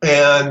 Right.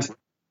 And,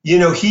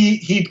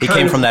 he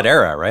came from that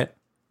era, right?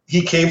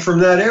 He came from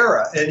that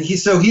era. And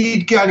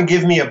he'd kind of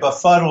give me a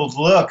befuddled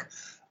look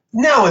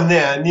now and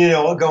then,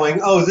 going,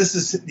 oh, this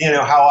is,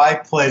 how I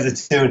play the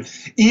tune.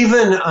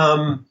 Even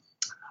on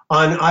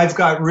I've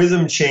Got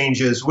Rhythm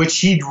Changes, which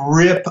he'd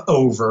rip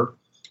over.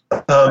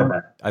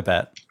 I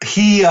bet.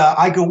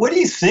 I go, what are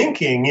you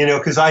thinking?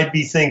 Because I'd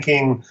be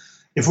thinking,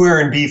 if we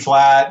were in B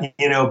flat,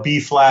 B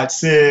flat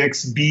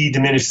 6, B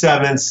diminished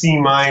 7,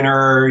 C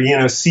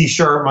minor, C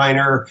sharp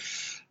minor,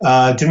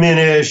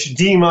 diminished,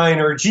 D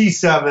minor,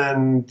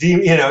 G7,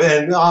 D,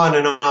 and on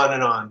and on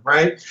and on,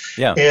 right?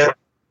 Yeah. And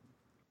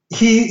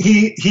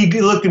he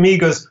looked at me,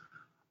 goes,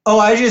 oh,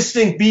 I just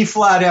think B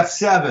flat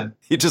F7.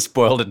 He just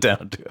boiled it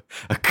down to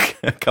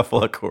a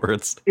couple of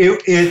chords.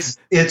 Let's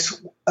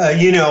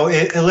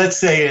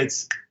say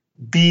it's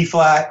B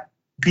flat,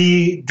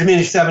 B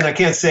diminished 7. I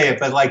can't say it,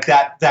 but like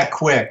that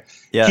quick.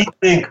 Yeah. He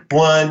think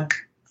 1,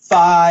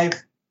 5,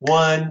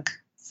 1,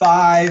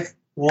 5,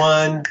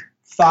 1,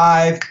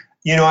 5.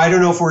 I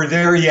don't know if we're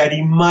there yet.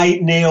 He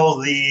might nail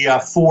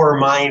the 4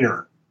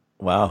 minor.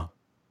 Wow.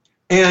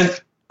 And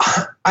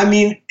I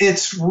mean,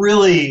 it's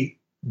really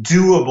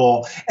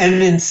doable.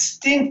 And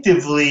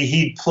instinctively,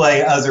 he'd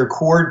play other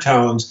chord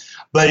tones,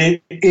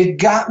 but it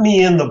got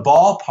me in the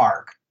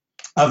ballpark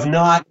of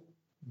not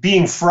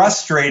being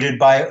frustrated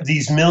by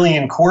these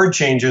million chord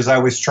changes I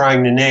was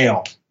trying to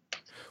nail.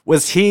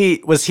 Was he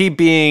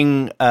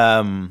being,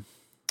 I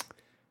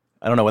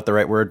don't know what the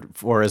right word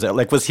for is.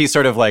 Like, was he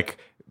sort of like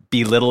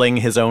belittling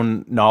his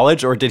own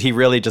knowledge, or did he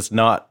really just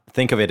not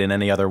think of it in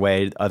any other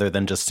way other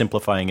than just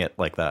simplifying it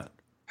like that?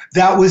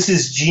 That was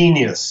his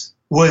genius,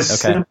 was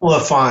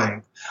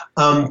simplifying.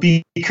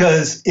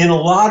 Because in a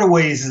lot of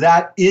ways,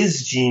 that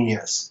is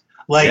genius.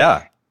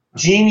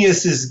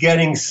 Genius is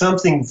getting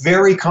something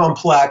very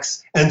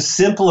complex and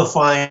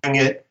simplifying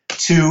it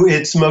to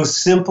its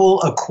most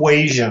simple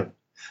equation.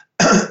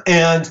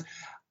 And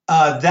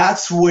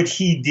that's what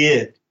he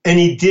did. And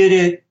he did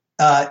it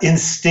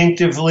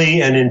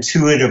instinctively and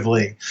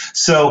intuitively.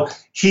 So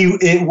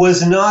it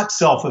was not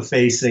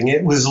self-effacing.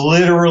 It was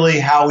literally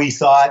how he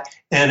thought.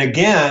 And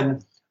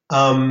again,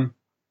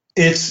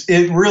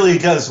 it really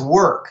does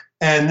work.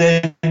 And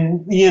then,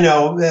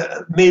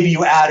 maybe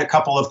you add a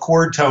couple of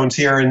chord tones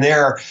here and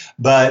there,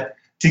 but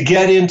to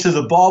get into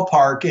the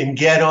ballpark and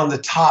get on the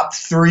top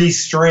 3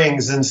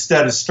 strings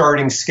instead of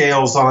starting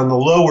scales on the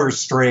lower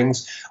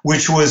strings,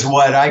 which was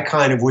what I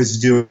kind of was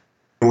doing,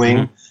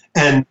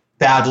 and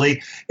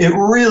badly, it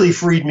really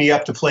freed me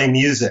up to play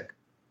music.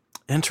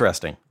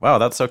 Interesting. Wow,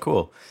 that's so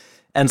cool.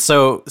 And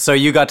so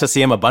you got to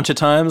see him a bunch of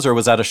times, or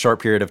was that a short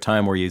period of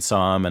time where you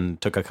saw him and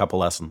took a couple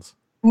lessons?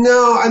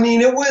 No, I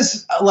mean, it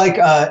was like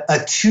a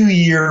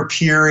 2-year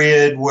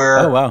period where,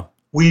 oh, wow.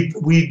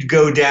 we'd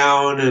go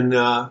down and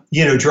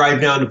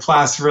drive down to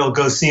Placerville,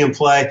 go see him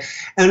play.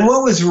 And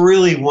what was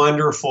really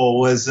wonderful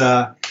was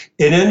it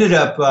ended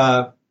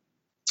up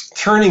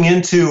turning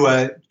into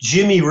a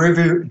Jimmy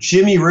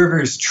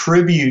Rivers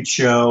tribute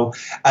show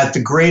at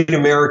the Great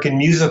American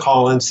Music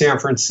Hall in San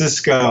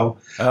Francisco.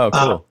 Oh,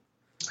 cool.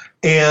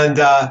 It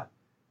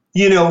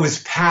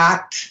was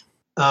packed.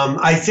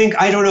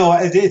 I don't know,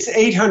 it's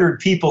 800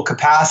 people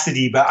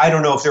capacity, but I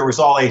don't know if there was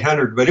all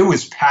 800, but it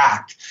was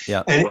packed.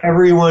 Yeah. And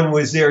everyone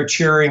was there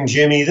cheering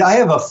Jimmy. I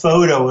have a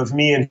photo of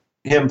me and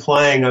him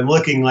playing. I'm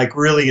looking like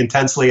really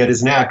intensely at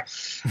his neck.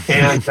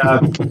 And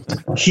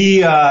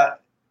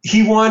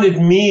he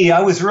wanted me,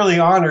 I was really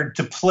honored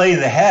to play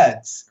the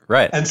heads.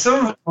 Right. And some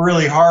of them were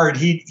really hard.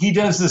 He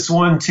does this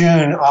one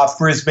tune off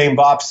Brisbane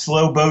Bop's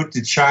Slow Boat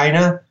to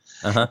China.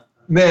 Uh-huh.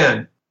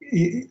 Man,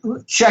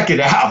 check it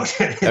out.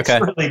 It's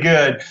really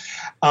good.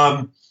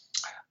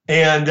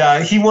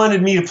 And he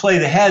wanted me to play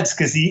the heads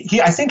because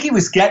I think he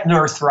was getting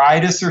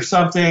arthritis or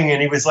something,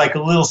 and he was like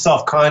a little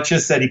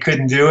self-conscious that he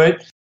couldn't do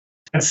it.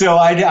 And so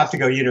I'd have to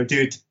go, I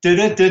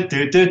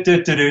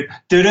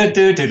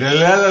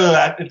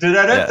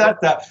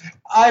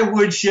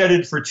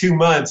woodshedded for 2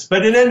 months,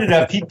 but it ended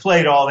up, he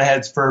played all the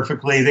heads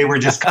perfectly. They were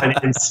just kind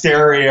of in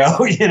stereo,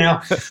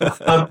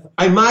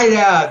 I might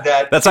add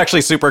that. That's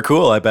actually super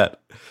cool, I bet.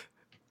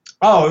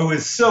 Oh, it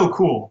was so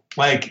cool.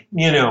 I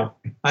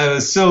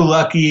was so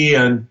lucky,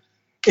 and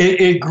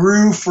it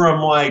grew from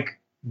like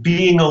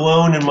being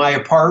alone in my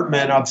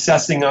apartment,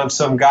 obsessing on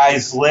some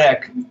guy's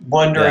lick,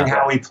 wondering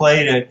how he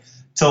played it,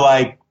 to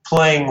like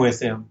playing with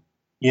him,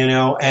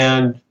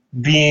 and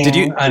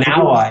being an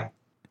ally.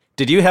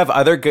 Did you have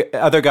other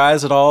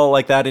guys at all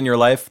like that in your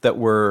life that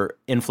were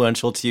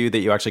influential to you that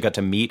you actually got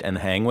to meet and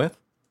hang with?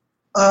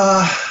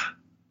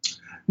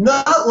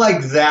 Not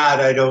like that,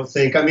 I don't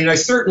think. I mean, I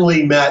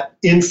certainly met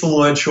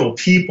influential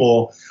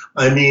people,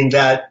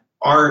 that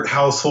aren't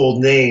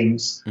household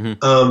names.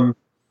 Mm-hmm.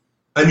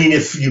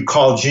 If you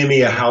call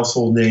Jimmy a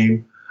household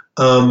name.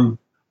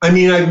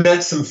 I've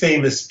met some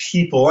famous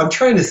people. I'm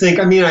trying to think.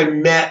 I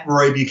met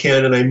Roy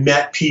Buchanan. I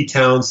met Pete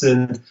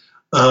Townsend.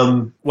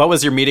 What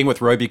was your meeting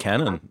with Roy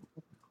Buchanan?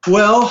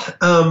 Well,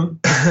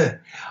 it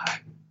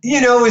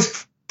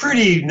was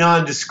pretty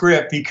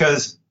nondescript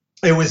because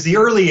it was the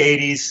early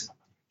 80s.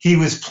 He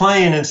was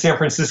playing in San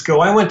Francisco.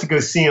 I went to go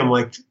see him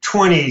like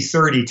 20,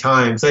 30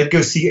 times. I'd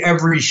go see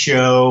every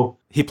show.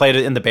 He played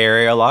it in the Bay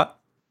Area a lot?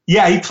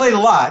 Yeah, he played a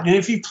lot. And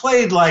if he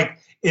played like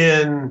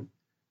in,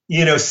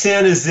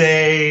 San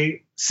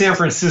Jose, San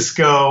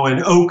Francisco,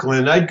 and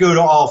Oakland, I'd go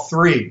to all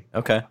three.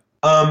 Okay.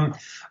 But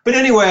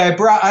anyway,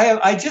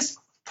 I just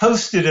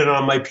posted it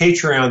on my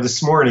Patreon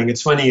this morning.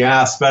 It's funny you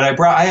asked, but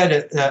I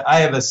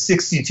have a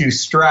 62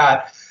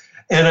 Strat,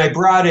 and I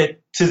brought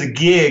it to the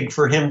gig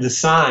for him to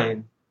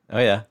sign. Oh,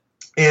 yeah.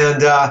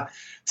 And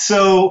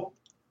so,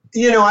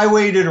 I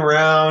waited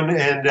around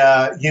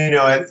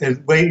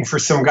and, waiting for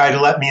some guy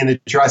to let me in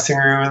the dressing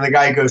room. And the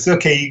guy goes,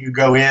 okay, you can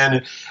go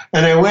in.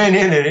 And I went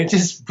in, and it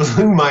just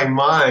blew my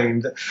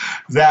mind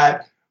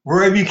that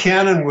Roy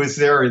Buchanan was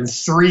there in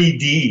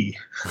 3D.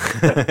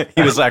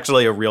 He was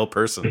actually a real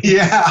person.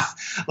 Yeah.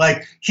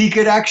 Like he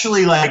could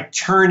actually like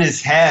turn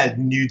his head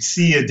and you'd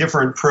see a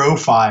different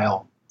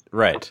profile.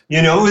 Right.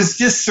 It was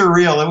just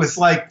surreal. It was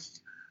like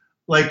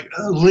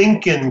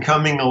Lincoln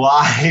coming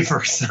alive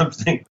or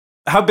something.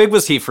 How big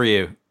was he for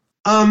you?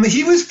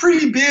 He was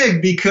pretty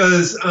big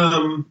because,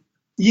 I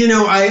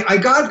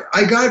got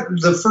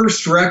the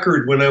first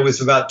record when I was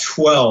about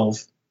 12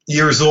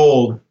 years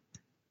old,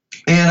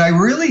 and I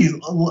really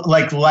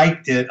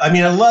liked it.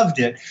 I loved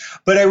it,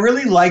 but I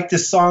really liked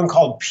this song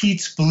called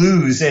Pete's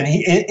Blues, and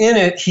in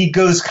it he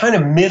goes kind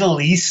of Middle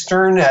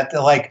Eastern at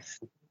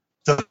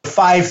the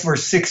 5 or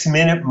 6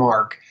 minute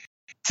mark.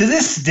 To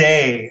this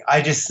day,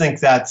 I just think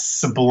that's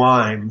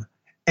sublime.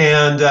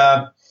 And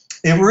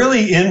it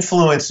really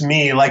influenced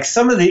me. Like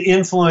some of the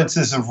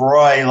influences of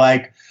Roy,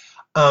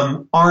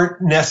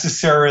 aren't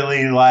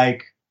necessarily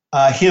like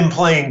him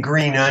playing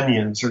Green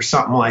Onions or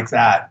something like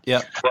that.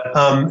 Yeah.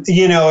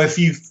 If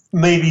you've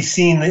maybe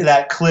seen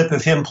that clip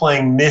of him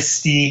playing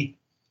Misty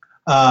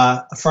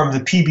from the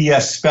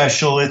PBS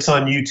special, it's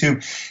on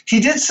YouTube.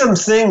 He did some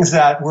things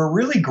that were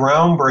really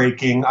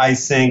groundbreaking, I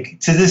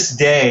think, to this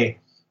day.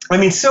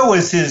 So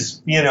was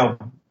his,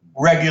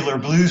 regular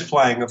blues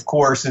playing, of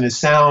course, and his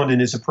sound and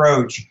his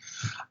approach.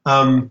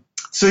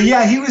 So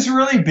yeah, he was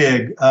really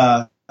big,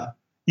 a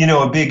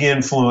big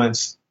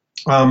influence.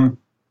 And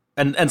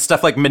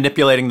stuff like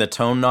manipulating the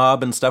tone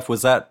knob and stuff,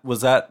 was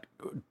that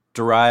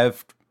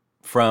derived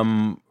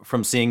from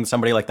seeing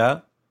somebody like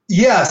that?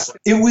 Yes,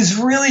 it was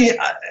really,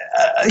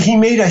 he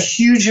made a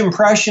huge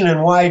impression,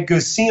 and why I'd go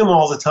see him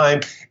all the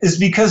time is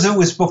because it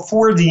was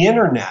before the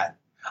internet.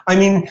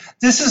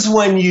 This is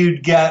when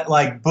you'd get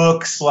like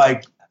books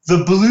like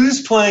The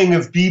Blues Playing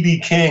of B.B.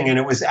 King, and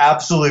it was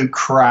absolute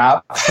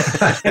crap.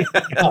 I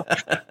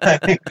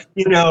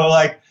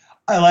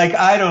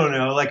don't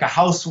know, like a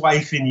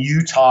housewife in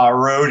Utah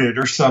wrote it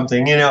or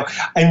something,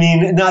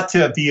 not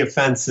to be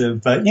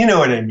offensive, but you know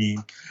what I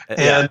mean.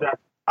 Yeah. And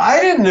I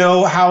didn't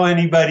know how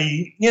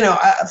anybody,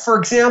 for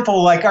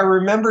example, like I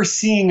remember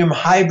seeing him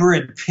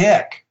hybrid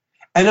pick,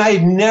 and I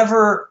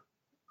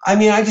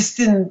just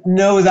didn't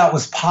know that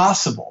was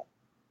possible.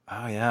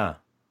 Oh, yeah.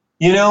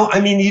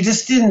 You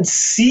just didn't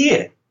see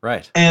it.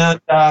 Right.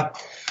 And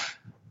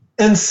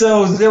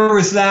so there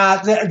was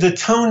the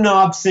tone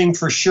knob thing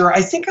for sure.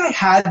 I think I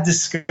had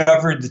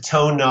discovered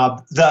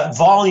the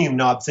volume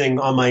knob thing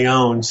on my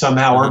own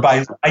somehow,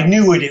 I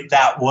knew what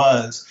that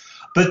was.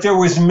 But there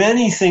was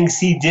many things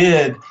he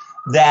did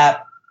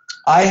that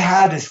I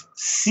had to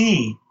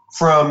see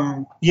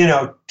from,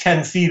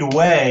 10 feet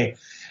away.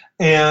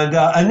 And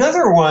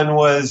another one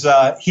was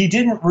he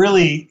didn't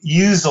really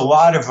use a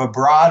lot of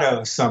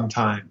vibrato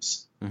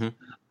sometimes. Mm-hmm.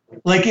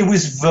 Like it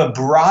was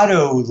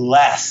vibrato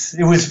less.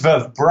 It was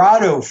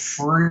vibrato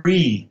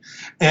free.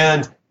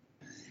 And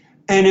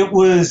it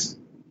was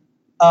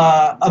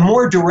a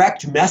more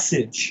direct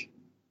message.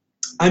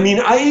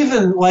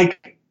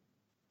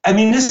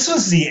 This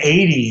was the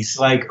 80s,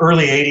 like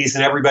early 80s,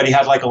 and everybody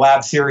had like a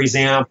Lab Series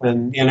amp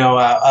and,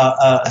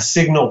 a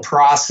signal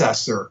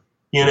processor,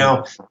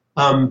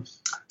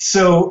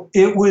 so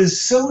it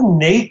was so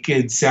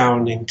naked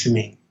sounding to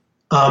me.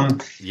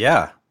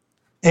 Yeah.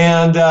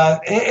 And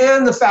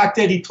the fact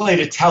that he played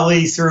a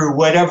telly through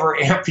whatever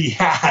amp he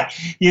had,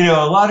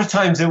 a lot of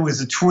times it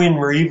was a twin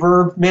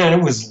reverb. Man,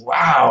 it was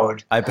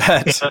loud. I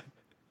bet.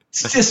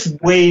 It's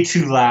just way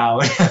too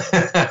loud.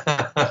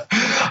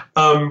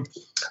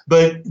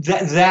 But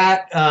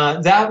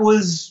that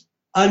was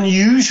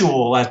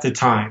unusual at the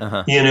time,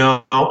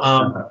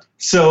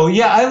 So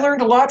yeah, I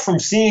learned a lot from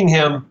seeing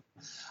him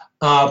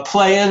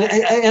play,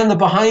 and the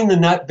behind the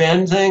nut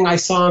bend thing I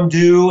saw him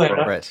do,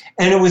 and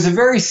it was a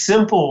very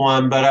simple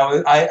one, but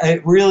I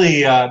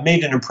really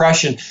made an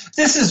impression.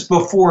 This is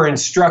before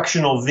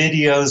instructional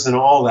videos and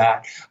all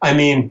that.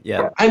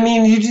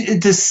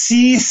 To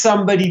see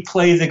somebody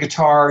play the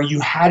guitar, you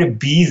had to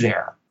be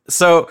there.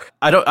 So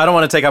I don't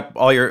want to take up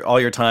all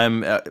your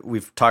time.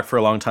 We've talked for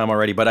a long time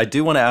already, but I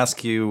do want to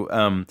ask you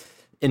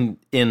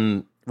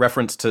in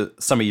reference to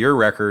some of your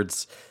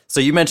records. So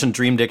you mentioned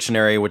Dream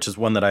Dictionary, which is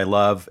one that I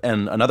love,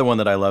 and another one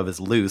that I love is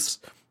Loose,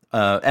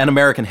 and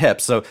American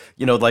Hips. So,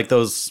 like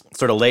those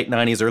sort of late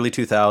 90s, early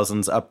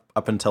 2000s,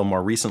 up until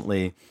more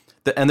recently.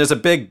 And there's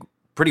a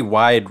pretty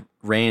wide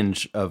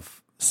range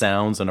of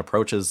sounds and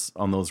approaches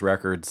on those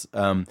records.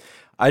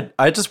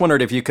 I just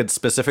wondered if you could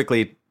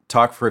specifically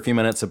talk for a few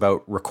minutes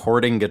about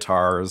recording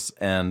guitars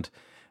and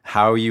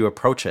how you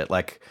approach it.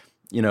 Like,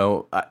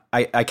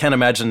 I can't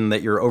imagine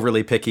that you're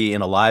overly picky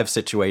in a live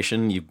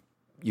situation.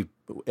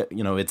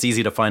 It's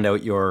easy to find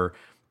out your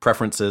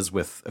preferences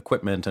with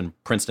equipment and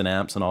Princeton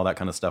amps and all that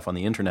kind of stuff on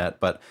the internet.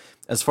 But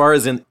as far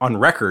as on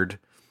record,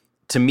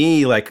 to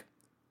me, like,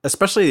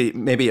 especially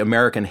maybe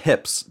American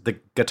Hips, the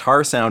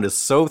guitar sound is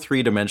so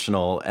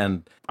three-dimensional,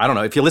 and I don't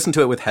know, if you listen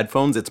to it with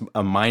headphones, it's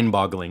a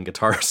mind-boggling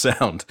guitar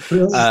sound.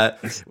 Really?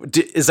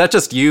 Is that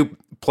just you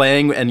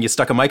playing and you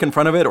stuck a mic in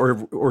front of it,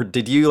 or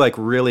did you like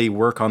really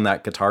work on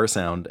that guitar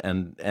sound?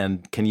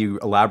 And can you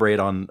elaborate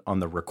on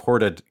the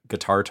recorded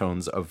guitar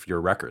tones of your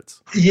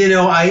records?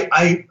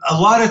 I a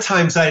lot of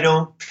times I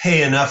don't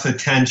pay enough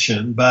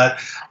attention, but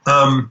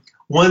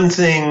one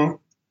thing,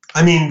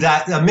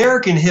 that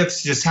American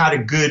Hips just had a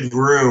good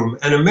room.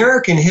 And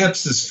American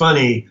Hips is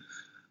funny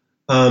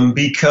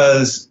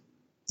because,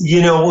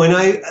 when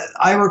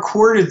I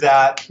recorded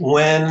that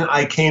when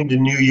I came to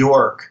New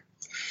York,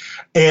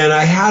 and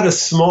I had a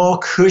small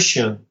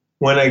cushion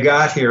when I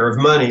got here of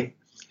money.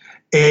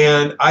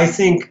 And I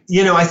think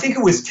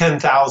it was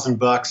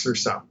 $10,000 or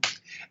so.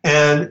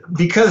 And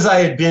because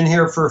I had been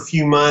here for a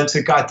few months,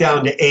 it got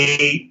down to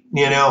 8,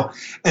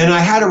 and I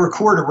had to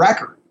record a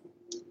record.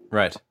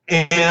 Right.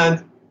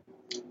 And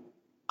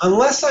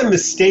unless I'm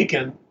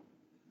mistaken,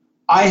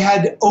 I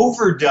had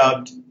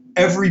overdubbed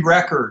every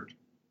record,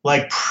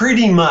 like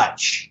pretty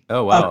much.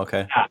 Oh, wow.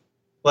 Okay.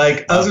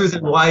 Other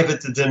than Live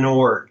at the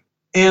Denord.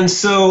 And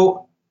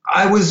so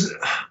I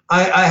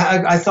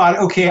thought,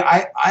 okay,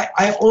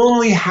 I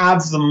only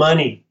have the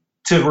money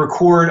to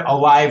record a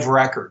live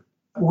record.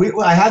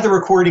 I had the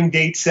recording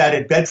date set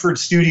at Bedford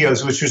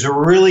Studios, which was a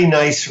really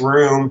nice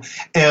room.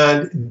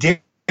 And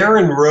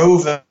Darren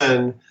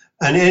Roven,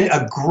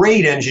 a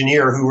great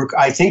engineer who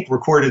I think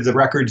recorded the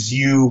records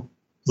you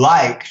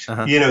liked,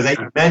 that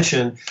you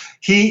mentioned,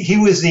 he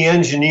was the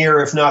engineer,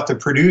 if not the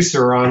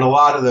producer, on a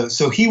lot of those.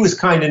 So he was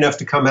kind enough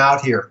to come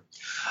out here.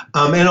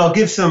 And I'll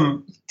give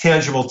some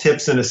tangible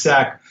tips in a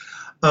sec.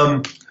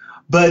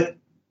 But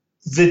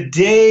the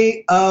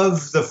day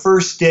of the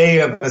first day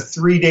of a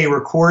 3-day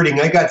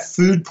recording, I got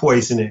food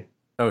poisoning.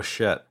 Oh,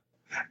 shit.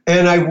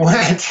 And I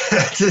went I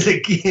had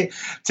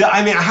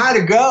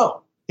to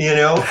go,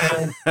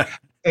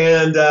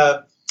 and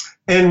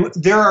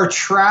there are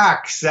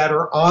tracks that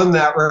are on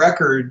that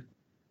record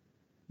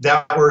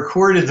that were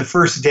recorded the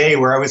first day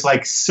where I was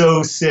like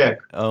so sick.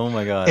 Oh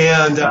my God.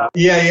 And I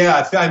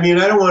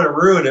don't want to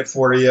ruin it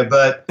for you,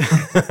 but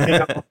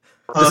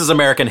this is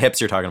American Hips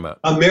you're talking about.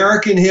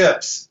 American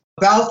Hips.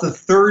 About the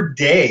third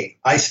day,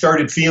 I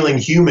started feeling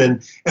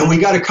human, and we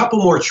got a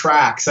couple more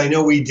tracks. I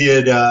know we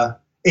did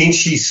Ain't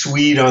She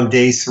Sweet on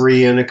day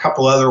 3, and a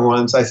couple other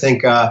ones. I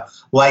think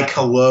Like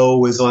Hello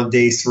was on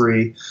day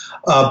 3.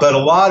 But a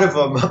lot of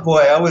them,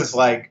 boy, I was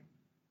like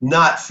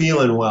not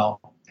feeling well.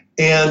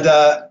 And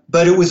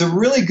but it was a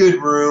really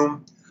good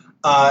room.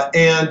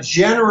 And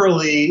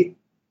generally,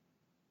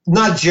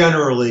 not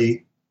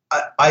generally,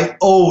 I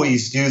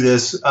always do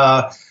this.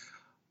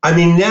 I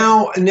mean,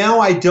 now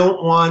I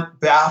don't want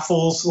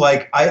baffles.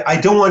 Like, I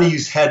don't want to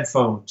use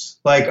headphones.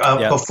 Like,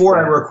 before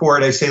I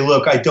record, I say,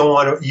 look, I don't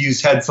want to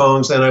use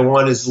headphones, and I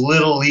want as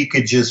little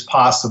leakage as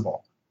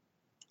possible.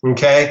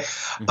 Okay?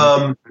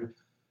 Mm-hmm.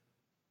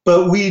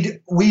 But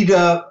we'd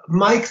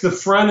mic the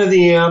front of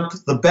the amp,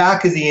 the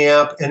back of the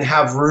amp, and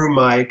have room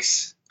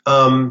mics.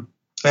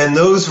 And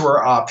those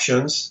were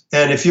options.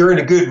 And if you're in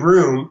a good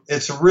room,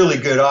 it's a really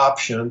good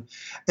option.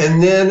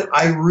 And then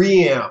I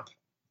reamp.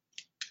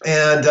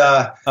 And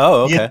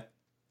okay.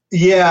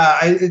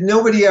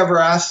 Nobody ever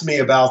asked me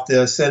about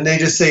this, and they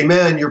just say,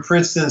 "Man, your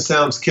Princeton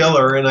sounds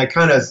killer." And I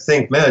kind of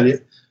think,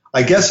 "Man,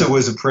 I guess it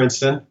was a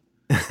Princeton,"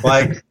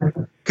 like,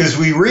 because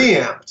we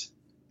reamped.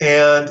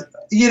 And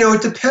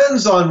it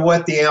depends on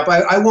what the amp.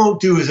 I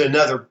won't do as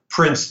another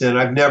Princeton.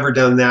 I've never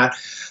done that.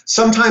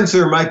 Sometimes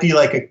there might be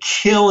like a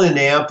killing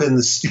amp in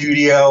the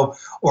studio,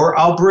 or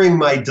I'll bring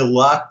my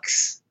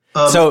deluxe.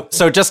 So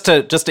just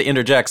to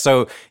interject,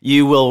 so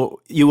you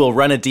will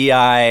run a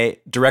DI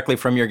directly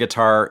from your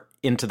guitar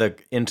into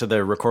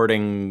the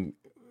recording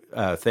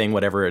thing,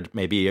 whatever it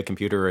may be, a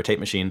computer or a tape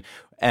machine,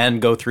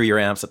 and go through your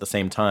amps at the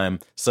same time,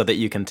 so that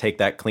you can take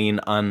that clean,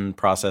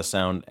 unprocessed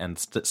sound and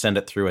send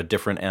it through a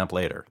different amp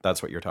later.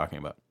 That's what you're talking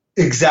about.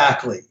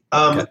 Exactly.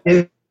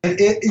 Okay.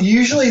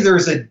 Usually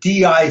there's a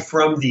DI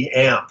from the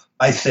amp,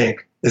 I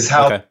think, is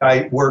how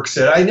I works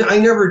it. I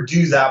never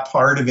do that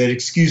part of it.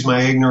 Excuse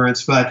my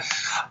ignorance, but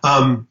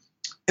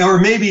or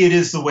maybe it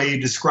is the way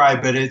you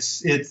describe it.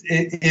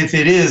 If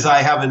it is, I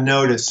haven't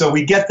noticed. So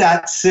we get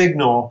that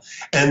signal,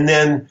 and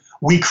then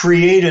we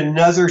create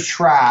another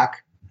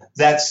track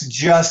that's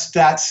just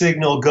that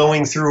signal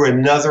going through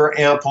another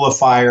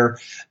amplifier,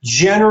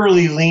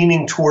 generally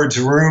leaning towards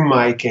room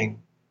miking.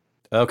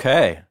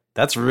 Okay,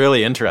 that's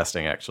really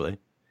interesting, actually.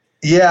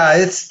 Yeah,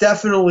 it's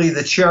definitely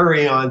the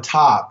cherry on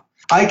top.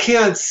 I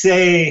can't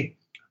say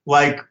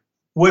like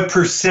what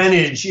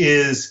percentage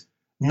is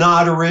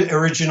not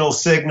original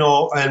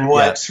signal and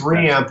what's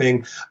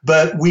reamping,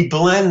 but we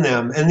blend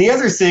them. And the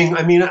other thing,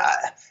 I mean,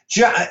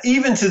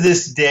 even to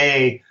this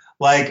day,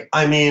 like,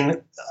 I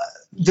mean,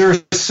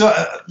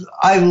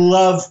 I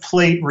love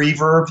plate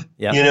reverb,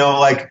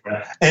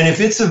 and if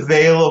it's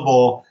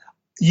available,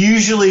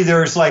 usually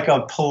there's like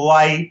a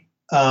polite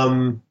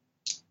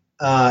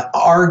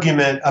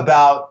argument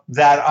about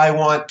that I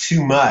want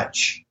too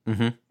much.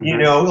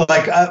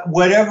 Mm-hmm.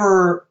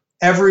 Whatever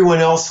everyone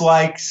else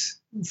likes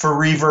for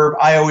reverb,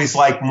 I always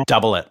like more.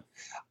 Double it.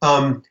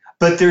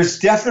 But there's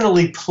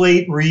definitely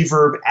plate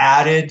reverb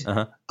added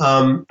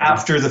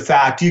after the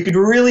fact. You could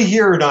really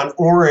hear it on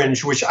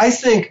Orange, which I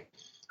think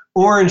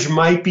Orange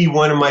might be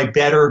one of my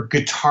better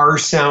guitar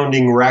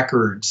sounding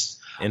records.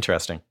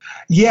 Interesting.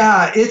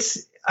 Yeah,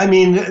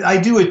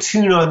 I do a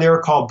tune on there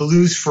called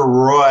Blues for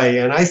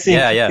Roy, and I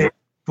think,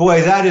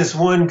 boy, that is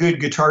one good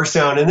guitar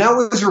sound. And that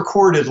was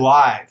recorded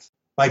live.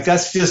 Like,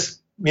 that's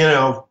just,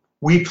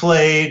 we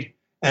played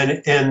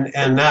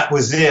and that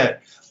was it.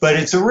 But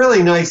it's a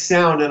really nice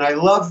sound, and I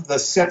love the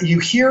set. You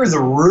hear the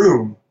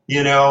room,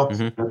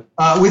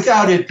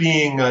 without it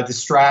being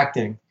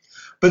distracting.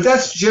 But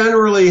that's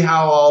generally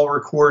how I'll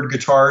record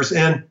guitars.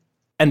 And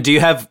do you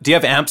have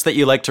amps that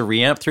you like to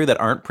reamp through that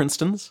aren't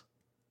Princetons?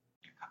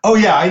 Oh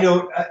yeah, I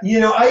know.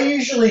 I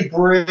usually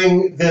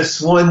bring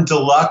this one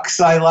deluxe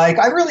I like.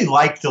 I really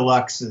like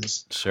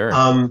deluxes. Sure.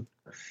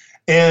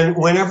 And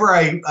whenever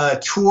I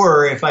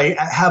tour, if I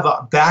have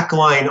a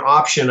backline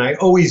option, I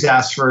always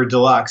ask for a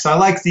deluxe.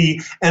 And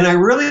I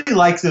really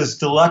like those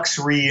deluxe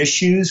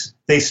reissues.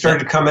 They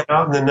started coming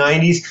out in the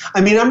 90s.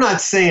 I mean, I'm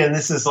not saying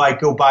this is like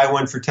go buy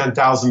one for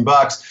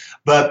 $10,000,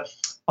 but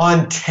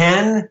on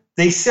 10,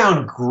 they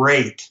sound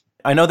great.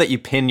 I know that you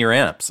pin your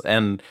amps,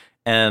 and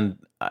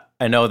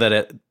I know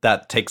that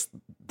that takes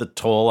the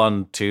toll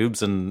on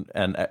tubes and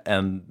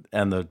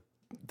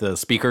the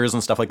speakers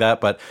and stuff like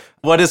that. But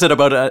what is it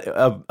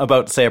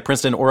about say a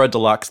Princeton or a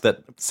Deluxe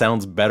that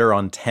sounds better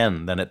on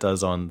 10 than it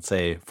does on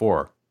say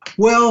 4?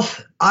 Well,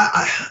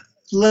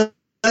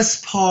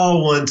 Les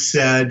Paul once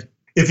said,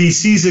 if he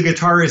sees a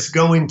guitarist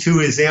going to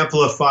his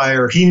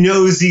amplifier, he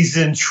knows he's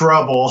in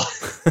trouble.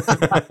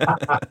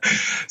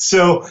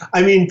 So,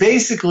 I mean,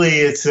 basically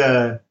it's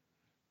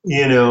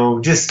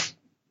just,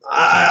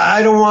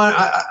 I don't want,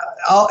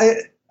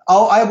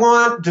 I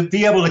want to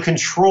be able to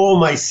control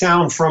my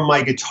sound from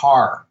my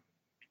guitar.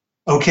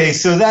 Okay,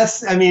 so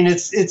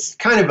it's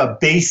kind of a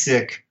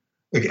basic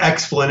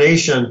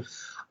explanation.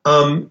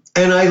 And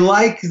I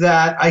like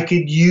that I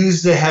could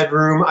use the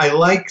headroom. I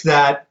like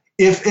that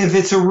if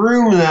it's a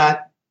room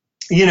that,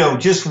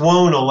 just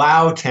won't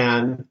allow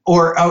 10,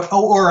 or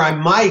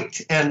I'm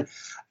mic'd and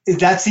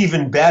that's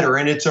even better.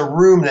 And it's a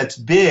room that's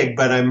big,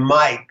 but I'm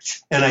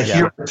mic'd and I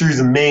hear it through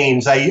the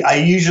mains.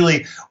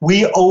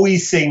 We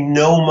always say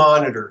no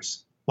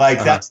monitors.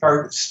 Like that's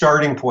our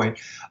starting point.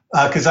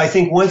 Because I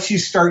think once you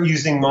start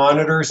using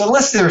monitors,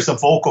 unless there's a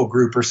vocal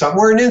group or something,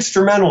 we're an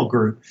instrumental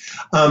group,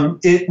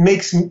 it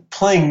makes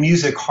playing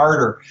music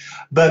harder.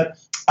 But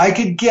I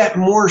could get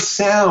more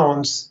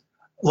sounds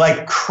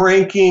like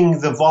cranking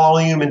the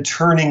volume and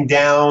turning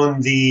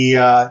down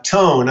the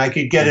tone. I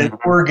could get an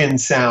organ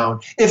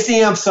sound. If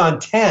the amp's on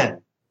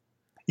 10,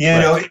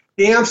 if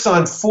the amp's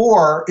on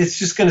 4, it's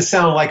just going to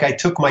sound like I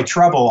took my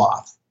treble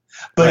off.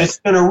 But it's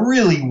going to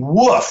really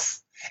woof.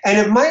 And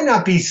it might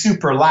not be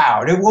super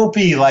loud. It won't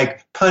be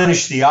like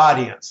punish the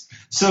audience.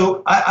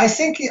 So I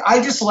think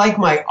I just like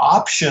my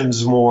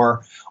options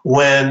more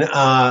when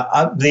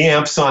the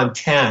amp's on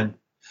 10.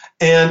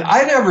 And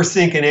I never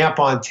think an amp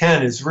on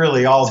 10 is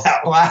really all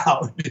that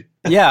loud.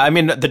 Yeah, I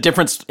mean, the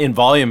difference in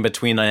volume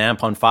between an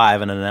amp on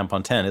 5 and an amp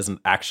on 10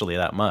 isn't actually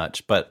that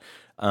much. But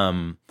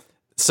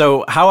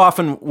so how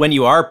often when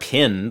you are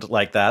pinned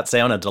like that,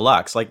 say on a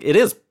deluxe, like it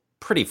is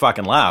pretty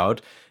fucking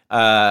loud,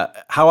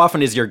 how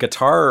often is your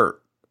guitar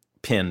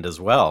pinned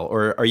as well?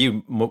 Or are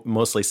you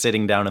mostly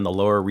sitting down in the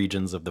lower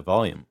regions of the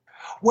volume?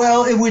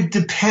 Well, it would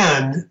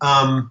depend.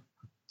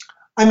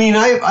 I mean,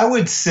 I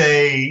would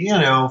say,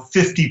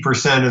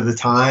 50% of the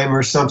time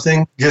or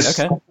something, just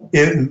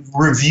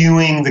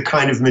reviewing the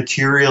kind of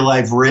material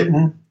I've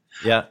written.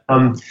 Yeah.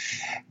 And,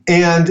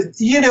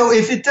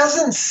 if it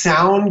doesn't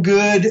sound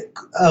good,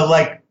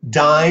 like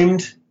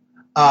dimed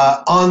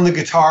on the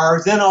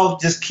guitar, then I'll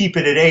just keep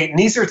it at 8. And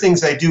these are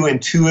things I do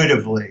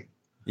intuitively.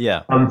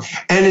 Yeah. And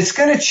it's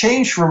going to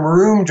change from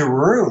room to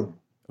room.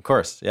 Of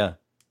course, yeah.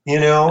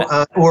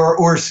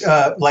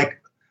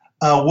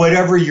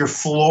 Whatever your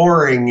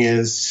flooring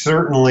is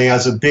certainly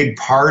has a big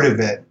part of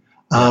it.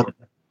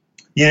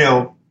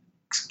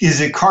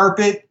 Is it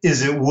carpet?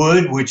 Is it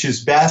wood, which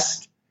is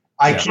best?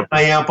 I keep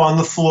my amp on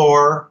the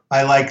floor.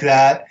 I like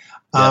that.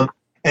 And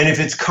if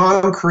it's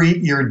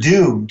concrete, you're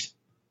doomed.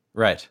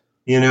 Right.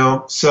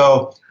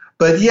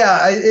 But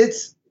yeah,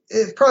 it's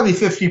probably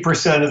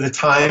 50% of the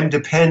time,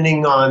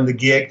 depending on the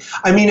gig.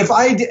 I mean, if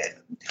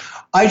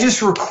I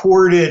just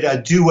recorded a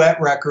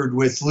duet record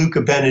with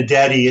Luca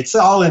Benedetti. It's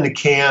all in the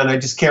can. I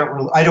just can't.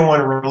 I don't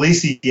want to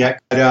release it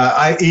yet.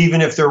 But,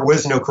 even if there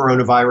was no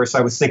coronavirus,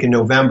 I was thinking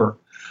November.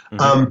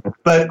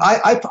 But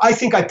I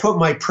think I put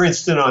my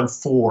Princeton on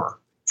 4,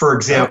 for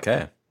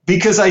example,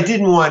 because I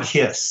didn't want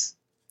hiss.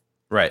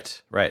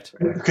 Right.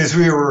 Because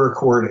we were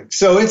recording,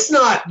 so it's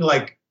not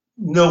like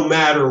no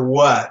matter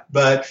what.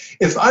 But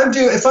if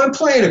I'm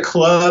playing a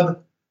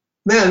club,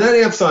 man, that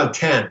amp's on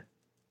 10.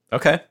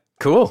 Okay,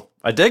 cool.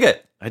 I dig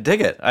it.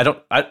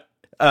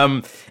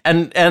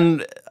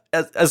 And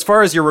as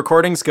far as your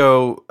recordings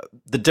go,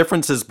 the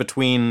differences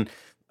between,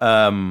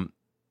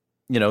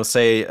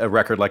 say a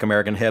record like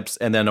American Hips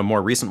and then a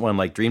more recent one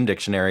like Dream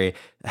Dictionary,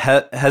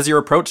 has your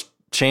approach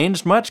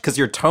changed much? Because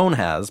your tone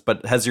has,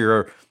 but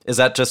is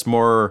that just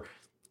more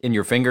in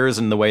your fingers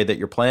and the way that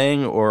you're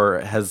playing,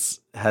 or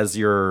has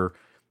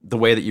the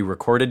way that you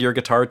recorded your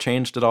guitar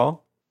changed at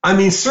all? I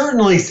mean,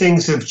 certainly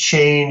things have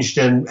changed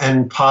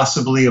and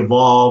possibly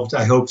evolved.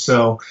 I hope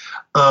so.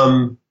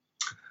 I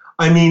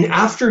mean,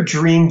 after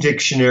Dream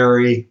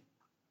Dictionary,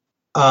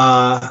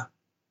 I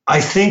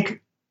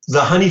think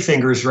the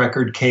Honeyfingers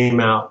record came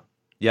out.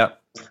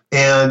 Yep.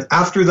 And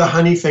after the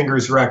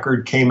Honeyfingers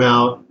record came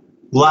out,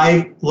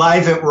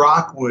 Live at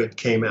Rockwood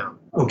came out.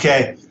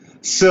 Okay.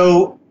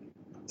 So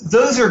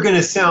those are going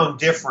to sound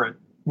different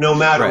no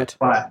matter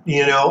what.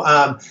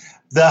 The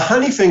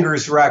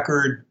Honeyfingers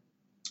record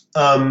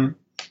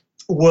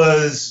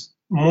was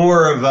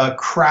more of a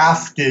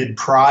crafted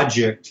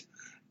project,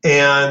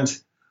 and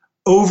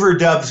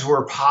overdubs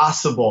were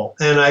possible.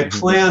 And I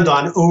planned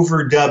on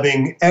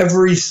overdubbing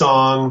every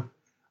song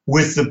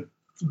with the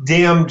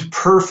damned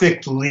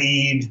perfect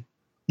lead,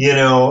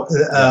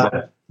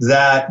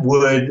 that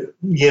would,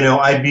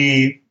 I'd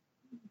be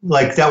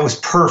like, that was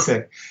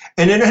perfect.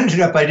 And it ended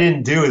up, I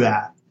didn't do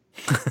that.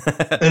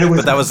 And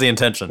but that was the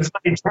intention. It was my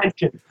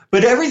intention.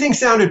 But everything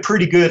sounded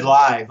pretty good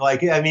live.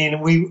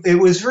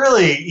 It was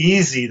really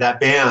easy,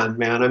 that band,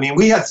 man. I mean,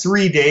 we had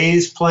 3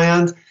 days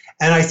planned,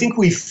 and I think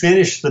we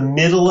finished the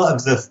middle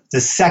of the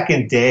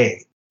second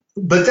day.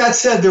 But that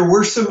said, there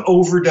were some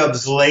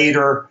overdubs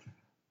later,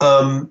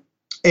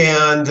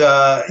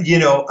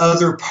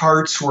 other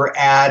parts were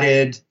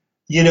added.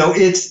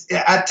 It's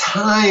at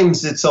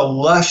times it's a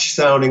lush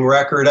sounding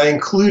record. I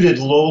included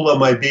Lola,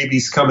 My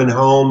Baby's Coming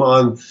Home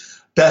on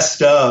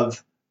Best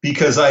Of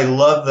because I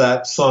love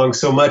that song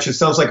so much. It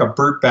sounds like a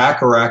Burt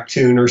Bacharach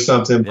tune or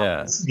something,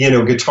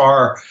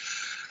 guitar.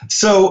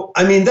 So,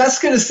 I mean, that's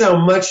going to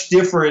sound much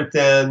different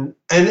than,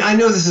 and I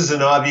know this is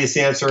an obvious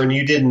answer and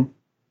you didn't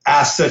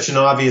ask such an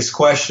obvious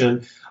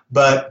question,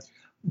 but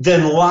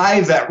then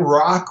Live at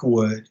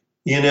Rockwood,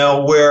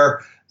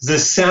 where the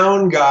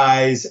sound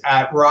guys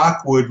at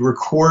Rockwood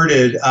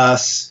recorded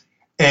us,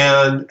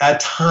 and at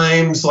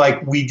times,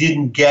 like, we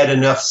didn't get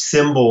enough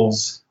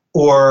cymbals,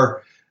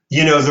 or,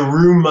 the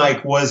room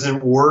mic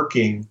wasn't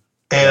working.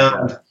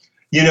 And,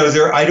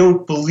 I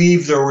don't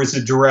believe there was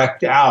a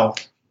direct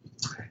out.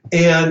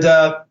 And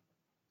I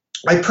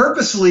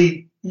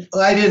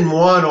didn't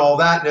want all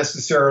that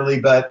necessarily,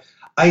 but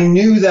I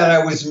knew that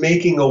I was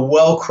making a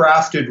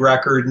well-crafted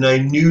record, and I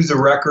knew the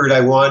record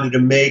I wanted to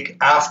make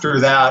after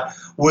that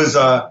was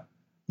a,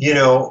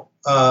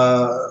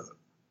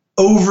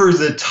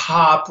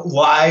 over-the-top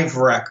live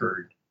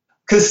record.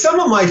 Because some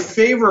of my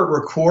favorite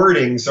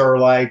recordings are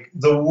like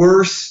the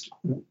worst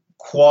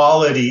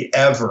quality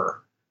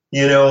ever.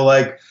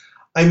 I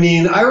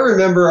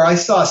remember I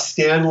saw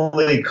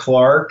Stanley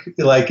Clarke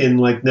like in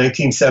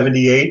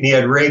 1978, and he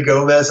had Ray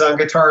Gomez on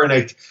guitar, and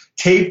I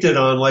taped it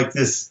on like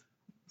this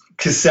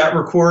cassette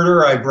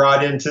recorder I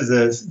brought into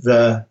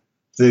the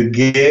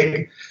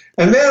gig.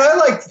 And man,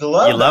 I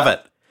love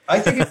it. I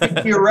think it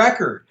could be a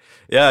record.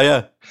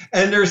 Yeah.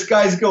 And there's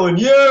guys going,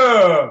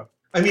 yeah.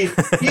 Even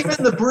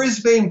the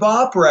Brisbane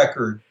Bop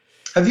record.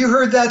 Have you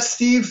heard that,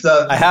 Steve?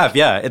 I have,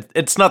 yeah.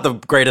 It's not the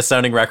greatest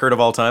sounding record of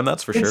all time,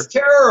 that's for sure. It's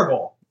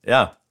terrible.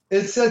 Yeah.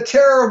 It's a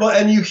terrible,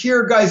 and you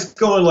hear guys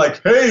going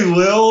like, hey,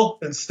 Lil,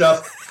 and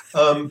stuff,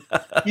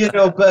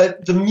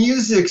 but the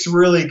music's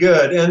really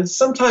good. And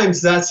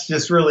sometimes that's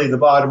just really the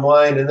bottom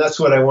line, and that's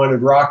what I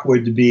wanted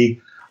Rockwood to be.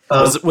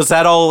 Was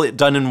that all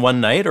done in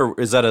one night, or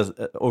is that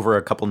over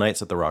a couple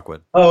nights at the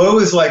Rockwood? Oh, it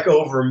was like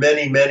over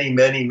many, many,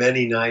 many,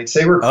 many nights.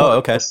 They were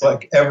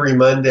like every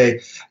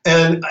Monday.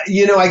 And,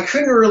 I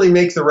couldn't really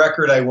make the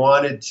record I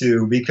wanted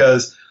to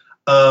because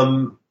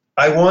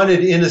I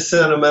wanted In a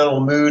Sentimental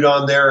Mood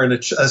on there and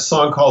a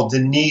song called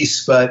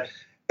Denise, but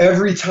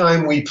every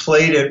time we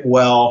played it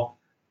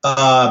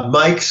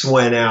mics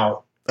went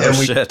out.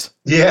 Shit.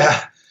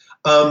 Yeah.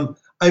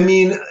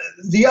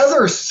 The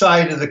other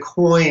side of the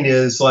coin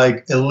is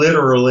like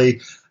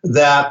literally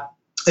that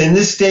in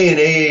this day and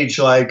age,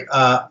 I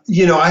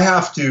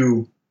have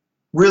to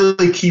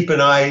really keep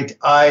an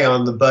eye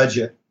on the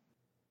budget.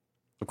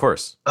 Of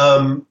course.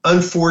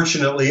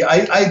 Unfortunately,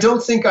 I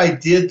don't think I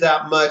did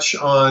that much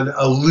on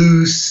a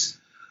loose,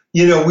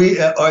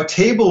 a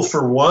Table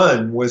for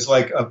One was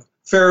like a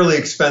fairly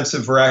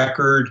expensive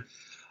record.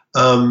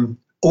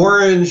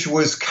 Orange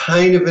was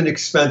kind of an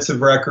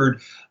expensive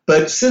record.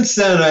 But since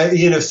then,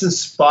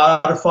 since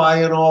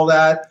Spotify and all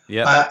that,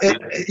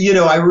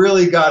 I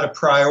really got to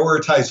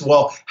prioritize,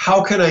 well,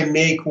 how can I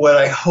make what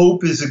I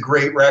hope is a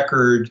great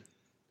record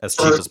as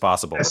cheap as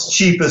possible? As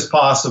cheap as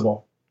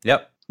possible.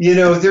 Yep.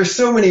 There's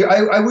so many.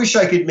 I wish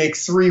I could make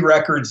 3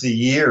 records a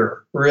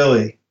year,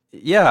 really.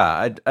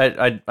 Yeah,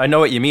 I know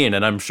what you mean,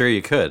 and I'm sure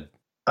you could.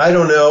 I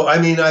don't know.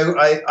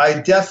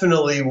 I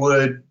definitely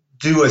would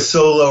do a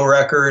solo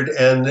record,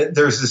 and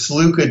there's this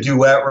Luca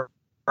duet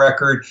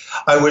record.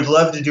 I would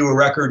love to do a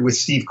record with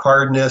Steve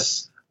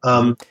Cardenas.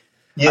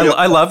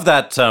 I love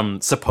that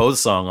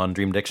Suppose song on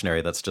Dream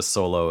Dictionary. That's just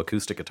solo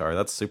acoustic guitar.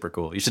 That's super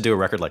cool. You should do a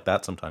record like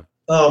that sometime.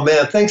 Oh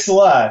man, thanks a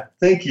lot.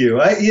 Thank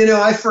you.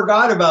 I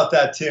forgot about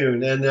that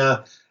tune and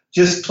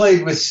just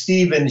played with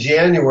Steve in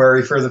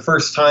January for the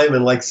first time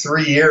in like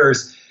 3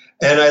 years.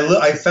 And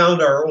I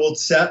found our old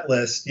set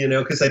list,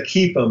 because I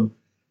keep them,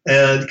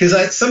 and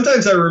because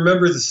sometimes I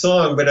remember the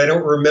song, but I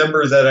don't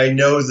remember that I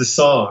know the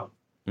song.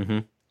 Mm-hmm.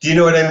 Do you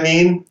know what I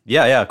mean?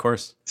 Yeah, of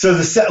course. So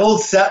the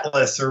old set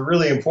lists are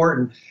really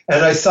important.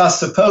 And I saw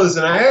Suppose,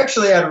 and I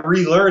actually had to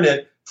relearn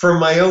it from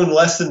my own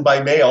lesson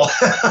by mail.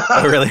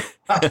 Oh, really?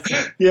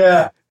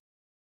 Yeah.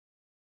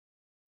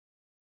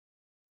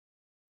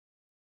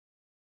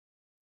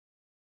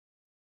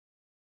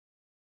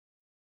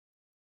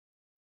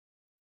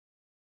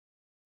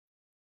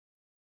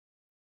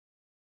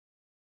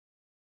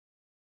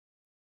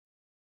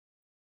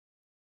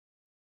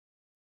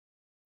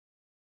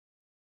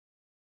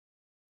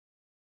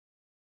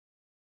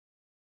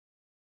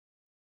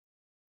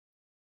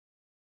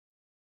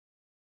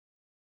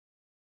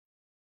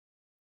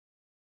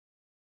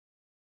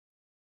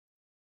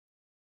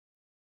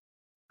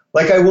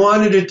 I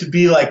wanted it to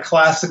be like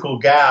Classical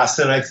Gas,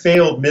 and I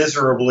failed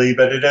miserably,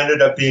 but it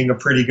ended up being a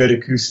pretty good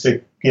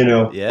acoustic,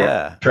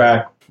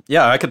 track.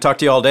 Yeah, I could talk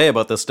to you all day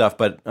about this stuff,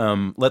 but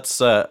let's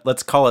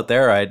call it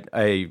there.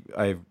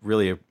 I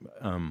really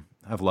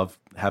have loved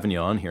having you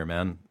on here,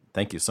 man.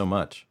 Thank you so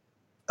much.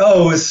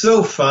 Oh, it was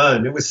so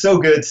fun. It was so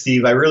good,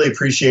 Steve. I really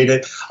appreciate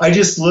it. I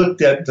just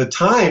looked at the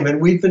time, and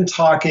we've been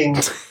talking.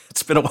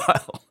 It's been a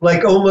while.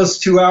 Like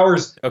almost 2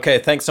 hours. Okay,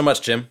 thanks so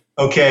much, Jim.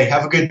 Okay,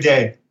 have a good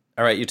day.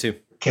 All right, you too.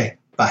 Okay,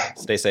 bye.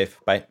 Stay safe.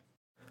 Bye.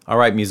 All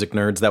right, music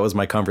nerds, that was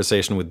my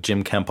conversation with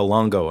Jim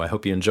Campilongo. I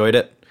hope you enjoyed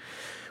it.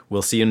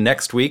 We'll see you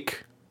next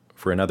week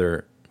for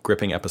another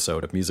gripping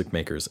episode of Music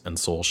Makers and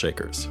Soul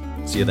Shakers.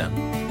 See you then.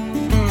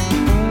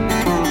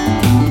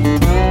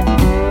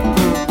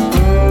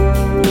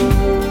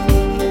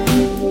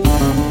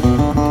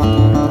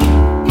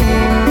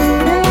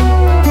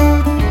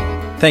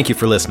 Thank you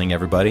for listening,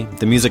 everybody.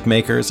 The Music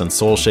Makers and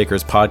Soul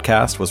Shakers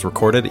podcast was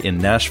recorded in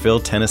Nashville,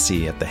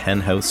 Tennessee at the Hen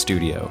House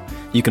Studio.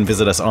 You can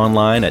visit us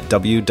online at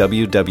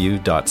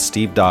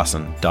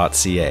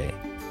www.stevedawson.ca.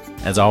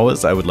 As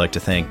always, I would like to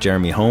thank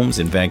Jeremy Holmes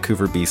in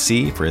Vancouver,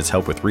 BC for his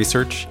help with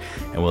research,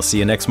 and we'll see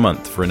you next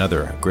month for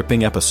another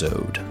gripping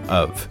episode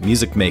of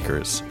Music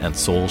Makers and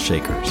Soul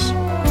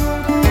Shakers.